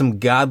 not some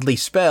godly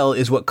spell,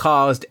 is what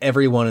caused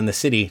everyone in the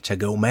city to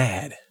go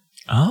mad.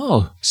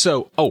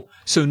 So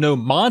no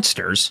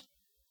monsters,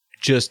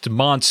 just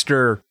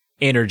monster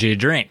energy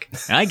drink.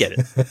 I get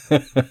it.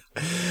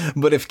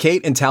 But if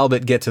Kate and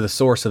Talbot get to the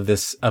source of the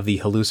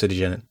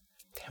hallucinogen,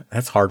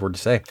 that's a hard word to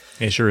say.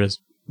 It sure is.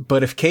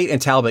 But if Kate and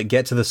Talbot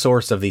get to the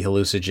source of the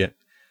hallucinogen,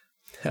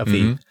 of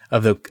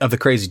the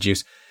crazy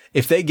juice,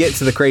 if they get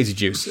to the crazy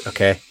juice,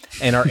 okay,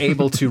 and are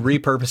able to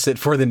repurpose it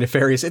for the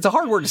nefarious, it's a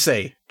hard word to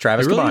say.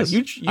 Travis, It really come on, is.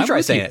 you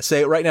try saying it.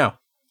 Say it right now.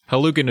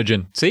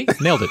 Hallucinogen. See?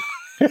 Nailed it.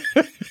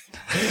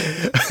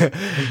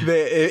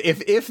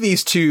 If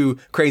these two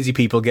crazy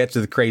people get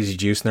to the crazy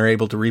juice and they're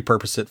able to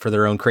repurpose it for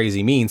their own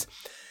crazy means,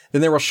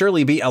 then there will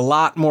surely be a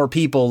lot more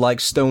people like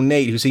Stone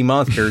Nate who see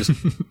monsters.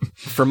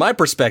 From my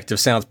perspective,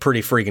 sounds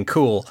pretty freaking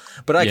cool,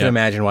 but I can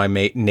imagine why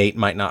Nate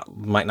might not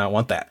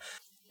want that.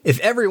 If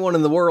everyone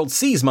in the world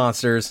sees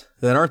monsters,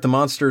 then aren't the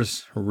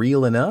monsters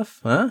real enough?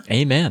 Huh?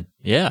 Amen.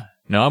 Yeah.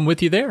 No, I'm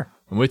with you there.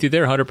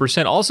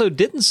 100%. Also,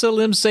 didn't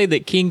Salim say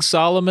that King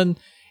Solomon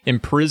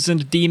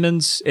imprisoned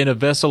demons in a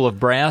vessel of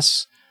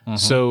brass? Mm-hmm.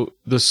 So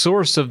the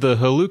source of the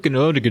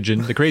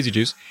hallucinogen, the crazy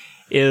juice,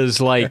 is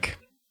like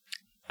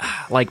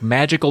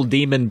magical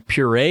demon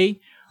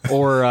puree,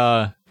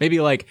 or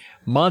maybe like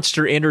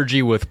monster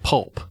energy with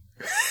pulp.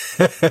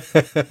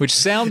 Which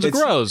sounds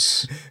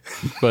gross,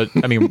 but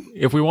I mean,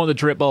 if we want to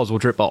trip balls, we'll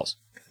trip balls.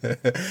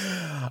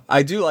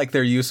 I do like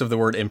their use of the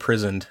word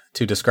imprisoned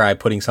to describe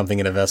putting something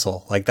in a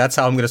vessel. Like, that's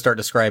how I'm going to start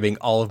describing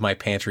all of my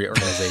pantry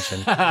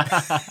organization.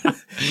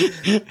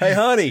 Hey,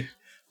 honey,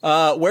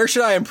 where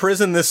should I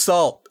imprison this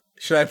salt?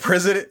 Should I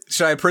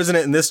imprison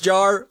it in this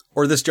jar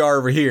or this jar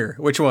over here?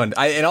 Which one?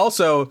 And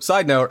also,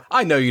 side note,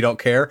 I know you don't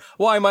care.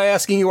 Why am I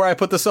asking you where I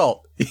put the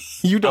salt?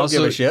 You don't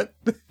give a shit.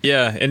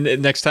 Yeah, and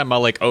next time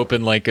I'll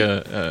open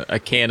a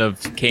can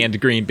of canned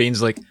green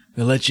beans, we'll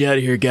let you out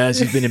of here, guys.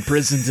 You've been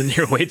imprisoned in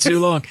here way too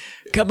long.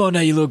 Come on now,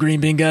 you little green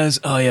bean guys.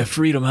 Oh yeah,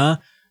 freedom, huh?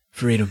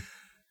 Freedom.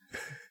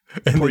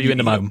 Pour you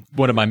into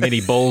one of my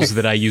mini bowls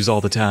that I use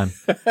all the time.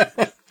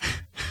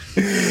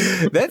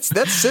 That's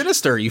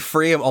sinister. You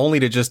free them only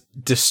to just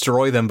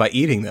destroy them by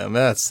eating them.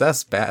 That's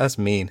bad. That's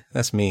mean.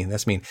 That's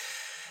mean.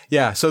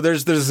 Yeah. So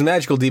there's this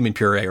magical demon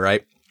puree,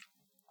 right?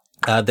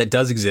 That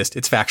does exist.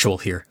 It's factual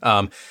here.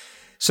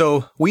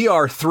 So we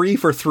are 3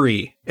 for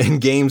 3 in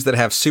games that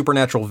have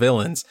supernatural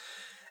villains.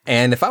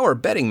 And if I were a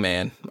betting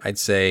man, I'd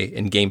say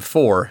in game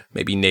 4,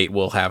 maybe Nate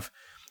will have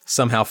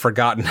somehow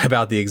forgotten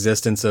about the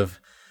existence of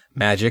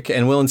magic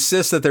and will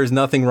insist that there's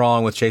nothing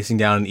wrong with chasing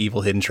down an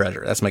evil hidden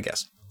treasure. That's my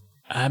guess.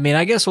 I mean,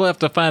 I guess we'll have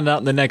to find out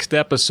in the next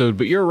episode,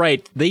 but you're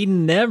right. They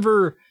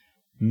never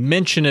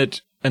mention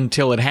it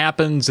until it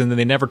happens, and then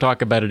they never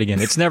talk about it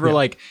again. It's never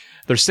like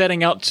they're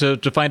setting out to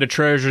find a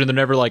treasure, and they're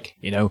never like,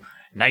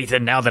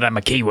 Nathan, now that I'm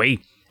a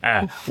Kiwi,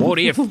 what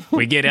if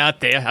we get out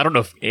there? I don't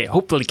know if,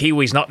 hopefully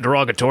Kiwi's not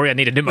derogatory. I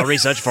need to do my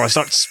research before I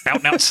start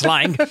spouting out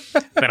slang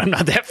that I'm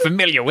not that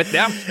familiar with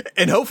now.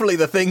 And hopefully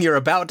the thing you're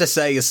about to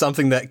say is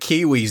something that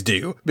Kiwis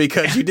do,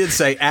 because you did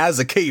say as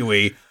a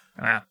Kiwi.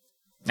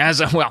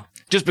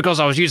 Just because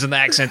I was using the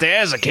accent there,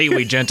 as a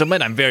Kiwi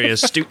gentleman, I'm very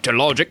astute to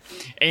logic,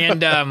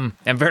 and I'm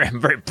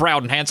very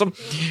proud and handsome,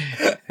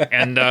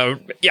 and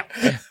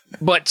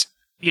but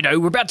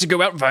we're about to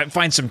go out and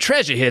find some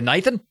treasure here,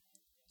 Nathan.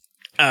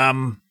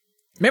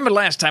 Remember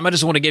last time? I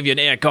just want to give you an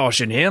air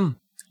caution here.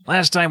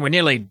 Last time we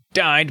nearly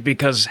died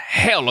because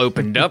hell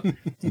opened up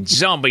and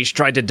zombies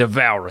tried to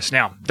devour us.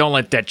 Now, don't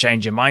let that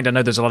change your mind. I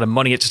know there's a lot of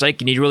money at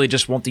stake and you really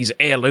just want these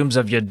heirlooms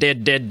of your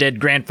dead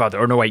grandfather.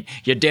 Or no, wait,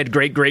 your dead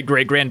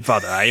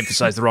great-great-great-grandfather. I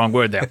emphasized the wrong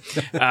word there.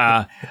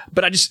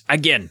 But I just,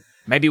 again,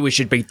 maybe we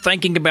should be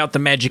thinking about the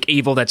magic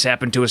evil that's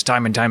happened to us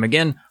time and time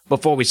again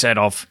before we set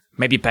off.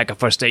 Maybe pack a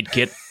first aid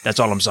kit.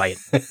 That's all I'm saying.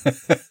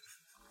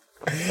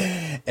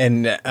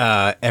 And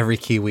every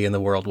Kiwi in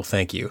the world will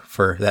thank you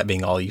for that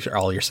being all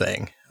you're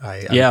saying.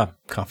 I'm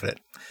confident.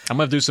 I'm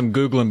going to do some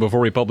Googling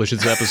before we publish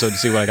this episode to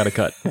see what I got to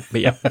cut.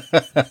 But yeah.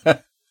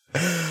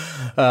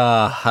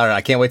 All right,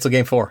 I can't wait till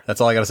game 4.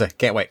 That's all I got to say.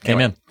 Can't wait.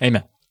 Amen.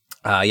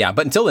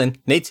 But until then,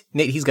 Nate,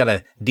 he's got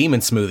a demon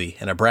smoothie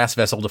and a brass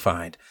vessel to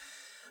find.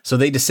 So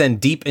they descend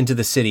deep into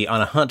the city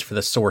on a hunt for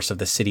the source of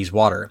the city's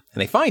water.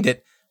 And they find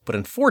it, but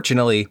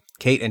unfortunately,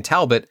 Kate and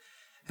Talbot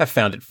have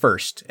found it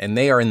first, and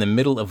they are in the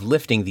middle of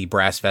lifting the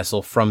brass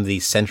vessel from the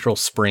central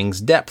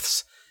spring's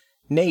depths.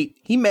 Nate,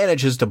 he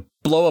manages to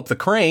blow up the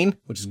crane,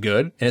 which is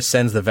good, and it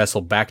sends the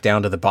vessel back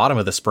down to the bottom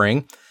of the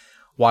spring,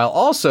 while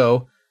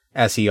also,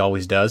 as he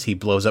always does, he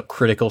blows up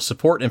critical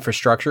support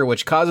infrastructure,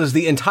 which causes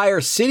the entire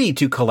city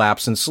to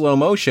collapse in slow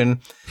motion,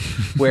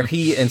 where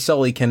he and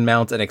Sully can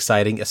mount an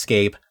exciting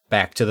escape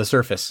back to the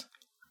surface.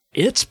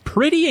 It's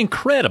pretty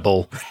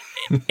incredible.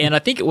 And I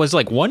think it was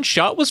like one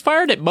shot was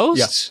fired at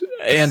most.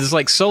 Yeah. And it's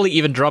like Sully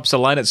even drops a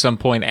line at some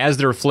point as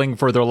they're fleeing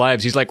for their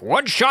lives. He's like,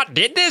 one shot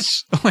did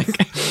this? Like,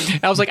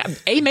 I was like,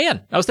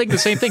 amen. I was thinking the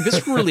same thing.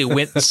 This really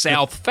went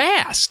south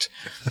fast.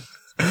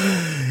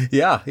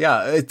 Yeah.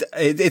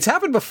 It's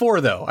happened before,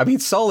 though. I mean,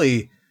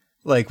 Sully,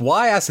 like,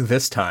 why ask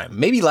this time?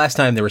 Maybe last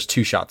time there was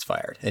 2 shots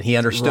fired, and he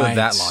understood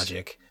that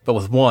logic. But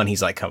with one,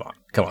 he's like, come on.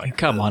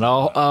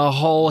 A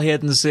whole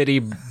hidden city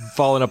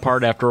falling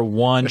apart after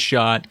one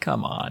shot.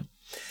 Come on.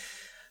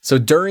 So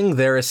during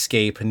their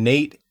escape,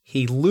 Nate,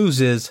 he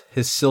loses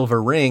his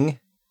silver ring,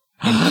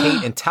 and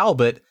Kate and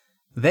Talbot,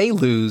 they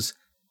lose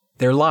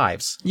their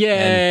lives.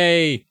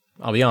 Yay! And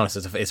I'll be honest,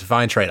 it's a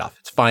fine trade-off.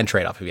 It's a fine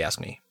trade-off, if you ask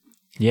me.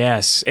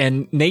 Yes,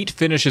 and Nate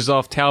finishes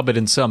off Talbot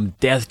in some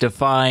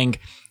death-defying,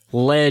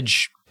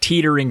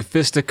 ledge-teetering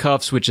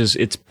fisticuffs,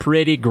 it's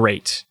pretty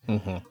great.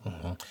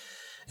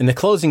 In the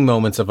closing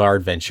moments of our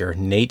adventure,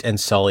 Nate and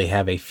Sully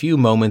have a few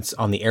moments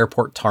on the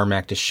airport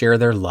tarmac to share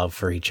their love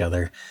for each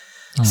other.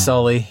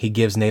 Sully, he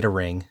gives Nate a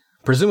ring,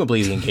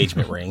 presumably the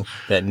engagement ring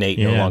that Nate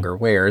no longer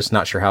wears.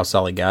 Not sure how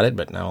Sully got it,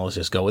 but now let's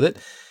just go with it.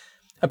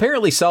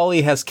 Apparently,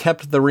 Sully has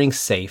kept the ring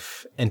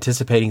safe,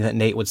 anticipating that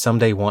Nate would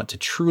someday want to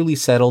truly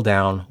settle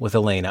down with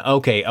Elena.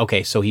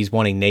 Okay, so he's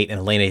wanting Nate and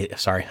Elena.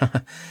 Sorry.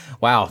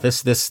 Wow,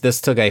 this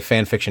took a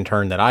fan fiction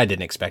turn that I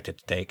didn't expect it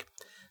to take.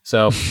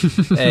 So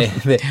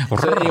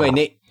anyway,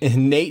 Nate,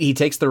 he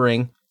takes the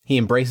ring, he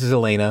embraces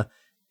Elena,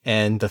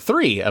 and the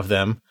 3 of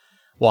them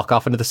walk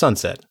off into the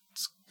sunset.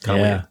 It's kind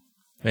of weird.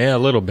 Yeah, a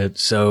little bit.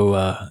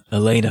 So,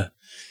 Elena,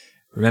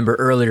 remember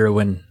earlier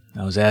when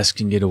I was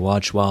asking you to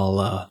watch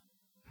while,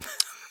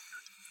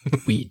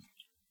 we,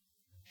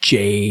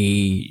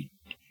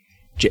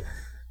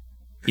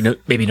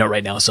 maybe not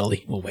right now,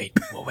 Sully. We'll wait.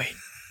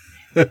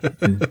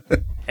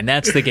 And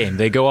that's the game.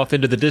 They go off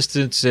into the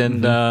distance,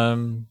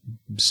 and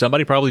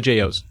somebody probably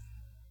JOs.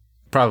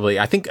 Probably.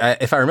 I think,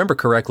 if I remember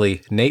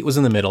correctly, Nate was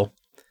in the middle.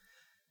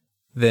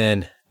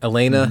 Then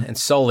Elena and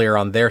Sully are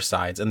on their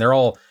sides, and they're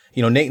all,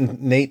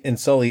 Nate and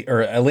Sully,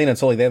 or Elena and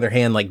Sully, they have their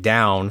hand like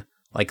down,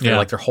 like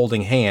they're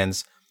holding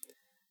hands.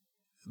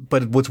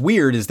 But what's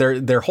weird is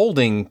they're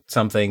holding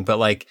something, but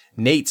like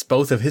Nate's,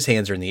 both of his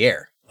hands are in the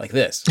air like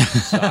this.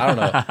 So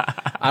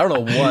I don't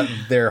know what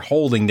they're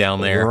holding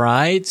down there.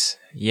 Right?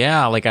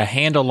 Yeah, like a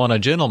handle on a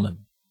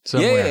gentleman.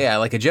 Somewhere. Yeah,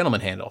 like a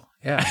gentleman handle.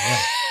 Yeah.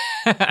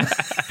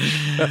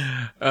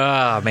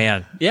 Oh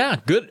man. Yeah,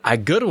 a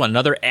good one.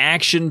 Another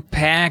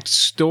action-packed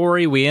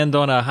story. We end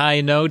on a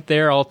high note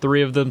there. All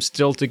 3 of them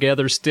still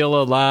together, still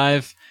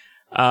alive.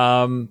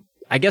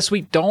 I guess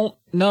we don't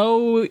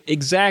know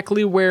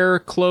exactly where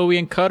Chloe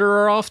and Cutter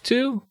are off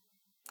to.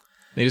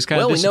 They just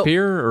kind of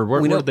disappear, or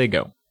where did they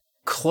go?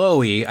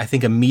 Chloe, I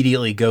think,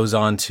 immediately goes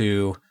on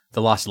to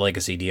the Lost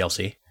Legacy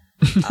DLC.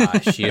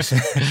 She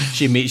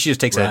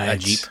just takes a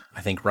Jeep,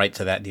 I think, right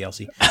to that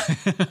DLC.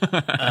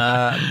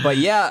 But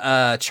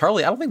yeah,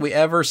 Charlie, I don't think we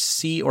ever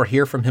see or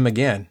hear from him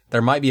again.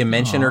 There might be a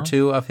mention or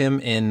 2 of him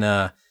in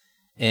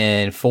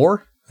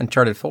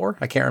Uncharted 4.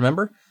 I can't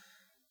remember.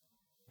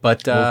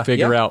 But we'll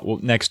figure out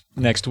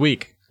next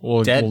week.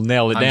 We'll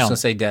nail it down. I'm just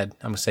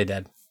gonna say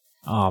dead.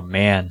 Oh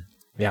man,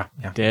 yeah.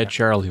 Dead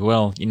Charlie.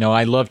 Well,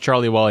 I loved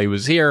Charlie while he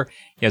was here.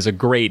 He has a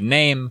great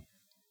name,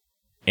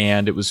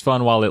 and it was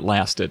fun while it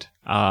lasted.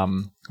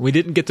 We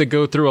didn't get to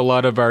go through a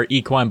lot of our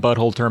equine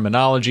butthole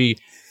terminology,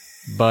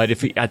 but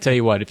I tell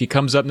you what, if he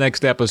comes up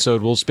next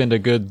episode, we'll spend a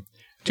good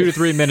 2 to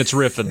 3 minutes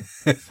riffing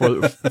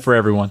for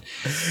everyone.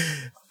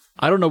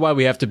 I don't know why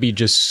we have to be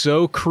just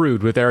so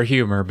crude with our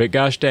humor, but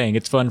gosh dang,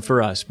 it's fun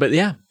for us. But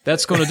yeah,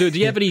 that's going to do it. Do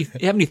you have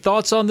any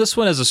thoughts on this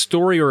one as a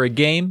story or a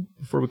game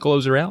before we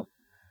close her out?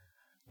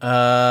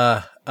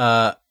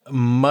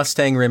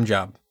 Mustang rim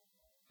job.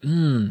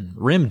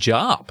 Rim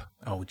job.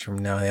 Oh,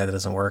 no, that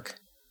doesn't work.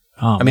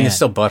 Oh, I mean, it's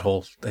still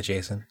butthole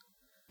adjacent.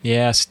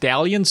 Yeah,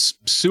 stallion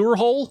sewer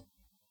hole.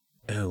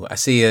 Oh, I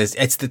see.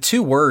 It's the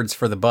 2 words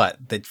for the butt.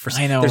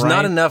 I know, there's right?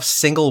 not enough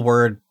single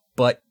word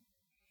butt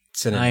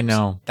synonyms. I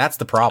know. That's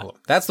the problem.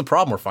 That's the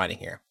problem we're finding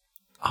here.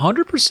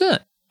 100%.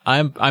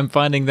 I'm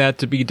finding that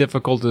to be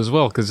difficult as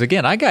well, because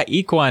again, I got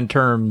equine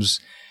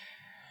terms.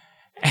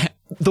 I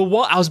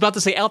was about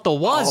to say out the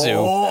wazoo.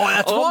 Oh,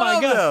 that's one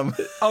of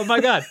them. Oh my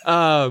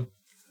god.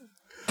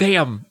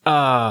 Damn.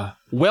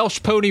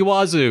 Welsh pony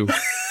wazoo.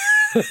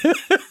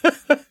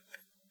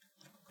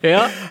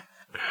 Yeah.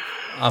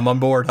 I'm on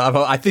board.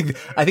 I think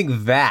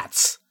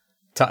that's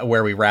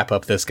where we wrap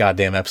up this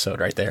goddamn episode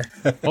right there.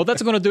 Well,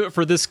 that's going to do it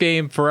for this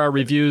game, for our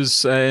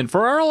reviews, and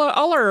for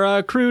all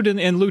our crude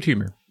and loot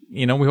humor.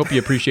 We hope you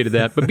appreciated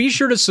that. But be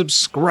sure to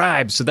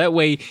subscribe so that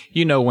way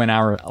you know when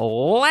our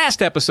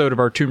last episode of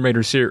our Tomb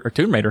Raider series, what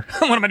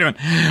am I doing?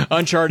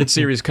 Uncharted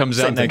series comes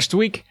out next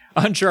week.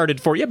 Uncharted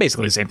 4, yeah,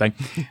 basically the same thing.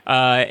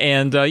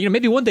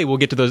 Maybe one day we'll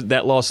get to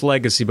that Lost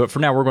Legacy, but for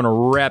now we're going to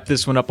wrap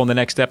this one up on the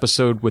next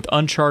episode with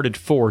Uncharted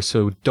 4,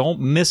 so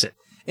don't miss it.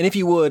 And if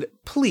you would,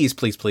 please,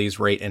 please, please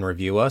rate and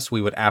review us.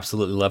 We would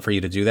absolutely love for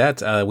you to do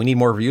that. We need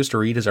more reviews to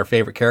read as our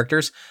favorite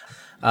characters.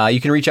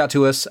 You can reach out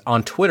to us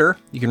on Twitter.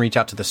 You can reach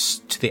out to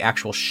the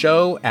actual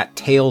show at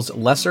Tales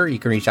Lesser. You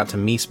can reach out to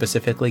me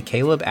specifically,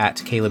 Caleb,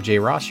 at Caleb J.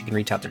 Ross. You can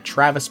reach out to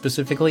Travis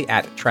specifically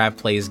at Trav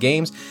Plays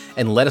Games.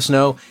 And let us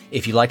know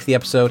if you liked the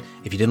episode.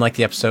 If you didn't like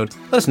the episode,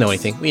 let us know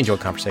anything. We enjoyed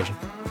conversation.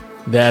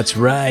 That's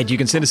right. You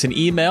can send us an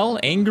email,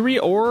 angry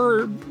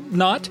or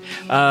not,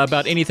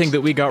 about anything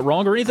that we got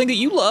wrong or anything that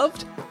you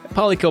loved.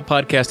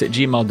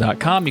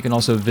 polykillpodcast@gmail.com. You can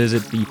also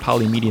visit the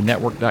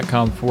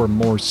polymedianetwork.com for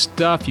more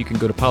stuff. You can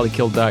go to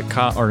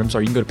polykill.com,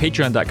 you can go to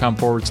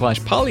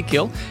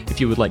patreon.com/polykill if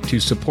you would like to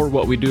support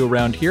what we do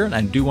around here. And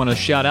I do want to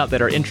shout out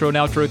that our intro and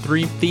outro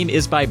theme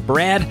is by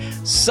Brad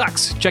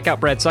Sucks. Check out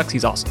Brad Sucks.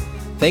 He's awesome.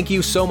 Thank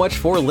you so much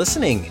for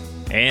listening.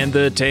 And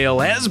the tale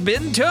has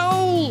been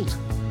told.